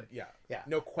 No, absolutely. yeah,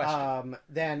 no question.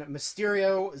 Then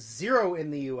Mysterio, 0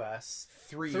 in the U.S.,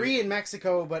 3 in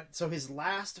Mexico, but so his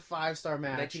last 5-star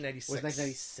match 1996. was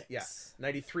 1996. Yeah,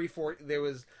 93, 4. There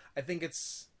was, I think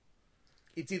it's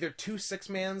either 2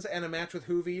 6-mans and a match with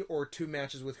Hoovy, or 2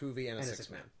 matches with Hoovy and a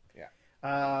 6-man.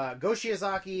 Yeah. Go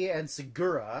Shiozaki and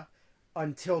Segura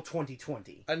until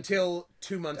 2020. Until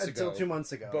 2 months ago. Until 2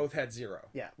 months ago. Both had 0.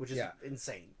 Yeah, which is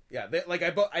insane. Yeah,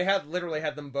 I had literally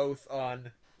had them both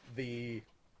on the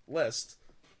list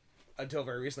until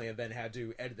very recently, and then had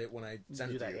to edit it when I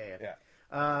sent it to you. Yeah.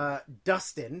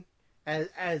 Dustin,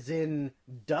 as in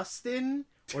Dustin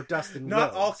or Dustin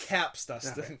Not Rhodes? all caps,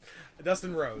 Dustin. Okay.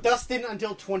 Dustin Rhodes. Dustin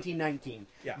until 2019.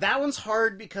 Yeah. That one's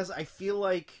hard because I feel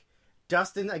like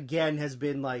Dustin, again, has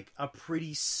been, like, a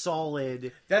pretty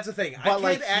solid... That's the thing. But,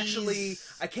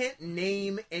 I can't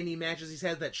name any matches he's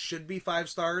had that should be 5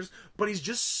 stars, but he's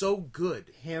just so good.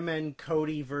 Him and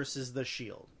Cody versus The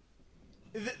Shield.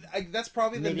 That's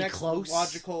probably the Maybe next close.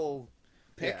 logical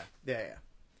pick. Yeah.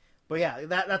 But yeah,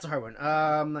 that's a hard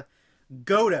one.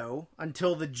 Goto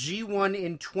until the G1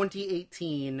 in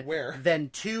 2018. Where? Then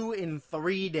 2 in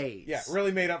 3 days. Yeah,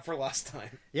 really made up for last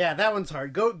time. Yeah, that one's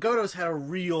hard. Goto's had a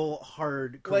real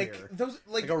hard career.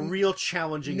 Like a real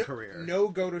challenging career. No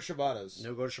Goto Shibatas.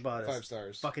 No Goto Shibatas. 5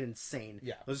 stars. Fucking insane.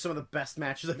 Yeah. Those are some of the best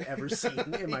matches I've ever seen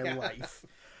in my Yeah. life.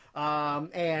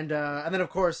 And then, of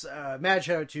course, mad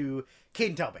shout out to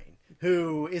Caden Talbane,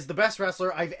 who is the best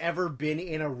wrestler I've ever been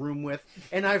in a room with,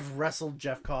 and I've wrestled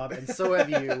Jeff Cobb, and so have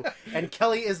you. And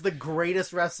Kelly is the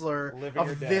greatest wrestler Living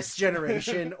or of dead. this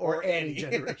generation or Or any any.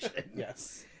 generation.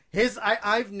 Yes.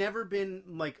 I've never been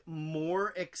like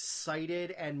more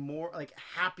excited and more like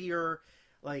happier,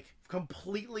 like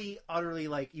completely, utterly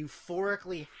like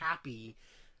euphorically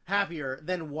happier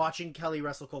than watching Kelly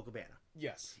wrestle Colt Cabana.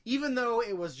 Yes. Even though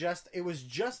it was just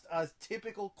a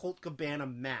typical Colt Cabana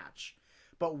match,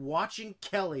 but watching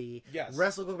Kelly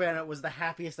wrestle Colt Cabana was the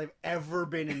happiest I've ever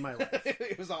been in my life.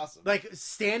 It was awesome. Like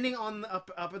standing on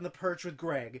up in the perch with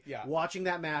Greg, Yeah. watching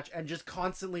that match and just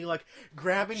constantly like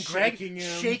grabbing Greg, Shaking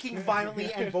him. shaking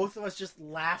violently, and both of us just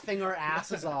laughing our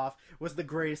asses off was the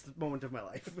greatest moment of my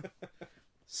life.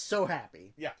 So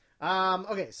happy. Yeah.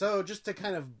 Okay, so just to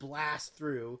kind of blast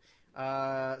through,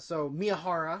 so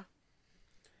Miyahara.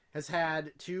 has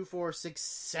had 2, 4, 6,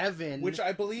 7. which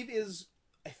I believe is,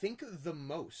 I think, the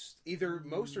most, either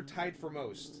most or tied for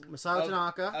most. Masato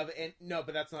Tanaka. No,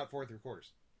 but that's not 4 3/4.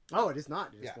 Oh, it is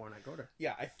not. It is Yeah. 4 9/4.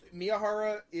 Yeah,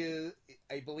 Miyahara is,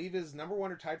 I believe, is number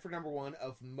 1 or tied for number 1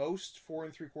 of most 4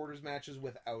 3/4 matches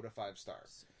without a 5-star,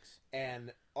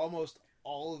 and almost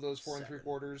all of those 4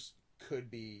 3/4 could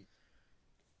be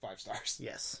 5 stars.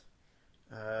 Yes.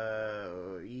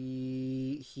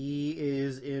 He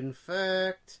is in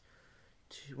fact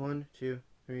 1, 2,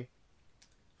 3.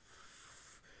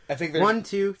 I think there's 1,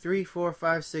 2, 3, 4,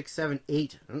 5, 6, 7,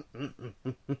 8.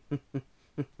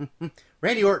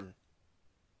 Randy Orton.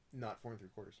 not 4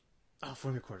 3/4. Oh,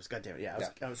 4 3/4. God damn it. Yeah,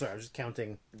 I'm sorry. I was just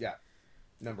counting. Yeah,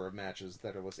 number of matches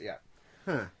that it was. Yeah,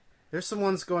 Huh. There's some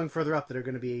ones going further up that are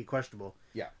going to be questionable.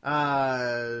 yeah.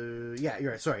 Yeah,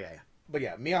 you're right. Sorry, yeah. But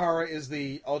yeah, Miyahara is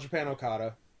the All Japan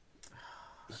Okada.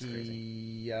 That's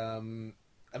He, I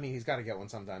mean, he's got to get one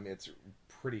sometime. It's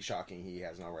pretty shocking he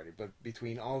hasn't already. But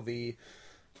between all the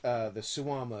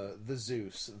Suwama, the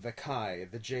Zeus, the Kai,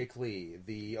 the Jake Lee,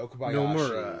 the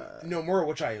Okabayashi, Nomura,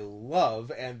 which I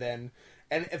love, and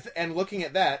looking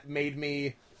at that made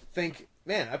me think,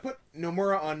 man, I put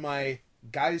Nomura on my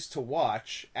guys to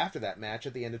watch after that match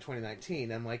at the end of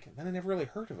 2019. I'm like, then I never really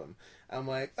heard of him. I'm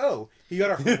like, oh, he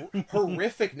got a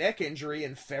horrific neck injury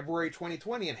in February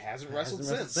 2020 and hasn't wrestled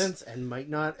since. And might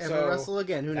not ever wrestle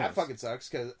again. Who knows? That fucking sucks,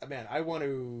 because, man, I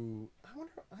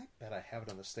bet I have it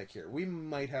on the stick here. We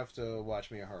might have to watch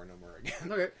Miyahara Nomura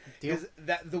again. Okay. Because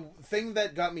the thing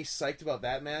that got me psyched about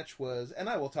that match was, and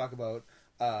I will talk about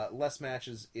less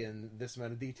matches in this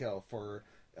amount of detail for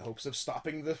hopes of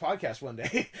stopping the podcast one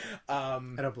day. I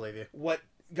don't believe you. What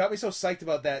got me so psyched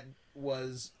about that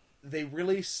was they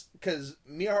really, because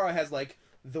Miyahara has like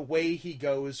the way he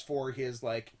goes for his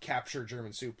like capture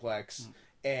German suplex,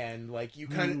 and like you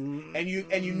kind of and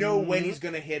you know when he's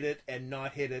gonna hit it and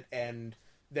not hit it, and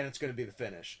then it's gonna be the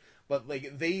finish. But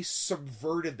like they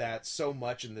subverted that so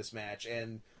much in this match,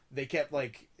 and they kept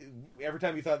like every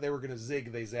time you thought they were gonna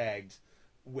zig, they zagged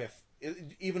with.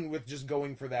 Even with just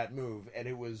going for that move, and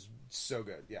it was so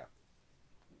good. Yeah,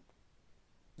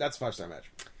 that's a 5-star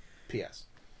match. P.S.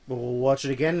 We'll watch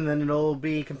it again, and then it'll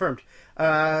be confirmed.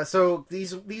 So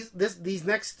these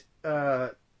next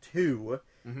 2,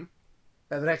 the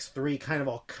next 3, kind of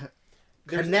all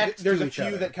connect. There's to a each few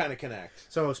other. that kind of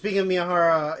connect. So speaking of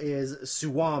Miyahara, is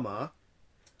Suwama.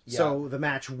 Yeah. So the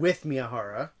match with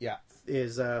Miyahara, Yeah,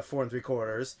 is 4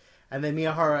 3/4, and then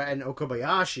Miyahara and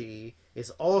Okabayashi is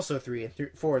also 4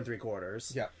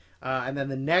 3/4. yeah. And then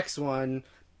the next one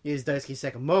is Daisuke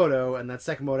Sekimoto, and that's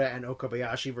Sekimoto and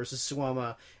Okabayashi versus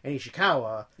Suwama and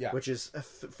Ishikawa, Yeah. which is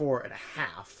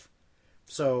 4.5.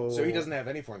 So he doesn't have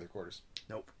any 4 3/4.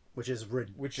 Nope. Which is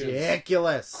ridiculous. Which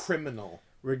is criminal.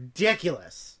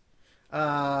 Ridiculous.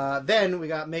 Then we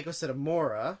got Meiko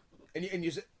Satomura. And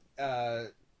you said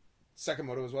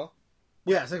Sekimoto as well.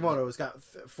 Yeah, Sekimoto's got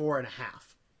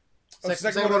 4.5.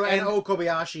 Sekimoto and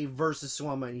Okabayashi versus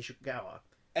Suwama and Ishikawa.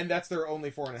 And that's their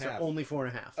only 4.5. So only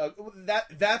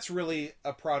 4.5. That's really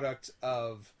a product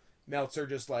of Meltzer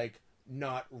just like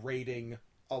not rating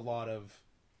a lot of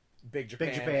Big Japan,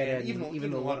 and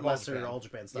even the a lot of lesser All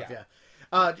Japan stuff. Yeah.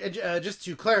 Just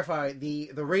to clarify,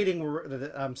 the rating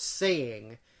that I'm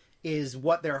saying is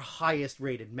what their highest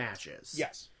rated match is.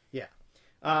 Yes. Yeah.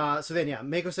 So then,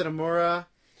 Meiko Satomura,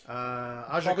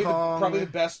 Aja Kong. Probably the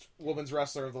best women's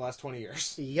wrestler of the last 20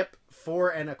 years. Yep,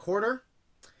 4 1/4.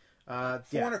 4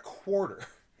 1/4.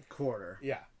 Quarter.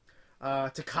 Yeah.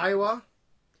 Takaiwa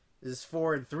is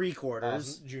 4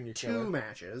 3/4. Junior 2 killer.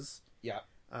 matches. Yeah.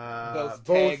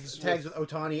 Both tags with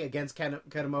Otani against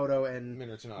Kanemoto and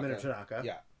Minoru Tanaka. Tanaka.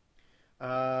 Yeah.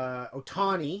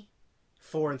 Otani,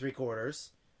 4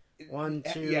 3/4. 1,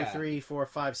 2, Yeah. 3, 4,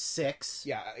 5, 6.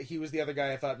 Yeah, he was the other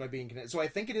guy I thought might be in connect. So I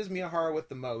think it is Miyahara with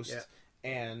the most, Yeah.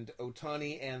 and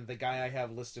Otani and the guy I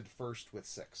have listed first with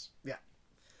 6. Yeah.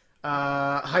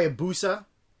 Hayabusa,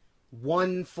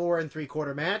 1 4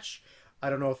 3/4 match.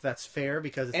 I don't know if that's fair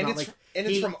because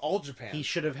it's from All Japan. He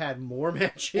should have had more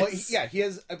matches. Well, he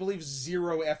has, I believe,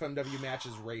 0 FMW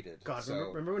matches rated. God, so...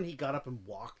 remember when he got up and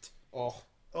walked? Oh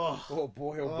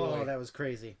boy, oh boy. That was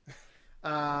crazy.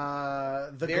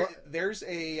 There's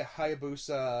a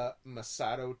Hayabusa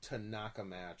Masato Tanaka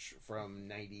match from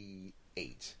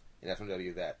 '98 in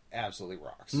FMW that absolutely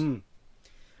rocks.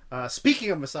 Speaking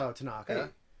of Masato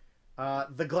Tanaka,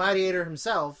 The Gladiator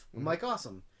himself, Mike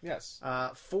Awesome. Yes.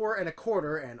 4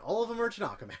 1/4, and all of them are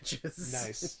Tanaka matches.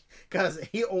 Nice. Because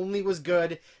he only was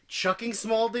good chucking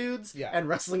small dudes and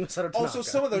wrestling with Tanaka. Also,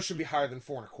 some of those should be higher than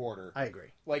 4 1/4. I agree.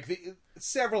 Like,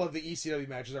 several of the ECW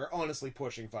matches are honestly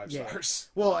pushing 5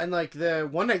 stars. Well, and like the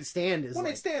One Night Stand is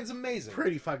Night Stand's amazing.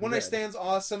 pretty fucking One good. Night Stand's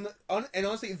awesome. And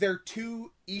honestly, their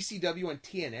 2 ECW and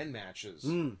TNN matches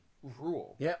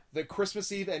rule. Yeah. The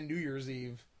Christmas Eve and New Year's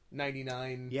Eve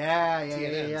 99 Yeah,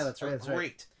 TNNs that's right. are That's right.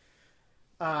 great.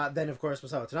 Then, of course,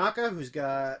 Masato Tanaka, who's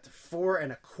got 4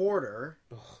 1/4.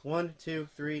 1, 2,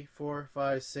 3, 4,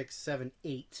 5, 6, 7,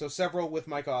 8. So several with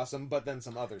Mike Awesome, but then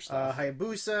some other stuff.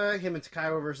 Hayabusa, him and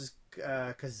Takaiwa versus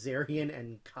Kazarian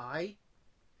and Kai.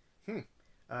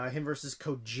 Him versus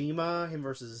Kojima. Him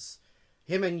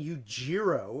and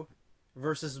Yujiro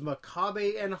versus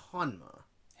Makabe and Hanma.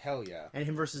 Hell yeah. And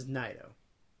him versus Naito.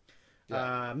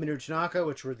 Yeah. Minoru Tanaka,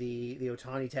 which were the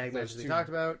Otani tag matches we talked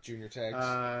about. Junior tags.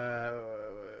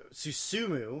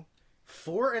 Susumu,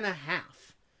 4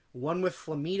 1/2. One with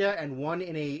Flamita and one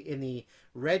in the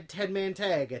red 10-man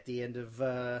tag at the end of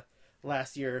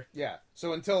last year. Yeah.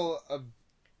 So until a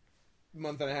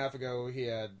month and a half ago, he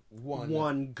had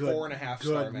one good 4.5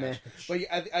 star match. But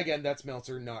again, that's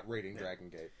Meltzer not rating Dragon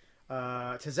Gate.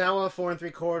 Tozawa, 4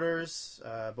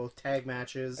 3/4. Both tag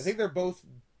matches. I think they're both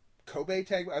Kobe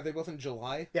tag. Are they both in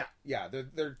July? Yeah. Yeah,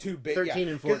 they're two big. 13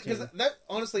 and 14. Because that,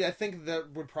 honestly, I think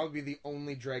that would probably be the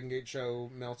only Dragon Gate show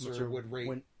Meltzer would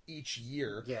rate each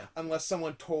year. Yeah. Unless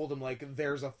someone told him, like,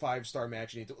 there's a 5-star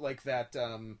match you need to... Like that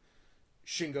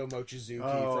Shingo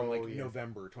Mochizuki from, like,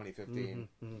 November 2015.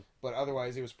 But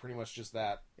otherwise, it was pretty much just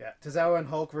that. Yeah. Tozawa and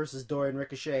Hulk versus Dorian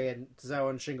Ricochet, and Tozawa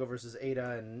and Shingo versus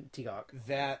Ada and T-Hawk.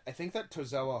 I think that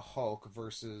Tozawa Hulk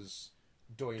versus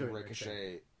Dorian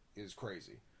Ricochet is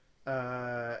crazy.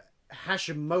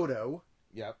 Hashimoto.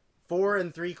 Yep. 4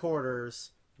 3/4.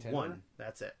 Tenor? 1.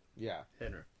 That's it. Yeah.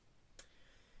 Tenor.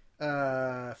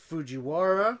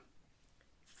 Fujiwara.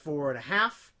 4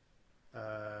 1/2.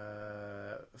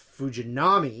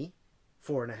 Fujinami.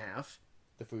 4 1/2.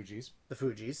 The Fujis. The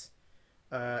Fujis.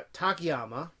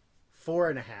 Takayama.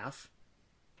 4 1/2.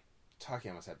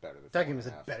 Takayama's had better than Takayama's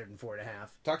had better than 4 1/2.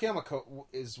 Takayama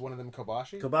is one of them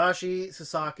Kobashi? Kobashi,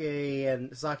 Sasaki,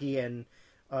 and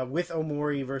with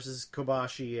Omori versus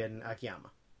Kobashi and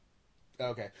Akiyama.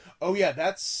 Okay. Oh, yeah,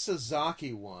 that's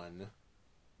Sasaki one.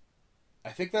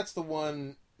 I think that's the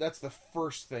one... That's the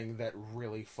first thing that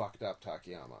really fucked up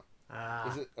Takayama.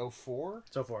 Is it 04?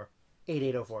 So far.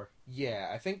 8804. Yeah,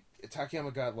 I think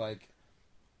Takayama got, like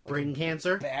brain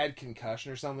cancer? Bad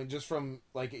concussion or something, just from,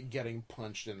 like, getting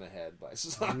punched in the head by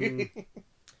Sasaki.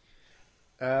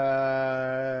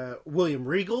 William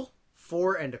Regal,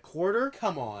 4 1/4.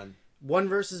 Come on. 1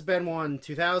 versus Benoit in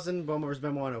 2000, Boma versus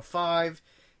Benoit in 05.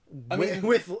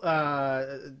 With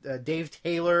Dave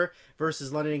Taylor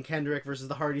versus London and Kendrick versus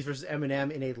the Hardys versus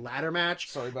Eminem in a ladder match.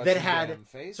 Sorry about your damn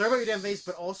face,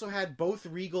 but also had both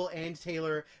Regal and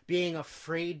Taylor being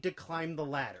afraid to climb the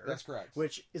ladder. That's correct.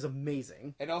 Which is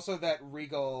amazing. And also that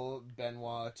Regal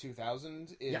Benoit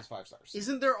 2000 is 5 stars.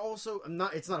 Isn't there also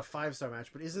it's not a 5-star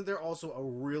match, but isn't there also a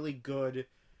really good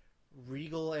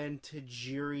Regal and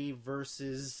Tajiri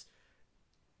versus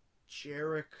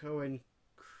Jericho and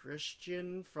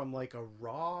Christian from like a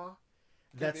Raw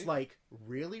that's like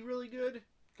really, really good?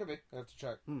 Could be. I have to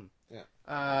check. Yeah.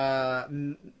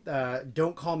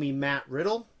 Don't Call Me Matt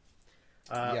Riddle.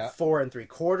 4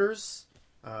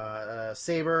 3/4.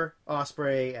 Sabre,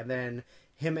 Osprey, and then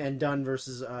him and Dunn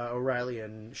versus O'Reilly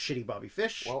and Shitty Bobby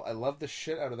Fish. Well, I love the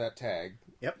shit out of that tag.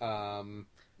 Yep.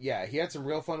 Yeah, he had some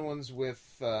real fun ones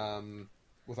with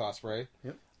Osprey.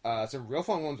 Yep. Some real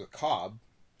fun ones with Cobb.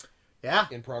 Yeah.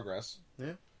 In progress.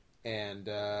 Yeah. And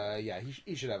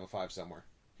he should have a 5 somewhere.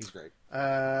 He's great.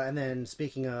 And then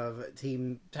speaking of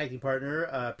tag team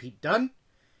partner, Pete Dunne,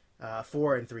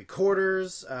 4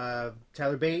 3/4.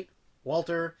 Tyler Bate,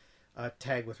 Walter,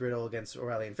 tag with Riddle against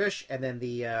O'Reilly and Fish, and then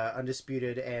the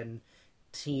Undisputed and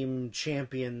Team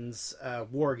Champions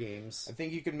War Games. I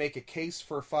think you could make a case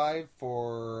for 5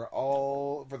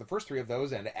 for the first 3 of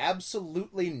those, and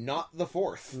absolutely not the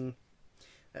 4th.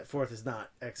 That 4th is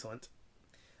not excellent.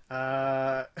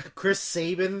 Chris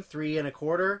Sabin, 3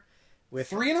 1/4. With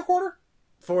 3 1/4?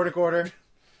 4 1/4.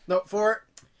 No, 4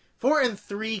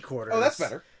 3/4. Oh, that's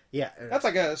better. Yeah, that's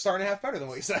like a star and a half better than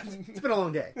what you said. It's been a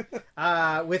long day.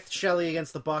 With Shelley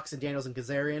against the Bucks and Daniels and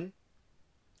Kazarian.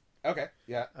 Okay,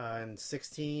 yeah. And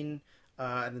 16,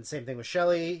 and then same thing with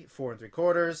Shelley, 4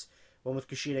 3/4. One with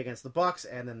Kushida against the Bucks,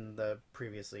 and then the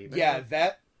previously. Yeah,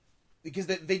 because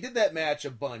they did that match a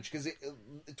bunch because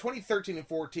 2013 and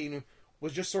 14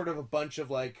 was just sort of a bunch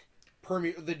of like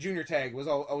the junior tag was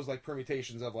always like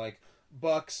permutations of like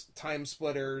Bucks, Time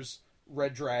Splitters,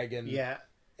 Red Dragon, Yeah.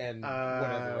 and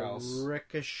whatever else.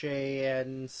 Ricochet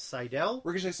and Seidel.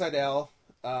 Ricochet Seidel,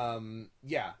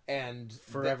 yeah, and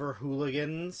Forever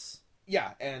Hooligans.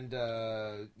 yeah, and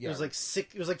yeah. It was like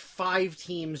six. It was like 5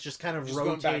 teams just kind of Just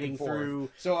going back rotating and forth. through.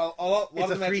 So a lot It's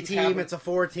of a the 3 matches team. happened- It's a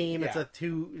 4 team. It's Yeah. a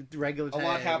 2 regular. a Tag.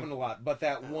 lot happened a lot, but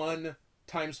that one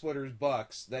Time Splitters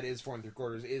Bucks that is 4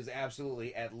 3/4 is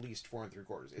absolutely at least 4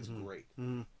 3/4. It's great.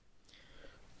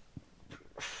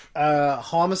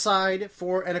 Homicide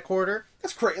 4 1/4.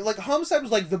 That's crazy. Like Homicide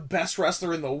was like the best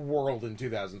wrestler in the world in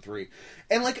 2003,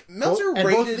 and like Meltzer And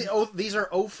rated. these are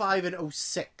 05 and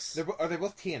 06. Are they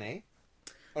both TNA?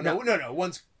 Oh No. no.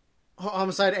 One's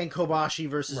Homicide and Kobashi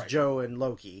versus Right. Joe and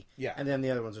Loki. Yeah. And then the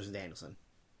other ones was Danielson.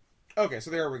 okay, so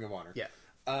they are Ring of Honor. Yeah.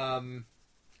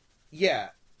 Yeah,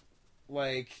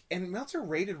 like, and Meltzer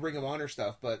rated Ring of Honor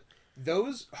stuff, but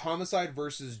those Homicide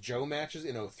versus Joe matches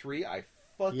in 03, I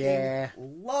fucking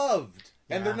loved,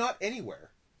 and Yeah. they're not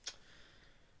anywhere.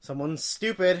 Someone's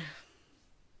stupid.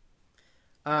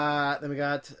 Then we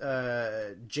got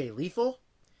Jay Lethal,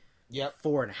 Yep.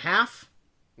 4 1/2.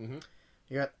 Mhm.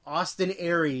 You got Austin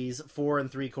Aries, 4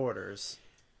 3/4.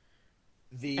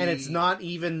 And it's not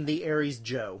even the Aries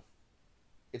Joe.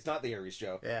 It's not the Aries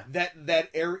Joe. Yeah.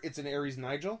 It's an Aries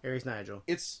Nigel. Aries Nigel.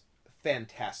 It's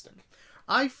fantastic.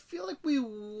 I feel like we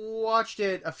watched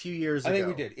it a few years ago. I think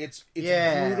we did. It's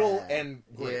Yeah. brutal and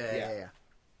great. Yeah.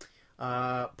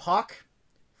 Pac,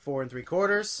 4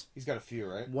 3/4. He's got a few,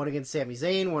 right? One against Sami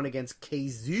Zayn, one against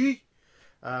KZ,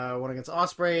 one against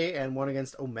Osprey, and one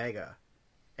against Omega.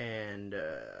 And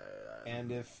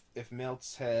And if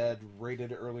Meltz had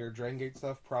rated earlier Dragon Gate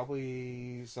stuff,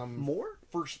 probably some more?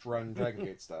 first run Dragon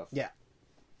Gate stuff. Yeah.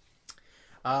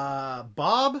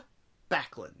 Bob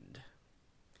Backlund,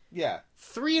 Yeah.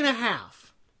 3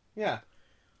 1/2. Yeah.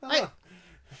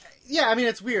 Yeah, I mean,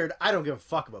 it's weird. I don't give a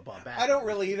fuck about Bob Backlund. I don't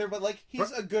really either, but like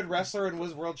he's a good wrestler and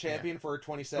was world champion for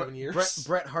 27 years.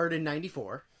 Bret Hart in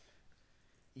 94.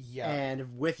 Yeah.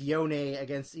 And with Yone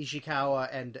against Ishikawa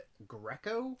and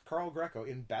Greco. Carl Greco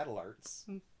in Battle Arts.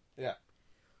 Yeah.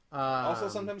 Um, Also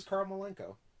sometimes Carl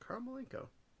Malenko. Carl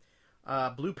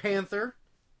Malenko. Blue Panther,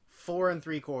 4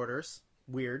 3/4.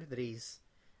 Weird that he's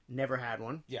never had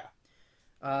one. Yeah.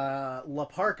 La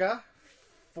Parka,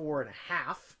 4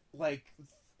 1/2. Like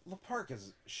La Parka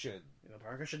should La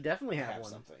Parka should definitely have one.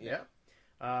 something. Yeah.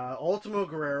 Ultimo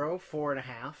Guerrero, 4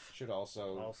 1/2. Should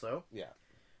also Yeah.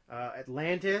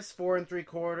 Atlantis, 4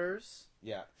 3/4.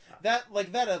 Yeah. That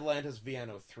Atlantis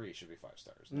Vienna 3 should be 5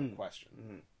 stars, no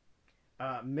question.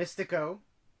 Mystico,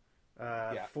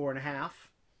 4 1/2.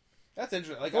 That's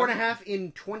interesting. Like 4 1/2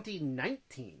 in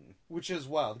 2019. which is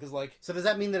wild because like So does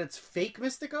that mean that it's fake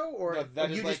Mystico, or No, that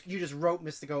is you just wrote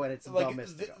Mystico and it's the like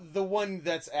Mystico? the one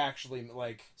that's actually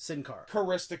like Sin Cara.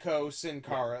 Caristico Sin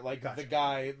Cara, like gotcha. the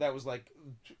guy that was like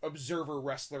Observer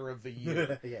Wrestler of the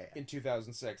Year yeah. in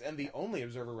 2006, and the only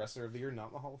Observer Wrestler of the Year not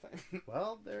in the Hall of Fame.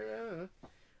 Well, there.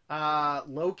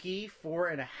 Loki, 4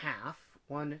 1/2.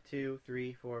 1, 2,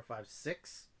 3, 4, 5,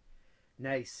 6.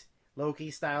 Nice.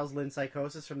 Loki, Styles, Lynn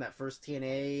Psychosis from that first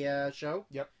TNA show.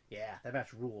 Yep. Yeah, that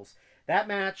match rules. That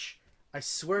match, I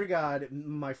swear to God,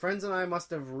 my friends and I must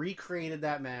have recreated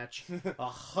that match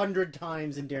 100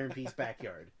 times in Darren Peace's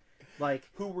backyard. Like,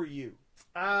 Who were you?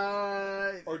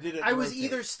 or did it I was rotate?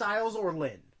 either Styles or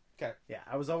Lynn. Okay. Yeah,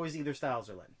 I was always either Styles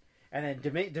or Lynn. And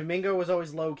then Domingo was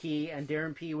always Loki, and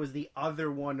Darren P was the other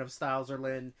one of Styles or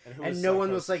Lynn. And who And was no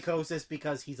one was Psychosis? Psychosis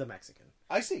because he's a Mexican.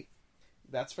 I see.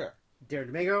 That's fair. Darren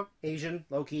Domingo, Asian,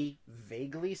 Loki,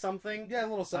 vaguely something. Yeah, a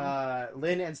little something.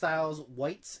 Lynn and Styles,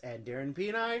 whites, and Darren P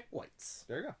and I, whites.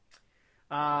 There you go.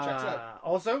 Checks out.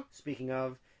 Also, speaking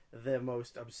of the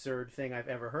most absurd thing I've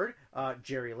ever heard,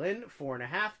 Jerry Lynn, 4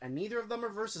 1/2, and neither of them are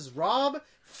versus Rob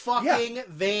fucking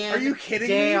Van Are you kidding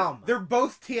Dam. me? They're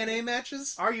both TNA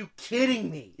matches? Are you kidding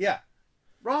me? Yeah.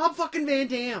 Rob fucking Van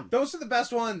Dam. Those are the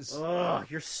best ones. Ugh,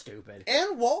 you're stupid.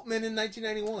 And Waltman in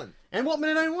 1991. And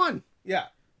Waltman and I won. Yeah.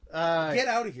 Get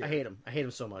out of here. I hate him. I hate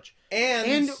him so much.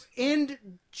 And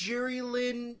Jerry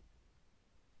Lynn,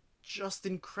 just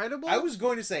incredible. I was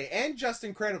going to say, and Just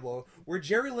Incredible, where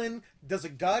Jerry Lynn does a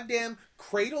goddamn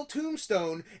cradle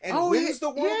tombstone and wins the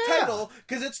world title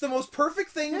because it's the most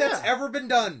perfect thing that's ever been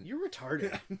done. You're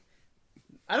retarded.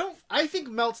 I think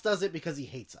Meltz does it because he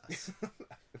hates us.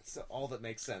 It's all that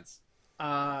makes sense.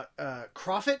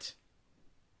 Crawford.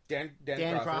 Dan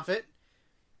Crawford.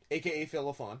 a.k.a. Phil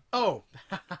LaFawn. Oh,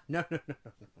 no.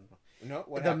 No,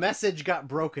 what The happened? message got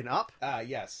broken up.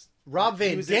 Yes. Rob He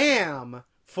Van was Dam,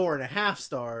 4 1/2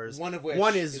 stars. One of which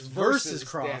one is versus Dan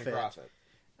Crawford. Crawford.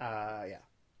 Yeah.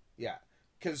 Yeah.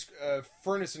 because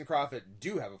Furnace and Profit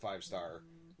do have a 5-star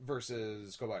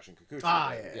versus Kobashi and Kikuchi.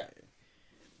 Ah,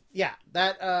 yeah.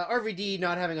 That RVD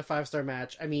not having a 5-star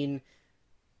match. I mean,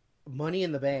 Money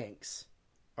in the Banks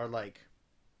are like,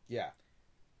 yeah,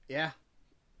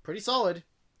 pretty solid.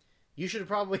 You should have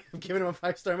probably given him a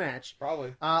 5-star match.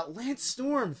 Probably. Lance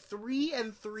Storm, 3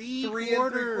 and 3 3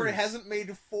 quarters. and 3 quarters. Hasn't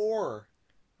made 4.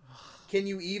 Can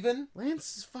you even?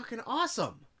 Lance is fucking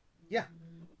awesome. Yeah.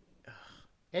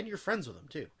 And you're friends with him,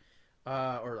 too.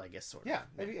 Or I guess sort of. Yeah,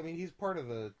 maybe. I mean, he's part of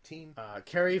the team.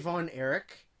 Kerry Von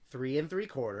Erich, 3 and 3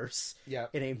 quarters. Yeah.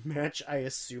 In a match, I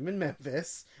assume, in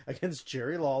Memphis against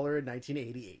Jerry Lawler in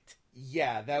 1988.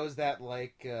 Yeah, that was that,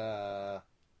 like,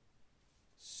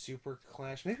 Super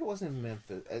Clash. Maybe it wasn't in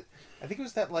Memphis. I think it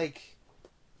was that, like...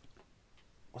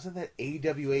 Wasn't that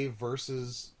AWA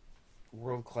versus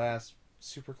World Class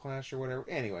Super Clash or whatever?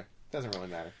 Anyway, doesn't really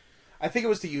matter. I think it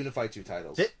was to unify 2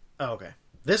 titles. Okay.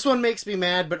 This one makes me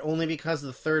mad, but only because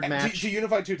the third match... To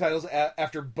unify 2 titles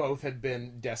after both had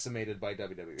been decimated by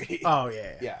WWE. Oh,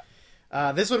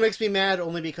 yeah. This one makes me mad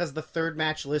only because the third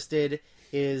match listed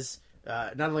is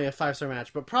not only a 5-star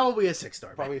match, but probably a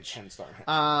 6-star Probably match. a 10-star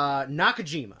match.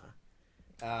 Nakajima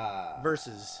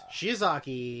versus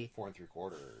Shiozaki. 4 and 3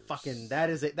 quarters. Fucking, that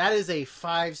is a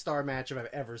 5-star match if I've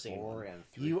ever seen 4 one. and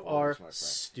 3 You quarters, are my friend.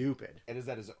 stupid. And is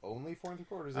that his only 4 and 3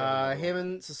 quarters? Him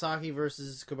and Sasaki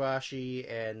versus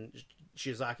Kobashi and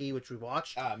Shiozaki, which we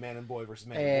watched. Man and Boy versus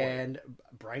Man and Boy. And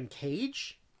Brian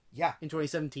Cage Yeah. in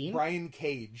 2017. Brian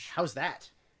Cage. How's that?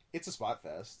 It's a spot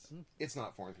fest. It's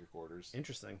not 4 and 3 quarters.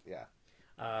 Interesting. Yeah.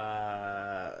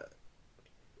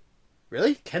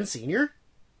 Really? Ken Sr.?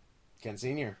 Ken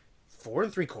Sr. 4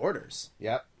 and 3 quarters.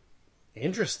 Yep.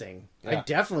 Interesting. Yeah. I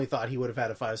definitely thought he would have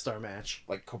had a 5-star match.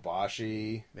 Like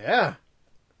Kobashi. Yeah.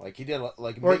 Like he did,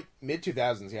 like Or- mid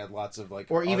 2000s, he had lots of like.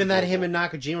 Or even that him arguable-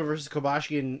 and Nakajima versus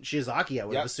Kobashi and Shiozaki, I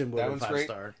would have assumed would that have one's been great.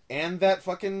 5-star. And that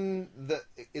fucking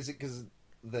is it because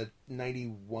the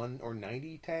 91 or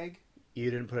 90 tag? You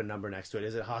didn't put a number next to it.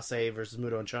 Is it Hase versus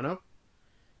Muto and Chono?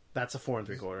 That's a 4 and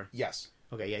 3 quarter. Yes.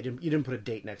 Okay, yeah, you didn't put a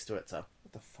date next to it, so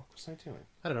What the fuck was I doing?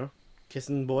 I don't know.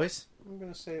 Kissing boys, I'm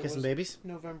gonna say it kissing was babies,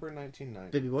 November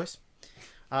 1990. baby boys.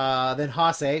 Then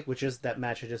Hase, which is that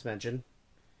match I just mentioned.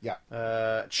 Yeah.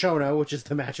 Chono, which is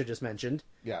the match I just mentioned.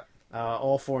 Yeah.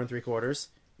 All 4 and 3 quarters.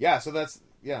 Yeah. So that's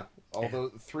all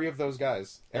those 3 of those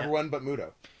guys. Yeah. Everyone but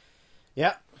Muto.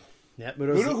 Yeah. Yeah,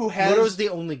 Muto's, Muto, who has- Muto's the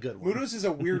only good one. Muto's is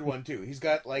a weird one too. He's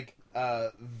got like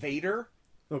Vader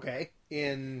Okay.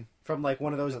 in From like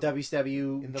one of those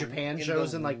WCW in the- Japan in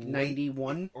shows the in like late-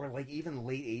 91. or like even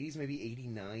late 80s, maybe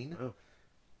 89. Oh.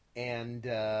 And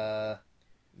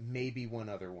maybe one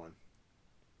other one.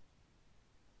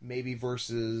 Maybe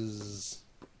versus.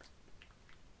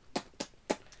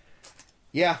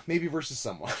 Yeah, maybe versus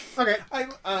someone. Okay.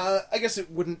 I guess it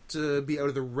wouldn't be out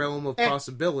of the realm of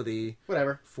possibility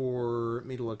Whatever. for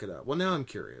me to look it up. Well, now I'm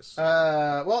curious.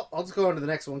 Well, I'll just go on to the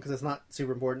next one because it's not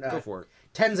super important. Go for it.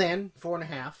 Tenzan,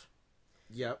 4.5.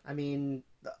 Yep. I mean,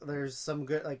 there's some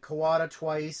good, like Kawada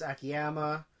twice,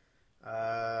 Akiyama.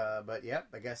 But yep,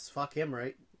 I guess fuck him,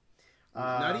 right?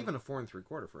 Not even a 4 and 3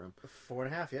 quarter for him.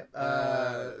 4.5, yep.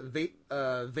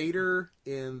 Vader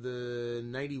in the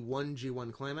 91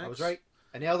 G1 Climax. I was right.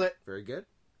 I nailed it. Very good.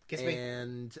 Kiss me.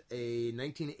 And a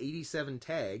 1987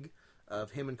 tag of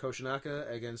him and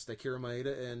Koshinaka against Akira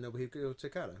Maeda and Nobuhiko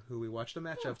Takada, who we watched a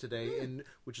match of today,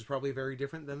 which is probably very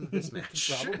different than this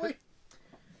match. Probably.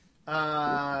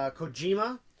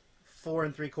 Kojima, 4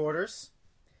 and 3 quarters.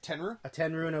 Tenru? A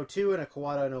Tenru in 02 and a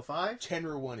Kawada in 05.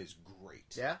 Tenru 1 is great.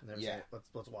 Yeah? Yeah.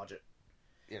 Let's watch it.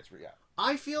 Yeah.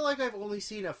 I feel like I've only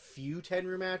seen a few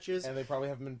Tenru matches. And they probably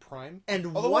have them in Prime. And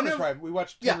Although one is of... Prime. We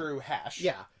watched Tenru Hash.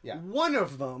 Yeah. Yeah. One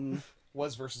of them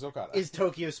Was versus Okada. is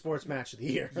Tokyo Sports Match of the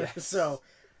Year. Yes. So,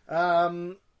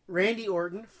 Randy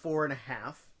Orton,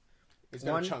 4.5. He's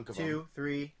got a chunk of 1, them. 2,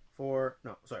 3, 4...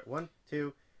 No, sorry. 1,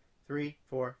 2, 3,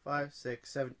 4, 5, 6,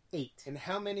 7, 8. In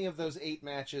how many of those 8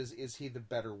 matches is he the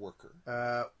better worker?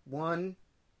 1...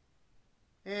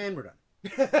 And we're done.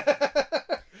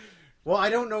 Well,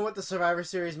 I don't know what the Survivor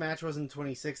Series match was in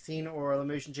 2016, or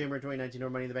Elimination Chamber in 2019,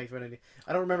 or Money in the Bank 2019.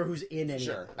 I don't remember who's in any of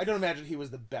Sure. them. I don't imagine he was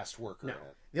the best worker No. in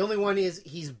it. The only one is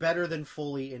he's better than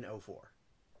Foley in 04.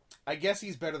 I guess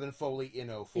he's better than Foley in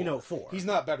 04. In 04. He's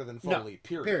not better than Foley,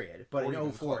 No, period. But Or in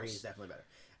even 04, close. he's definitely better.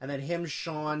 And then him,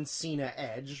 Sean, Cena,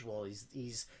 Edge. Well,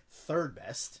 he's third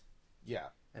best. Yeah.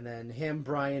 And then him,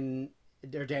 Brian,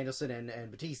 or Danielson, and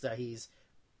Batista. He's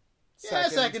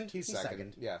Second. He's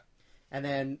second. Yeah. And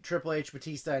then Triple H,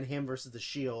 Batista, and him versus the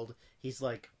Shield. He's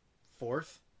like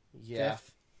fourth, Yeah.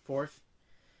 fifth, fourth.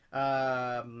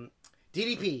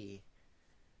 DDP,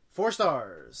 4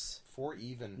 stars. 4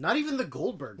 even. Not even the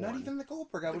Goldberg one. Not even the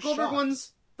Goldberg. I the was Goldberg shocked.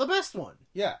 one's the best one.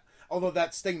 Yeah. Although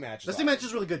that Sting match is The Sting awesome. match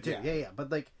is really good too. Yeah. Yeah. But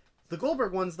like the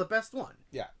Goldberg one's the best one.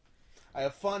 Yeah. I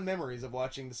have fond memories of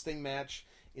watching the Sting match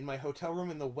in my hotel room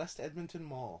in the West Edmonton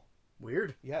Mall.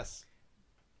 Weird. Yes.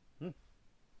 We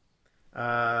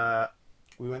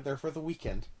We went there for the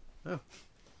weekend.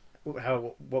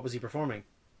 what was he performing?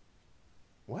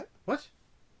 What? What?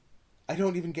 I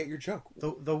don't even get your joke.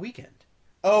 The Weekend.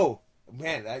 Oh,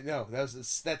 man,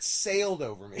 that sailed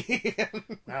over me.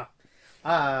 Wow.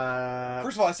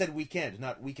 First of all, I said weekend,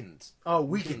 not weekends. Oh,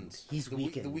 Weekend. Weekends. He's The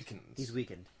weakened. the weekends. He's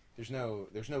weakened. There's no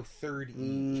third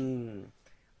E.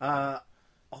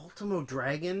 Ultimo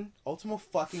Dragon. Ultimo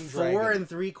fucking Dragon.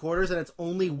 4 3/4, and it's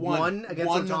only one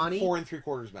against Otani. 4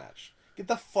 3/4 match. Get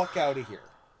the fuck out of here.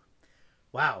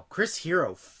 Wow, Chris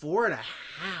Hero 4.5.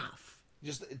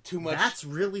 Just too much. That's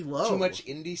really low. Too much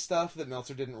indie stuff that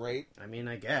Meltzer didn't rate. I mean,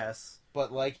 I guess.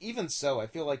 But like, even so, I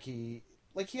feel like he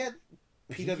had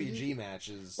PWG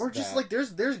matches, Or just that- like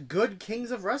there's good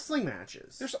Kings of Wrestling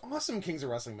matches. there's awesome Kings of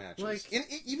Wrestling matches, Like-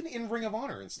 even in Ring of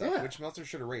Honor and stuff, Yeah. which Meltzer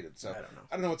should have rated. So I don't know.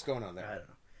 I don't know what's going on I there. don't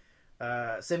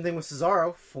know. Same thing with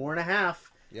Cesaro,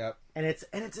 4.5, Yep, and it's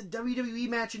a WWE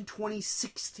match in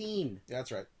 2016. yeah,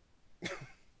 that's right.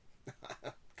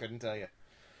 Couldn't tell you.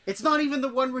 It's not even the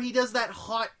one where he does that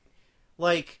hot,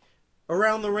 like,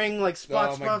 around the ring, like spot,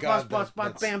 Oh my spot, God, spot, spot, spot,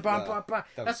 that's- bam, bam, that bam, bam.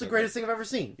 was That's the so greatest thing I've ever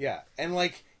seen. Yeah, and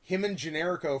like him and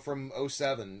Generico from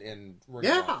 07 in Ring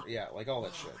Yeah. of Honor. Yeah, like all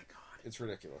that Oh shit. my god. It's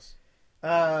ridiculous.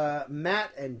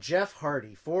 Matt and Jeff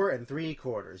Hardy, 4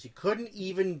 3/4. You couldn't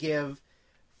even give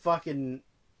fucking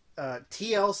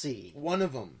TLC One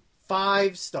of them.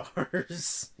 5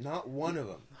 stars. Not one of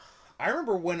them. I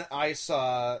remember when I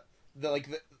saw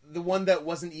the one that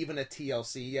wasn't even a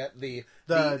TLC yet, the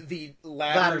ladders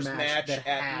ladder match that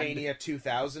at had- Mania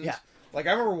 2000. Yeah. Like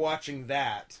I remember watching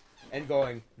that and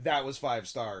going, that was 5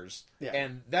 stars. Yeah.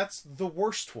 And that's the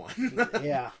worst one.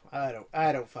 Yeah,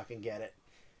 I don't fucking get it.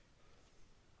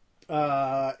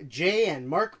 Jay and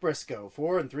Mark Briscoe,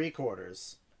 4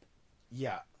 3/4.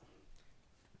 yeah.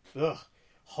 Ugh.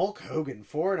 Hulk Hogan,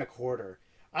 4 1/4.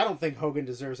 I don't think Hogan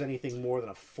deserves anything more than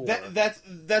a 4.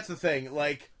 That's the thing.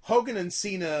 Like Hogan and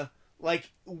Cena,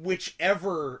 like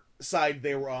whichever side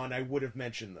they were on, I would have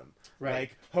mentioned them. Right.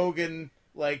 Like Hogan,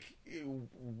 like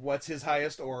what's his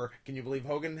highest? Or can you believe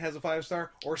Hogan has a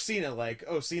 5-star? Or Cena, like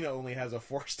Cena only has a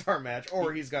 4-star match,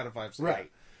 or he's got a 5-star.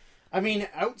 Right. I mean,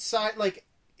 outside, like,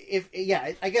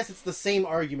 I guess it's the same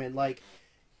argument. Like,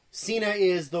 Cena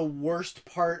is the worst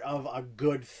part of a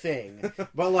good thing.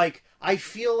 But, like, I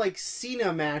feel like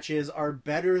Cena matches are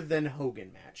better than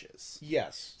Hogan matches.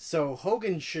 Yes. So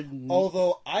Hogan should...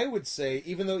 Although I would say,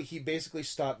 even though he basically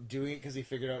stopped doing it because he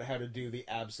figured out how to do the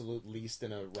absolute least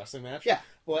in a wrestling match. Yeah.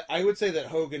 Well, I would say that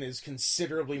Hogan is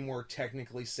considerably more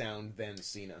technically sound than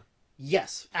Cena.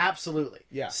 Yes, absolutely.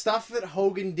 Yeah. Stuff that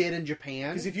Hogan did in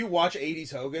Japan... Because if you watch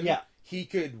 80s Hogan, Yeah. he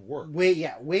could work.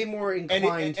 way more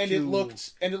inclined And to... it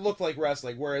looked like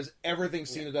wrestling, whereas everything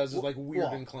Cena does is like weird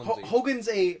Well, and clumsy. Hogan's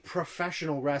a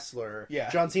professional wrestler.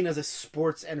 Yeah. John Cena's a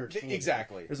sports entertainer.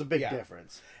 Exactly. There's a big Yeah.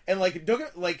 difference. And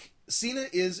Cena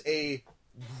is a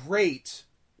great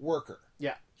worker.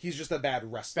 Yeah. He's just a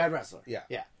bad wrestler. Bad wrestler. Yeah.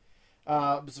 Yeah.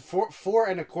 So 4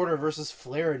 1/4 versus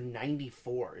Flair in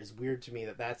 '94 is weird to me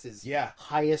that's his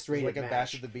highest rated Like a match.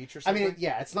 Bash at the Beach or I something. mean,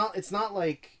 yeah, it's not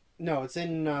like no, it's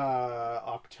in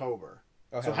October.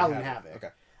 Oh, So Halloween Havoc.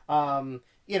 Okay.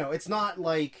 It's not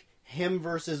like him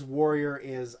versus Warrior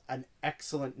is an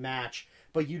excellent match,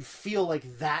 but you'd feel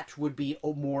like that would be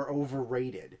more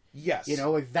overrated. Yes.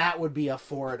 Like that would be a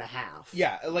 4.5.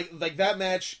 Yeah, like that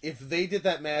match. If they did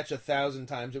that match 1,000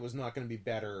 times, it was not going to be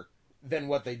better than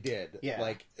what they did. Yeah.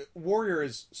 Like Warrior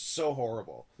is so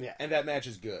horrible. Yeah. And that match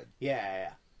is good.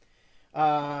 Yeah.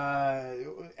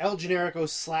 El Generico /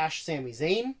 Sami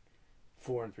Zayn,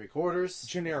 4 3/4.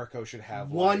 Generico should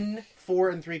have One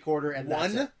 4 3/4, and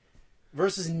that's One? it.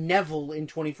 Versus Neville in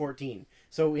 2014.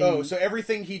 So so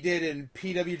everything he did in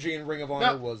PWG and Ring of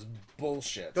Honor was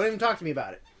bullshit. don't even talk to me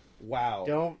about it. Wow.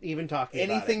 Don't even talk to me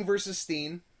about Anything versus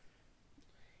Steen.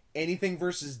 Anything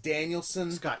versus it.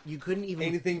 Danielson. Scott, you couldn't even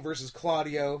Anything versus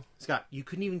Claudio. Scott, you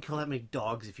couldn't even kill that many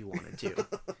dogs if you wanted to.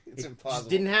 It's It impossible. just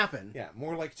didn't happen. Yeah,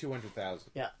 more like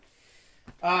 200,000. Yeah.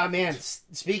 Man,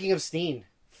 speaking of Steen,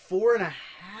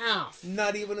 4.5.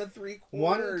 Not even a 3/4.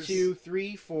 1, 2,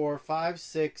 3, 4, 5,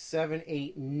 6, 7,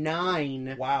 8,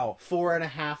 9. Wow.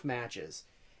 4.5 matches.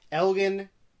 Elgin,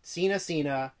 Cena,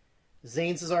 Zayn,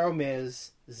 Cesaro,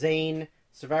 Miz, Zayn,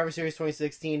 Survivor Series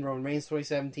 2016, Roman Reigns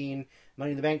 2017,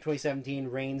 Money in the Bank 2017,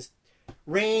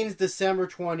 Reigns December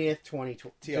 20th,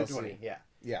 2020. TLC. Yeah.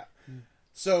 Yeah.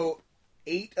 So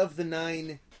 8 of the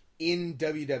 9 in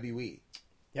WWE.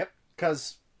 Yep.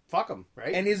 Because fuck him,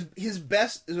 right? And his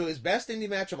best indie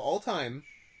match of all time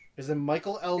is the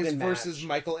Michael Elgin is match versus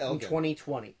Michael in Elgin.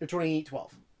 2020 or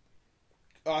 2012.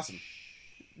 Awesome.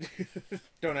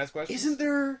 Don't ask questions. Isn't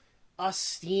there a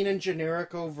Steen and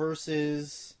Generico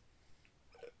versus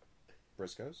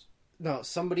Briscoes? no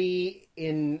somebody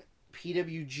in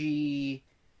PWG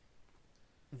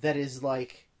that is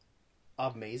like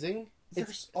amazing?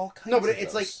 There's all kinds. No, but of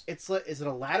it's those. like is it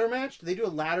a ladder match? Do they do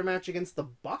a ladder match against the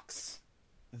Bucks?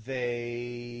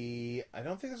 I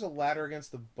don't think there's a ladder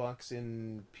against the Bucks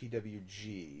in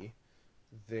PWG.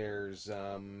 There's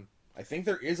I think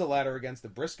there is a ladder against the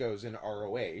Briscoes in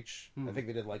ROH. I think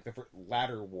they did like the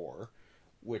ladder war,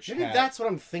 which Maybe that's what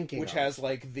I'm thinking. which of. has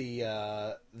like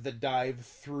the dive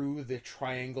through the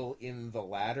triangle in the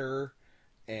ladder,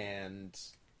 and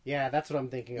yeah, that's what I'm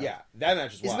thinking of. yeah, that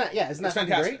match is wild. Isn't that it's fucking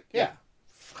fantastic. great? Yeah.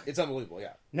 It's unbelievable.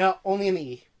 Yeah, No, only in the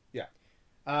E. yeah,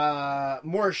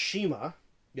 Morishima,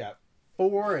 yeah.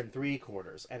 4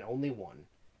 3/4, and only one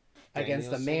against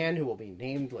the Danielson? man who will be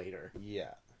named later.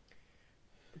 Yeah.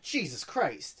 Jesus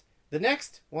Christ! The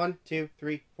next 1, 2,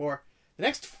 3, 4. The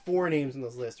next 4 names on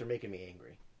this list are making me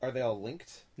angry. Are they all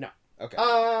linked? No. Okay.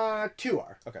 2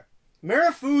 are. Okay.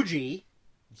 Marufuji.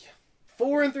 Yeah.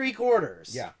 4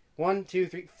 3/4. Yeah. 1, 2,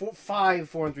 3, 4, 5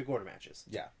 4 3/4 matches.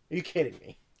 Yeah. Are you kidding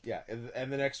me? Yeah.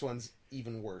 And the next one's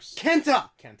even worse.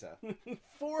 Kenta. Kenta.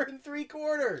 4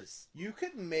 3/4. You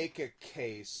could make a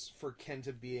case for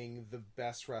Kenta being the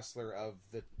best wrestler of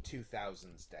the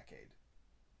 2000s decade.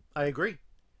 I agree.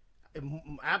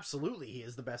 Absolutely, he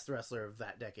is the best wrestler of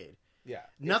that decade. Yeah.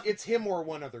 Noth- It's him or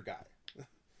one other guy.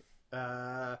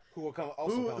 Who will come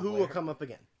who will later. come up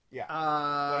again? Yeah. But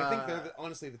I think they're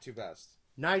honestly the two best.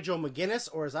 Nigel McGuinness,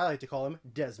 or as I like to call him,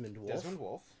 Desmond Wolfe. Desmond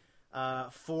Wolfe.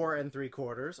 4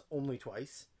 3/4, only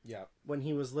twice. Yeah. When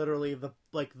he was literally the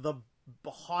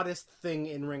hottest thing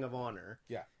in Ring of Honor.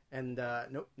 Yeah. And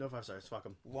nope, no 5 stars. Fuck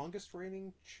him. Longest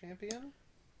reigning champion?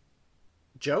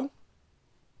 Joe?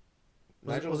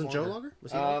 Nigel Wasn't was Joe longer.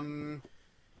 longer?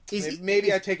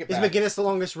 Maybe I take it Is back. McGuinness the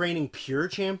longest reigning pure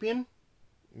champion?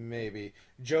 Maybe.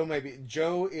 Joe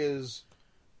is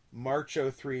March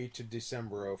 03 to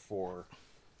December 04.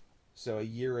 So a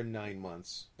year and 9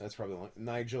 months. That's probably long.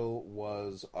 Nigel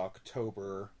was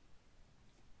October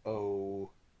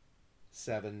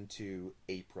 07 to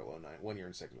April 09. 1 year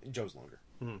and 6 months. Joe's longer.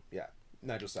 Mm-hmm. Yeah.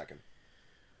 Nigel's second.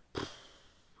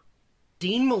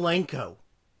 Dean Malenko.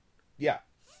 Yeah.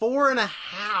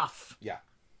 4.5. Yeah.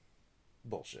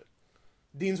 Bullshit.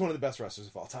 Dean's one of the best wrestlers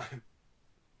of all time.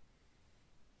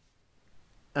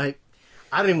 I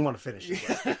don't even want to finish it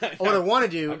yet. What I want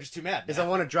to do I'm just too mad. is I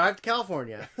want to drive to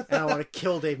California and I want to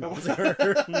kill Dave Meltzer.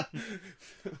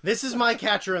 This is my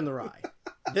catcher in the rye.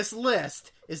 This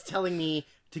list is telling me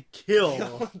to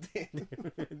kill Dave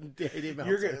Meltzer.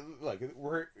 You're gonna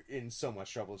we're in so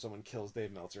much trouble if someone kills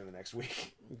Dave Meltzer in the next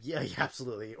week. Yeah,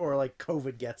 absolutely. Or like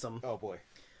COVID gets him. Oh boy.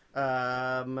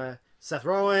 Seth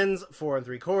Rollins, 4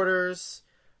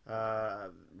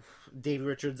 3/4. Davey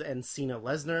Richards and Cena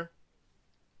Lesnar.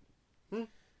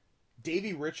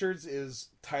 Davey Richards is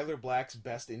Tyler Black's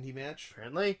best indie match?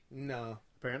 Apparently. No.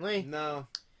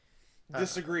 Disagree.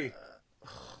 Disagree.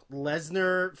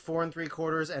 Lesnar 4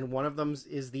 3/4, and one of them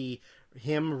is the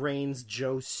Reigns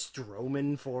Joe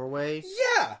Strowman 4-way.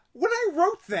 Yeah! When I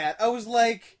wrote that, I was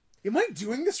like, am I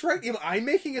doing this right? Am I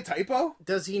making a typo?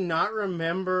 Does he not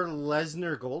remember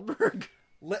Lesnar Goldberg?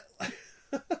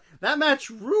 That match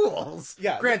rules.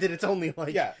 Yeah. Granted, it's only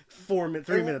like 3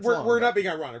 minutes long. We're not being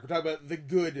ironic. We're talking about the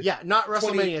good... Yeah, not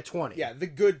WrestleMania 20. Yeah, the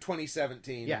good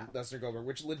 2017 Yeah. Lesnar Goldberg,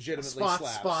 which legitimately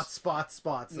Spots.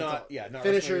 slaps. Not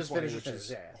Finishers, WrestleMania 20, which finishers.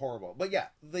 is Yeah. horrible. But yeah,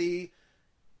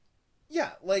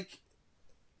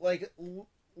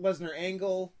 Lesnar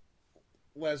Angle,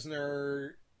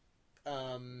 Lesnar,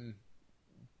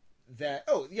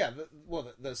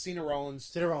 the Cena Rollins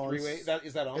three-way.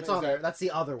 Is that on? It's on there. That's the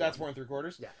other one. That's 4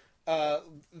 3/4. Yeah.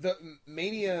 The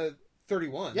Mania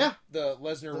 31. Yeah. The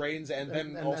Lesnar Reigns and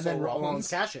then then Rollins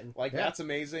cash in. That's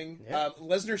amazing. Yeah.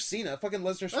 Lesnar Cena, fucking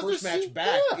Lesnar's Lesnar first match Cena,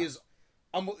 back yeah. is,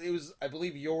 it was I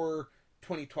believe your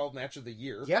 2012 match of the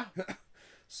year. Yeah.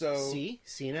 So see,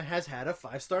 Cena has had a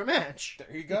 5-star match.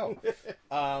 there you go.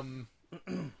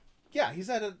 Yeah, he's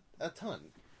had a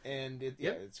ton, and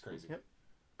it's crazy. Yep.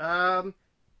 I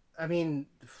mean,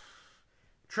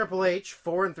 Triple H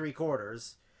 4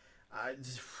 3/4.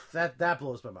 That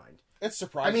blows my mind. It's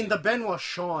surprising. I mean, the Benoit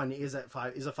Shawn is a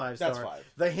 5-star. That's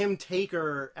 5. The him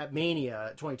Taker at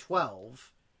Mania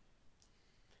 2012.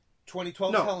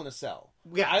 2012 No. Hell in a Cell.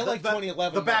 Yeah, I like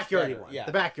 2011 the much backyardy better, one. yeah.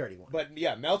 The backyardy one. But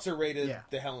yeah, Meltzer rated Yeah.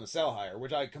 the Hell in a Cell higher,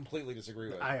 which I completely disagree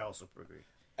with. I also agree.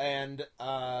 And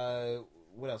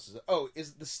what else is it? Oh,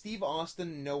 is the Steve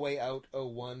Austin No Way Out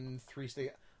 01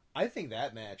 3-state? I think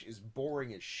that match is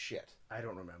boring as shit. I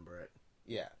don't remember it.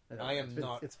 Yeah,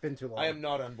 It's been too long. I am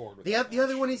not on board with the that. the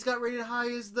other one he's got rated high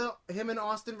is him and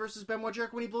Austin versus Benoit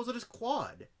Jericho when he blows out his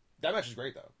quad. That match is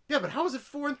great though. Yeah, but how is it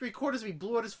 4 3/4 if he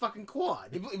blew out his fucking quad?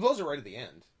 He blows it right at the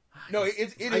end. No, it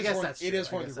is. I guess that's it true. is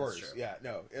 4 I guess 3/4. that's true. Yeah,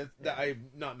 no, I'm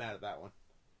not mad at that one.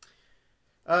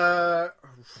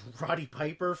 Roddy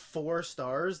Piper 4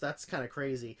 stars. That's kind of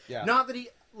crazy. Yeah. Not that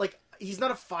he's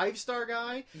not a 5-star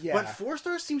guy, Yeah. but 4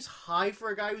 stars seems high for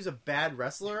a guy who's a bad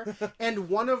wrestler. And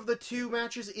one of the 2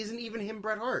 matches isn't even him,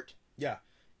 Bret Hart. Yeah,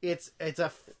 It's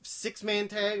a 6-man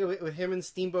tag with him and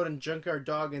Steamboat and Junkyard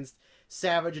Dog against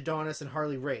Savage, Adonis, and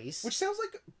Harley Race. which sounds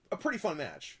like a pretty fun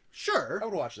match. Sure. I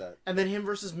would watch that. And then him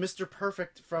versus Mr.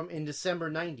 Perfect in December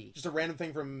 90. Just a random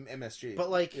thing from MSG. But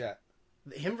like, yeah,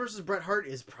 him versus Bret Hart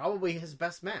is probably his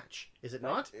best match. Is it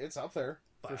not? it's up there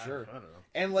for sure. I don't know.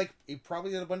 And like, he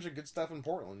probably did a bunch of good stuff in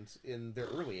Portland in the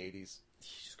early '80s.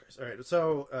 Jesus Christ. All right.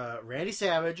 So Randy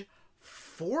Savage,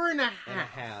 4.5. And a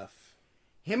half.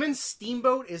 Him and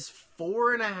Steamboat is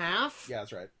 4.5. Yeah,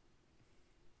 that's right.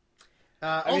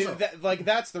 Also,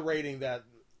 that's the rating that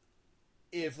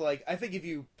I think if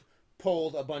you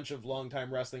polled a bunch of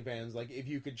longtime wrestling fans, like if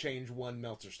you could change one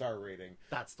Meltzer star rating,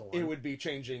 that's the one. it would be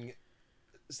changing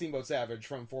Steamboat Savage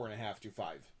from 4.5 to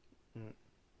 5.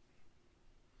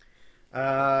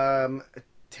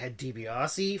 Ted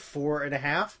DiBiase,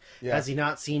 4.5. Yeah. Has he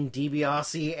not seen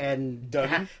DiBiase and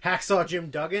Duggan? Hacksaw Jim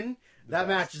Duggan? That best.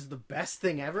 match is the best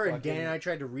thing ever, and Fucking Dan and I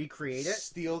tried to recreate it.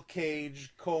 Steel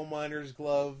cage, coal miner's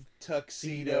glove,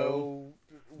 tuxedo,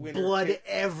 Blood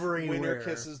everywhere. winner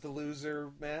kisses the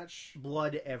loser match.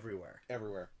 Blood everywhere.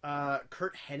 Everywhere.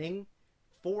 Kurt Hennig,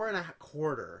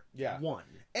 4.25. Yeah. 1.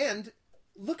 And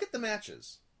look at the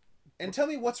matches, and tell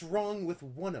me what's wrong with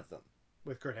one of them.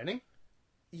 With Kurt Hennig,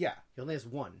 Yeah. he only has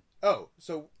 1. Oh,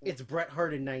 so It's Bret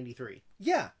Hart in 93.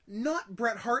 yeah, not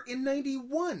Bret Hart in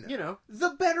 91. You know, The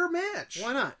better match.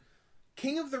 why not?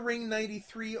 King of the Ring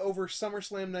 93 over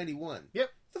SummerSlam 91. Yep.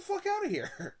 The fuck out of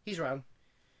here. He's wrong.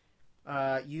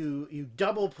 You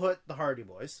double put the Hardy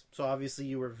Boys, so obviously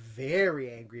you were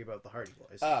very angry about the Hardy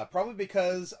Boys. Probably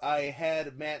because I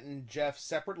had Matt and Jeff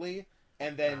separately,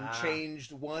 and then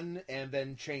changed one, and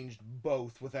then changed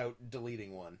both without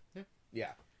deleting one.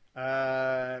 Yeah.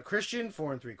 Christian,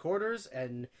 4 3/4,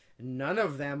 and none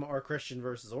of them are Christian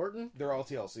versus Orton. They're all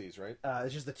TLCs, right?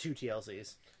 It's just the 2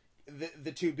 TLCs.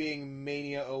 The two being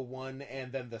Mania 01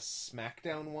 and then the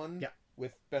SmackDown one. Yeah.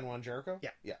 With Benoit and Jericho. Yeah.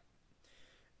 Yeah.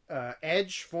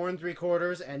 Edge, 4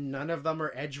 3/4, and none of them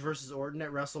are Edge versus Orton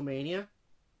at WrestleMania.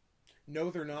 No,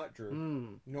 they're not,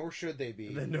 Drew. Nor should they be.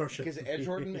 Nor should because they Edge be.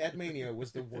 Orton at Mania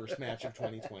was the worst match of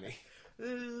 2020.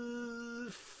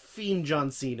 Fiend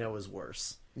John Cena was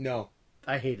worse. No.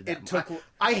 I hated that. It took.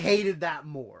 I hated that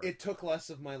more. It took less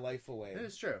of my life away. It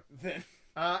is true. Than,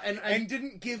 And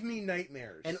didn't give me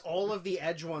nightmares. and all of the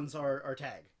Edge ones are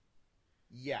tag.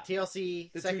 yeah.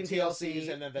 TLC, The second two TLC,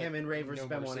 and then him and Ray versus No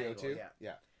Benoit Mercy and 02. Angle. Yeah.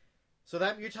 Yeah. So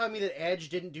that you're telling me that Edge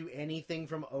didn't do anything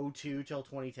from 02 till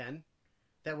 2010?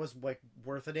 That was like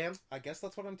worth a damn? I guess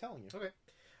that's what I'm telling you.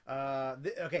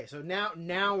 Okay. Okay, so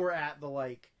now we're at the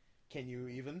like, Can you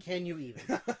even? can you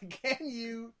even? Can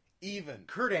you even?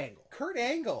 Kurt Angle. Kurt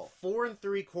Angle. 4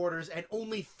 3/4 and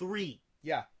only 3.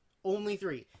 Yeah. Only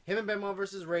 3. Him and Benoit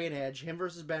versus Ray and Edge, him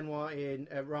versus Benoit in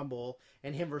Rumble,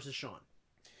 and him versus Shawn.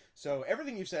 So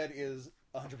everything you said is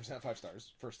 100% 5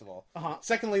 stars, first of all. Uh-huh.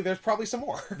 Secondly, there's probably some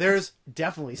more. There's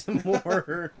definitely some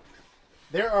more.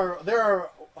 There are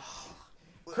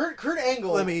Kurt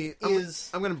Angle I'm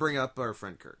going to bring up our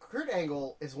friend Kurt. Kurt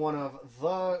Angle is one of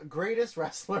the greatest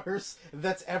wrestlers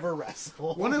that's ever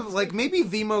wrestled. One of, like, maybe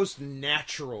the most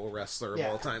natural wrestler of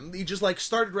Yeah. all time. He just, like,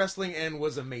 started wrestling and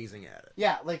was amazing at it.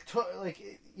 Yeah,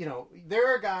 you know,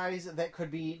 there are guys that could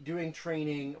be doing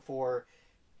training for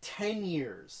 10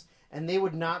 years, and they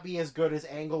would not be as good as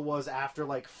Angle was after,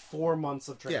 like, 4 months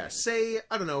of training. Yeah, say,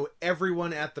 I don't know,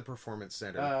 everyone at the Performance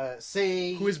Center.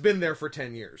 Say... who has been there for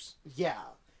 10 years. Yeah.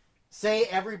 Say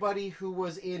everybody who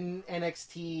was in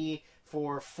NXT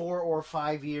for 4 or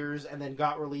 5 years and then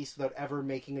got released without ever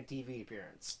making a TV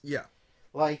appearance. Yeah.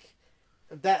 Like,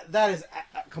 that is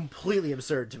completely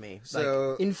absurd to me. So...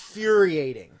 like,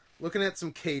 infuriating. Looking at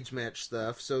some cage match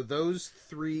stuff, so those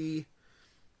three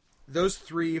 4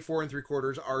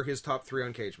 3/4 are his top 3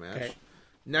 on cage match. Okay.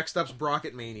 Next up's Brock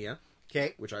at Mania,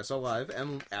 Okay. which I saw live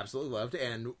and absolutely loved.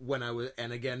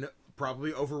 And again,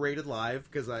 probably overrated live,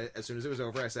 because as soon as it was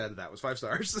over, I said that was 5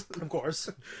 stars. Of course.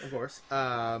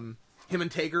 Him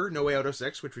and Taker, No Way Out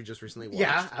 06, which we just recently watched.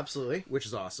 Yeah, absolutely. Which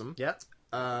is awesome. Yep.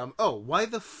 Why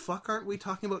the fuck aren't we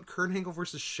talking about Kurt Angle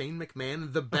versus Shane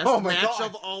McMahon, the best match God.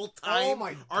 of all time? Oh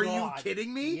my God. Are you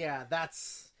kidding me? Yeah, that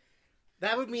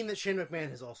would mean that Shane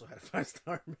McMahon has also had a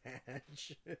 5-star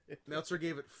match. Meltzer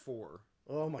gave it 4.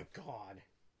 Oh my God.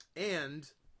 And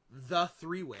the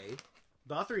 3-way,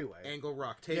 The 3-way. Angle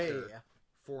Rock Taker, Yeah.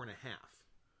 4.5.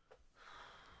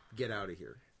 Get out of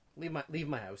here. Leave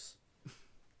my house.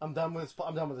 I'm done with this.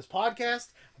 I'm done with this podcast.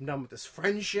 I'm done with this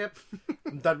friendship.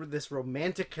 I'm done with this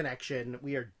romantic connection.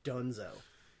 We are donezo.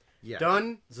 Yeah.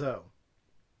 Donezo.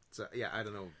 So yeah, I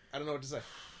don't know what to say.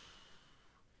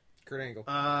 Kurt Angle.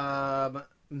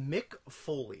 Mick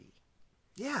Foley.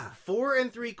 Yeah. 4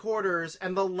 3/4,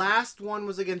 and the last one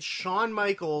was against Shawn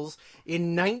Michaels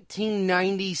in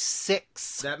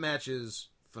 1996. That match is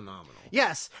phenomenal.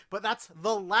 Yes, but that's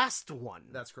the last one.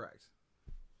 That's correct.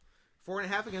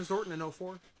 4.5 against Orton in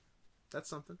 04. That's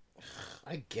something.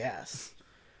 I guess.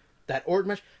 That Orton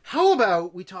match. How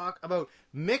about we talk about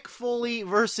Mick Foley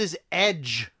versus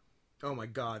Edge? Oh my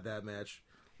God, that match.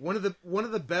 One of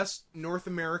the best North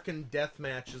American death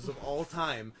matches of all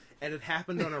time, and it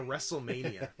happened on a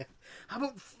WrestleMania. How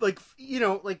about,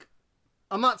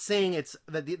 I'm not saying it's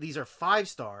that these are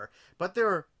 5-star, but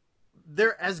they're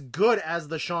as good as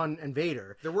the Shawn and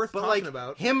Vader. They're worth talking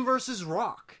about. Him versus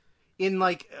Rock. In,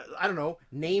 I don't know,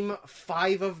 name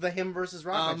 5 of the him versus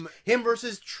Rock match. Him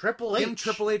versus Triple H. Him,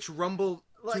 Triple H, Rumble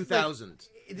 2000.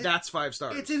 That's 5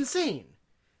 stars. It's insane.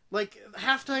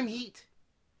 Halftime heat.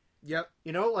 Yep.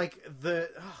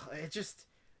 It just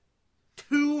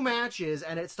 2 matches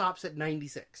and it stops at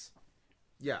 96.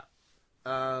 Yeah.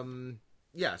 So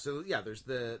there's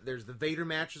the Vader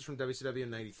matches from WCW in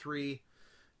 93.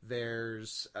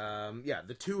 There's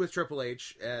the 2 with Triple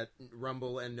H at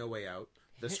Rumble and No Way Out.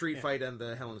 The street fight and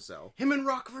the Hell in a Cell. Him and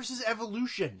Rock versus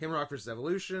Evolution. Him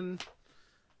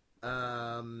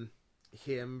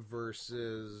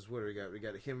versus what do we got? We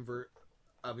got him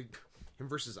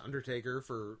versus Undertaker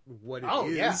for what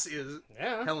it is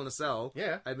Hell in a Cell.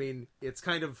 Yeah. I mean, it's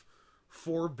kind of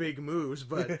 4 big moves,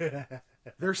 but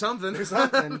there's something.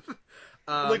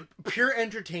 Pure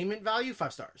entertainment value,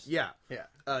 5 stars. Yeah. Yeah.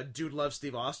 Dude loves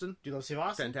Steve Austin.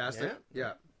 Fantastic.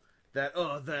 Yeah. That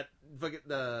fucking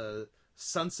the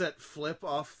sunset flip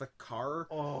off the car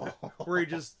where he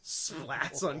just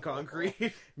splats on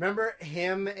concrete. Remember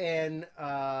him and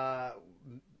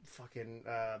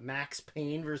Max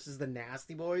Payne versus the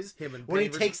Nasty Boys? Him and when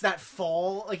Payne he takes that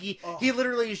fall, he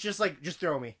literally is just just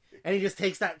throw me, and he just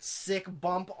takes that sick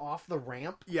bump off the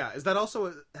ramp. Yeah, is that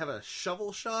also have a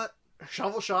shovel shot?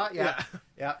 Shovel shot, yeah,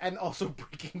 and also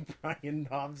breaking Brian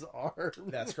Knobbs' arm.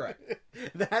 That's correct.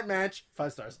 That match,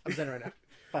 5 stars. I'm saying it right now.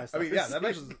 5 stars. I mean, yeah, that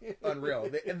match is unreal.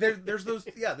 There's those,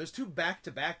 there's 2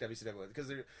 back-to-back WCW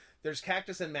because there's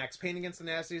Cactus and Max Payne against the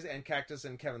Nasties, and Cactus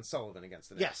and Kevin Sullivan against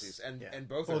the Nasties, and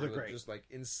both are great. Just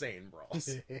insane brawls.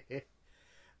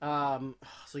 To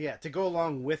go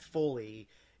along with Foley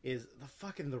is the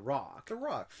Rock. The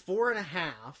Rock,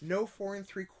 4.5. No 4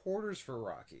 3/4 for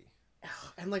Rocky.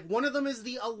 And one of them is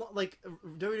the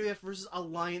WWF versus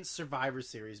Alliance Survivor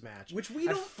Series match, which we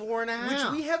at don't 4.5,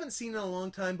 which we haven't seen in a long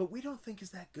time, but we don't think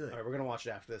is that good. All right, we're gonna watch it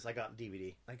after this. I got the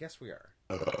DVD. I guess we are.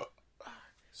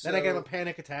 Then I get a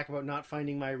panic attack about not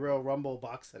finding my Royal Rumble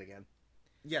box set again.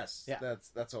 Yes,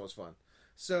 that's always fun.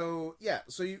 So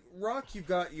Rock, you've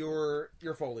got your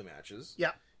Foley matches.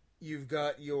 Yeah, you've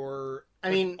got your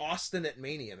Austin at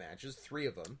Mania matches, 3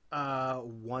 of them.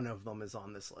 One of them is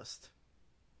on this list.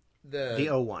 The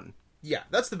 01. Yeah,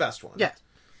 that's the best one. Yeah.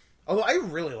 Although I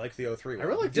really like the 03 one. I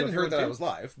really didn't hurt that I was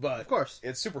live, but of course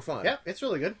it's super fun. Yeah, it's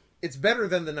really good. It's better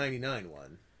than the 99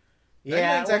 one.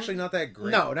 Yeah, 99's actually not that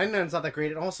great. No, 99's not that great,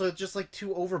 and also it's just too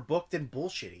overbooked and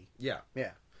bullshitty. Yeah.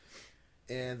 Yeah.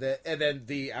 And then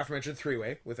the aforementioned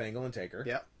 3-way with Angle and Taker.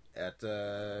 Yeah. At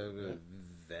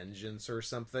Vengeance or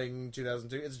something,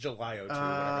 2002. It's July 02, whatever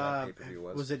that pay-per-view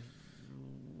was. Was it?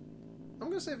 I'm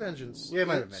going to say Vengeance. Yeah, it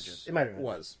might have been Vengeance. It might have been.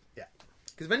 Was. Yeah.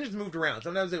 Because Vengeance moved around.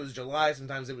 Sometimes it was July,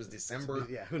 sometimes it was December.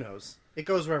 Yeah, who knows? It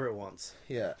goes wherever it wants.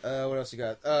 Yeah. What else you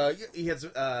got? He had some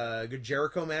good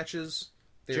Jericho matches.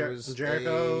 There was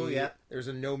Jericho, There's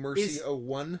a No Mercy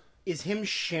 01. Is him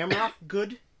Shamrock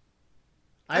good?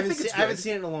 I haven't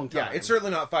seen it in a long time. Yeah, it's certainly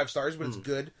not 5 stars, but it's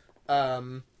good.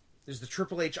 There's the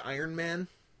Triple H Iron Man.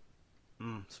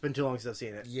 It's been too long since I've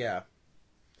seen it. Yeah.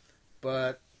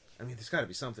 But, I mean, there's got to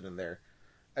be something in there.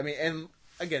 I mean, and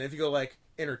again, if you go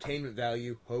entertainment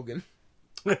value, Hogan.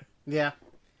 Yeah.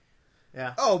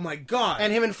 Yeah. Oh my god!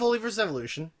 And him in Foley vs.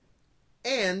 Evolution.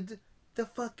 And the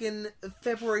fucking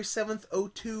February 7th,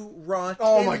 02 Raw 10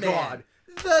 Oh my man. God.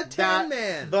 The 10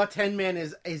 man. The 10 man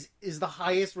is the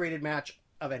highest rated match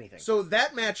of anything. So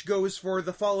that match goes for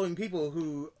the following people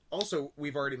who also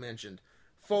we've already mentioned.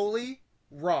 Foley,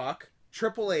 Rock,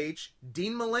 Triple H,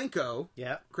 Dean Malenko,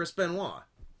 yeah. Chris Benoit.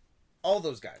 All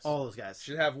those guys. All those guys.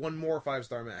 Should have one more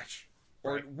 5-star match.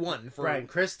 Or one for Brian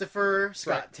Christopher,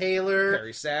 Scott Taylor,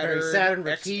 Perry Saturn,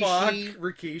 X-Pac,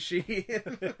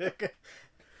 Rikishi.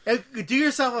 Do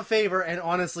yourself a favor and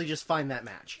honestly just find that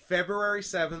match. February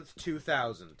 7th,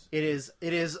 2000. It is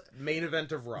Main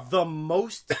event of Raw. the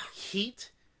most heat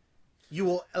you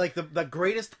will, like, the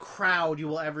greatest crowd you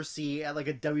will ever see at, like,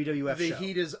 a WWF The show.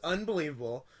 heat is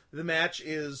unbelievable. The match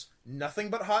is nothing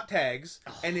but hot tags,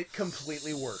 and it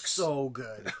completely works. So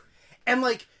good. And,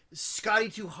 like, Scotty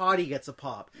 2 Hottie gets a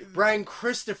pop. Brian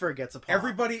Christopher gets a pop.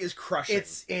 Everybody is crushing.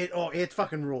 It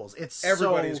fucking rules. It's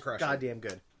Everybody so is crushing. goddamn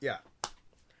good. Yeah.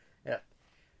 Yeah.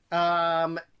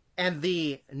 And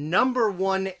the number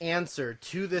one answer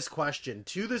to this question,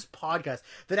 to this podcast,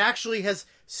 that actually has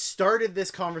started this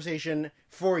conversation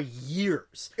for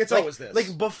years. It's always this.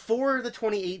 Like, before the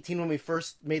 2018, when we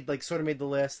first made the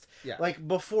list, Yeah. like,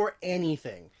 before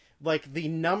anything, like, the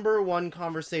number one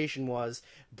conversation was,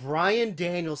 Bryan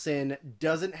Danielson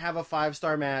doesn't have a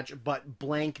 5-star match, but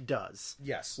blank does.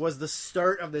 Yes. Was the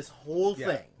start of this whole Yeah.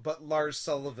 thing. But Lars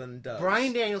Sullivan does.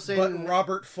 Bryan Danielson... But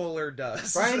Robert Fuller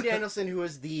does. Bryan Danielson, who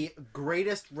is the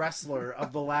greatest wrestler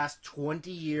of the last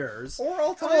 20 years. Or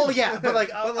all time. Oh, yeah, but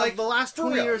like, of the last for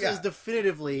 20 real, years yeah. is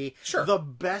definitively Sure. the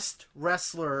best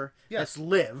wrestler that's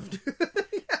lived.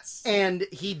 Yes. And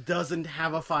he doesn't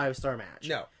have a 5-star match.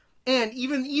 No. And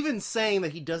even saying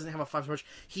that he doesn't have a 5-star match,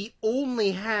 he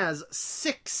only has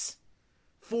 6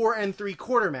 4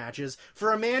 3/4 matches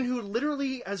for a man who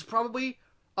literally has probably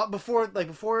before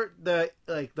the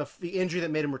injury that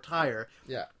made him retire.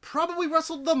 Yeah. Probably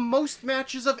wrestled the most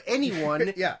matches of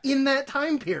anyone Yeah. in that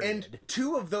time period. And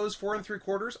 2 of those 4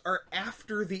 3/4 are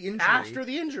after the injury. After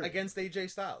the injury. Against AJ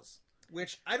Styles.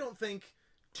 Which I don't think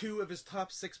 2 of his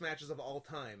top 6 matches of all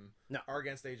time are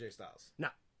against AJ Styles. No.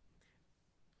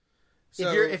 So,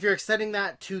 If you're extending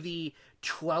that to the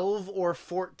 12 or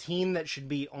 14 that should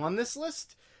be on this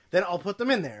list, then I'll put them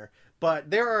in there.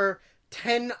 But there are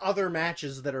 10 other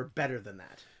matches that are better than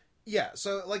that. yeah,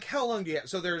 so like how long do you have?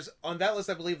 So there's on that list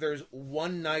I believe there's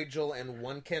 1 Nigel and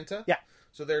 1 Kenta. Yeah.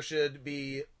 So there should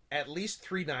be at least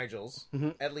 3 Nigels,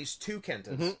 at least 2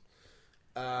 Kentas.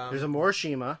 There's a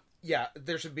Morishima. Yeah,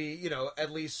 there should be,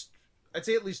 at least I'd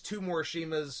say at least 2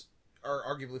 Morishimas are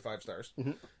arguably 5 stars.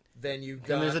 Then you've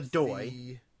got there's a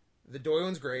Doi. The Doi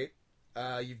one's great.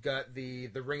 You've got the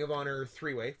Ring of Honor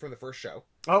 3-way from the first show.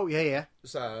 Oh, yeah.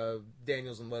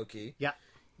 Daniels and Low-Ki. Yeah.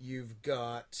 You've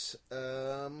got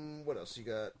what else you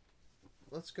got?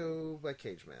 Let's go by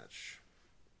cage match.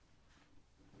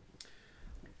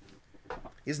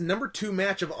 His number 2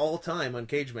 match of all time on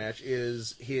cage match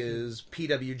is his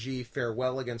PWG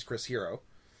farewell against Chris Hero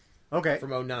Okay.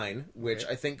 from 09, which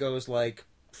I think goes like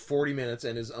 40 minutes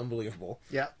and is unbelievable.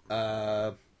 Yeah.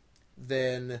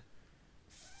 Then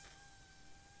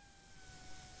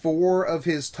 4 of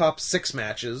his top 6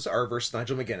 matches are versus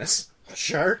Nigel McGuinness.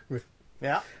 Sure.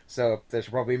 Yeah. So there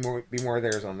should probably be more of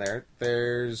theirs on there.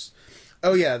 There's,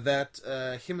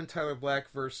 that him and Tyler Black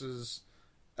versus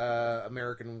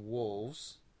American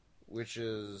Wolves, which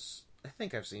is I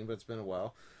think I've seen, but it's been a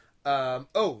while.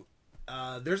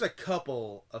 There's a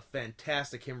couple of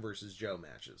fantastic him versus Joe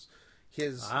matches.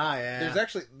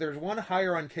 There's one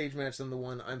higher on cage match than the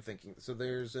one I'm thinking. So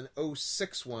there's an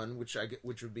 06 one, which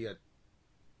would be a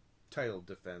title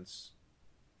defense.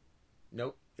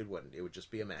 Nope, it wouldn't. It would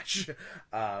just be a match.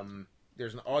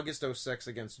 There's an August 06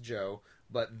 against Joe,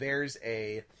 but there's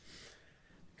a...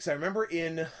 Because I remember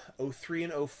in 03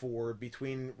 and 04,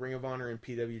 between Ring of Honor and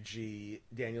PWG,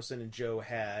 Danielson and Joe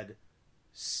had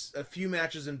a few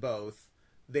matches in both.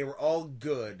 They were all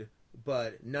good,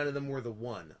 but none of them were the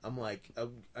one. I'm like,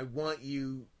 I want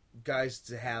you guys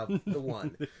to have the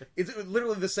one. It's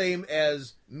literally the same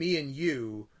as me and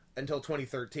you until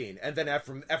 2013, and then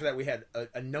after that we had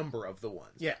a number of the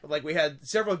ones. Yeah, like we had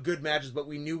several good matches, but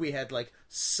we knew we had like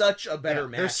such a better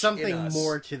match. There's something in us.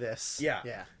 more to this.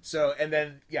 Yeah. So and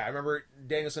then I remember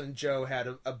Danielson and Joe had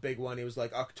a big one. It was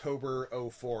like October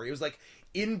 04. It was like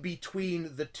in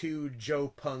between the 2 Joe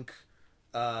Punk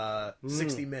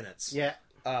 60 minutes. Yeah.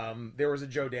 There was a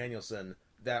Joe Danielson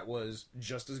that was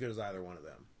just as good as either one of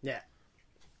them. Yeah.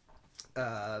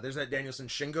 There's that Danielson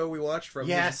Shingo we watched from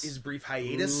his brief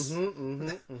hiatus. There's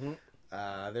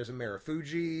a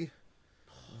Marufuji.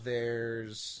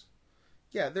 There's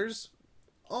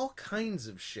all kinds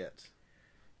of shit.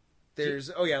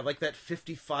 There's like that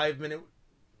 55-minute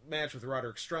match with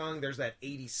Roderick Strong. There's that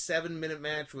 87-minute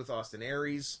match with Austin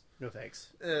Aries. No thanks.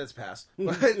 It's pass.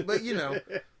 But you know,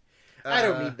 I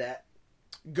don't need that.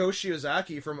 Go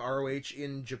Shiozaki from ROH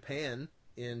in Japan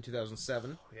in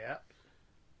 2007. Yeah.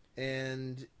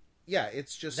 And yeah,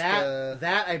 it's just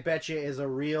that I bet you is a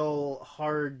real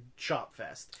hard chop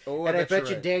fest. Oh, and I bet you're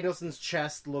you right. Danielson's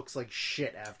chest looks like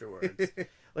shit afterwards.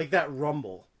 Like that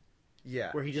Rumble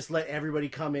Yeah. where he just let everybody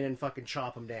come in and fucking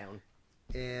chop him down.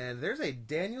 And there's a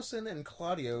Danielson and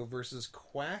Claudio versus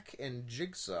Quack and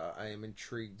Jigsaw. I am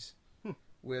intrigued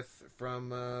with from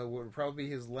what would probably be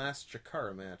his last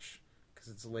Chikara match because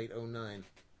it's late 09.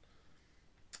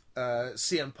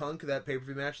 CM Punk, that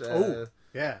pay-per-view match.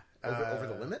 Yeah. Over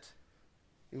the Limit?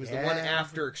 It was the yeah. one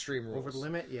after Extreme Rules. Over the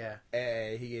Limit, yeah.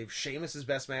 He gave Sheamus his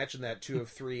best match in that 2 of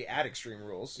 3 at Extreme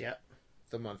Rules. Yep.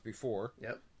 The month before.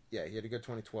 Yep. Yeah, he had a good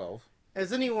 2012.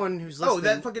 As anyone who's listening... Oh,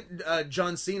 that fucking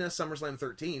John Cena SummerSlam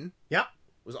 13 Yep.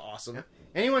 was awesome. Yep.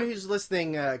 Anyone who's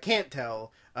listening can't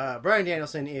tell, Bryan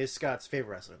Danielson is Scott's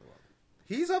favorite wrestler in the world.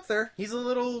 He's up there. He's a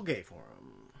little gay for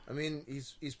him. I mean,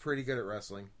 he's pretty good at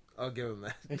wrestling. I'll give him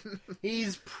that.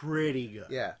 He's pretty good.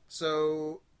 Yeah.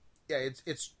 So, yeah,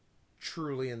 it's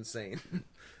truly insane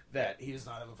that he does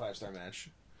not have a 5-star match.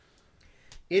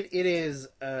 It is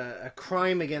a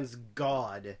crime against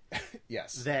God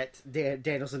Yes. that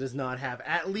Danielson does not have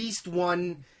at least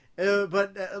one,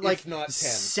 but like If not 10.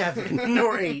 7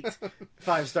 or 8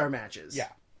 5-star matches. Yeah.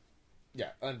 Yeah.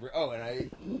 Oh, and I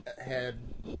had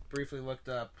briefly looked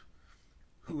up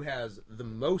who has the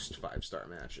most 5-star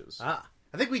matches. Ah,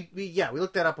 I think we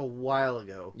looked that up a while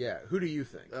ago. Yeah. Who do you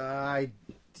think? I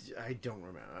don't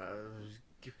remember.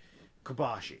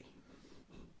 Kobashi.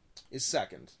 Is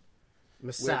second.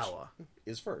 Misawa.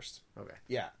 Is first. Okay.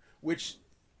 Yeah. Which,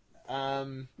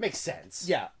 Makes sense.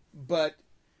 yeah, but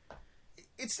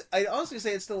I'd honestly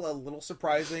say it's still a little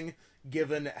surprising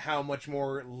given how much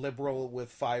more liberal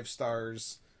with 5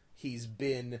 stars he's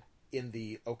been in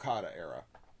the Okada era.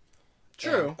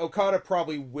 True. And Okada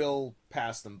probably will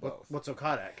pass them both. What's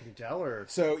Okada at? Can you tell? Or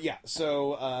So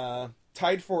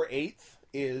tied for 8th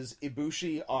is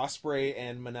Ibushi, Ospreay,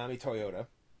 and Manami Toyota.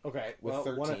 okay, with well,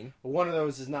 13. One of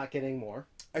those is not getting more.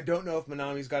 I don't know if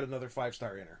Manami's got another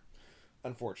 5-star in her,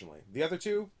 unfortunately. The other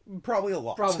two, probably a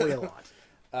lot. Probably a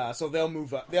lot. So they'll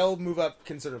move up. They'll move up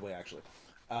considerably, actually.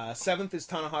 7th is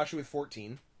Tanahashi with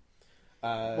 14.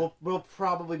 We'll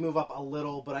probably move up a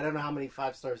little, but I don't know how many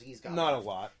 5 stars he's got. Not a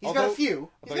lot. He's got a few.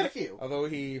 He's got a few. Although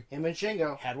he Him and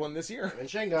Shingo. had one this year. Him and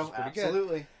Shingo. pretty good.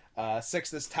 Absolutely.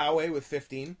 6th is Taue with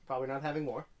 15. Probably not having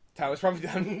more. Taue's probably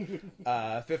done.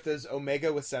 5th is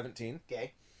Omega with 17.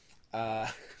 Okay.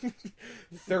 Tied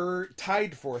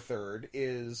for 3rd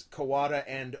is Kawada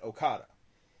and Okada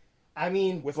I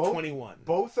mean, with 21.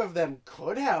 Both of them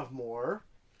could have more.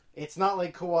 It's not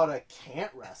like Kawada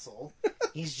can't wrestle.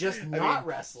 He's just not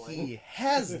wrestling. He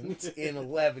hasn't in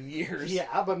 11 years.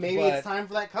 Yeah, but maybe it's time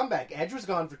for that comeback. Edge was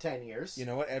gone for 10 years. You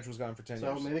know what? Edge was gone for 10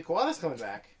 so years. maybe Kawada's coming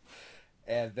back.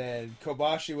 And then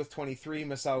Kobashi with 23,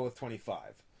 Misawa with 25.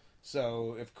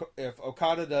 So if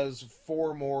Okada does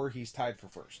 4 more, he's tied for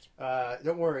first.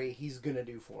 Don't worry, he's gonna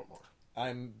do 4 more.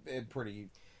 I'm pretty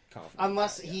confident.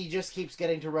 Unless he just keeps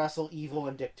getting to wrestle Evil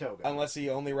and Dick Togo. Unless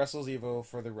he only wrestles Evo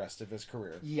for the rest of his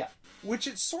career. Yeah. Which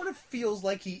it sort of feels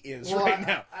like he is Well, right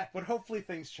now. But hopefully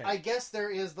things change. I guess there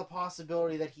is the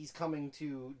possibility that he's coming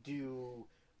to do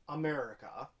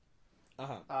America.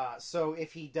 Uh-huh. So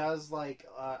if he does, like,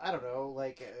 I don't know,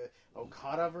 like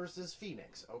Okada versus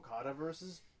Phoenix, Okada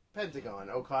versus Pentagon,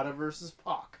 Okada versus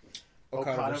Pac,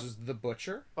 Okada versus the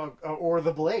Butcher? or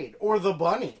the Blade, or the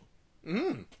Bunny.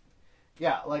 Mm.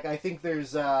 Yeah, like, I think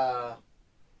there's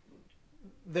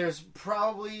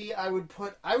probably, I would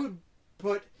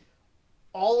put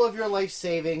all of your life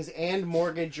savings and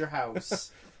mortgage your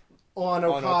house on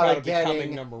Okada becoming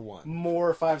getting number 1.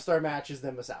 more 5-star matches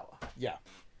than Misawa. Yeah.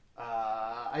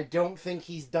 I don't think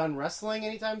he's done wrestling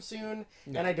anytime soon,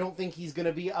 and I don't think he's going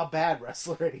to be a bad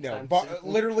wrestler anytime soon.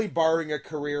 Literally barring a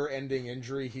career-ending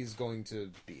injury, he's going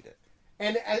to beat it.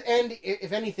 And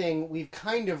if anything, we've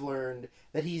kind of learned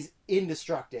that he's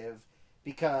indestructible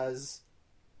because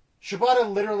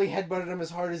Shibata literally headbutted him as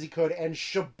hard as he could, and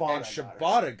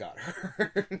Shibata got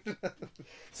hurt.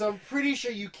 So I'm pretty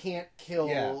sure you can't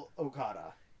kill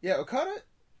Okada. Yeah, Okada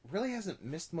really hasn't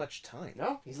missed much time.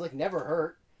 No, he's like never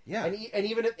hurt. Yeah, and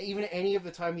even any of the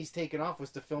time he's taken off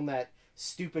was to film that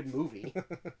stupid movie.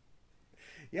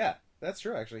 Yeah, that's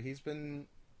true. Actually, he's been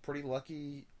pretty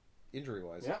lucky injury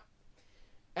wise. Yeah,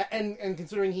 and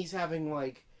considering he's having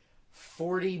like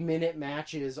 40-minute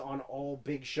matches on all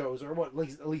big shows, or what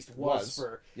at least was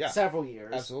for Yeah. several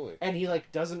years. Absolutely. And he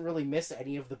like doesn't really miss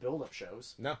any of the build-up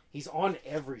shows. No. He's on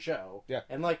every show. Yeah.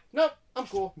 And like, nope, I'm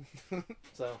cool.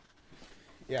 So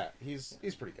Yeah, he's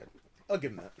pretty good. I'll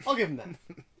give him that. I'll give him that.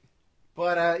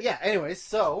 But yeah, anyways,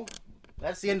 so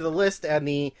that's the end of the list and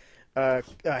the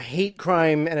hate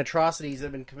crime and atrocities that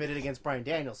have been committed against Bryan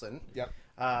Danielson. Yep.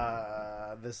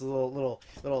 This little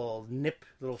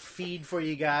feed for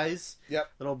you guys.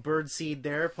 Yep. Little bird seed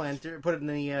there. Put it in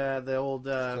the old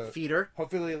feeder.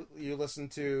 Hopefully you listen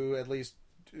to at least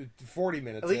 40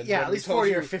 minutes. At least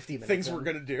 40 or 50 minutes. Things we're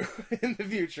going to do in the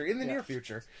future, near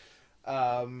future.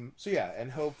 So yeah,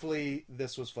 and hopefully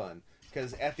this was fun.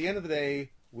 Because at the end of the day,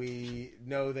 we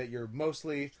know that you're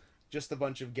mostly just a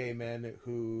bunch of gay men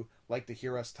who like to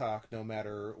hear us talk no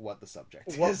matter what the subject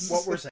is. What we're saying.